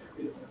studio, sir.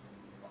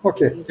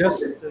 Okay.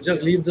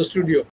 Just leave the studio.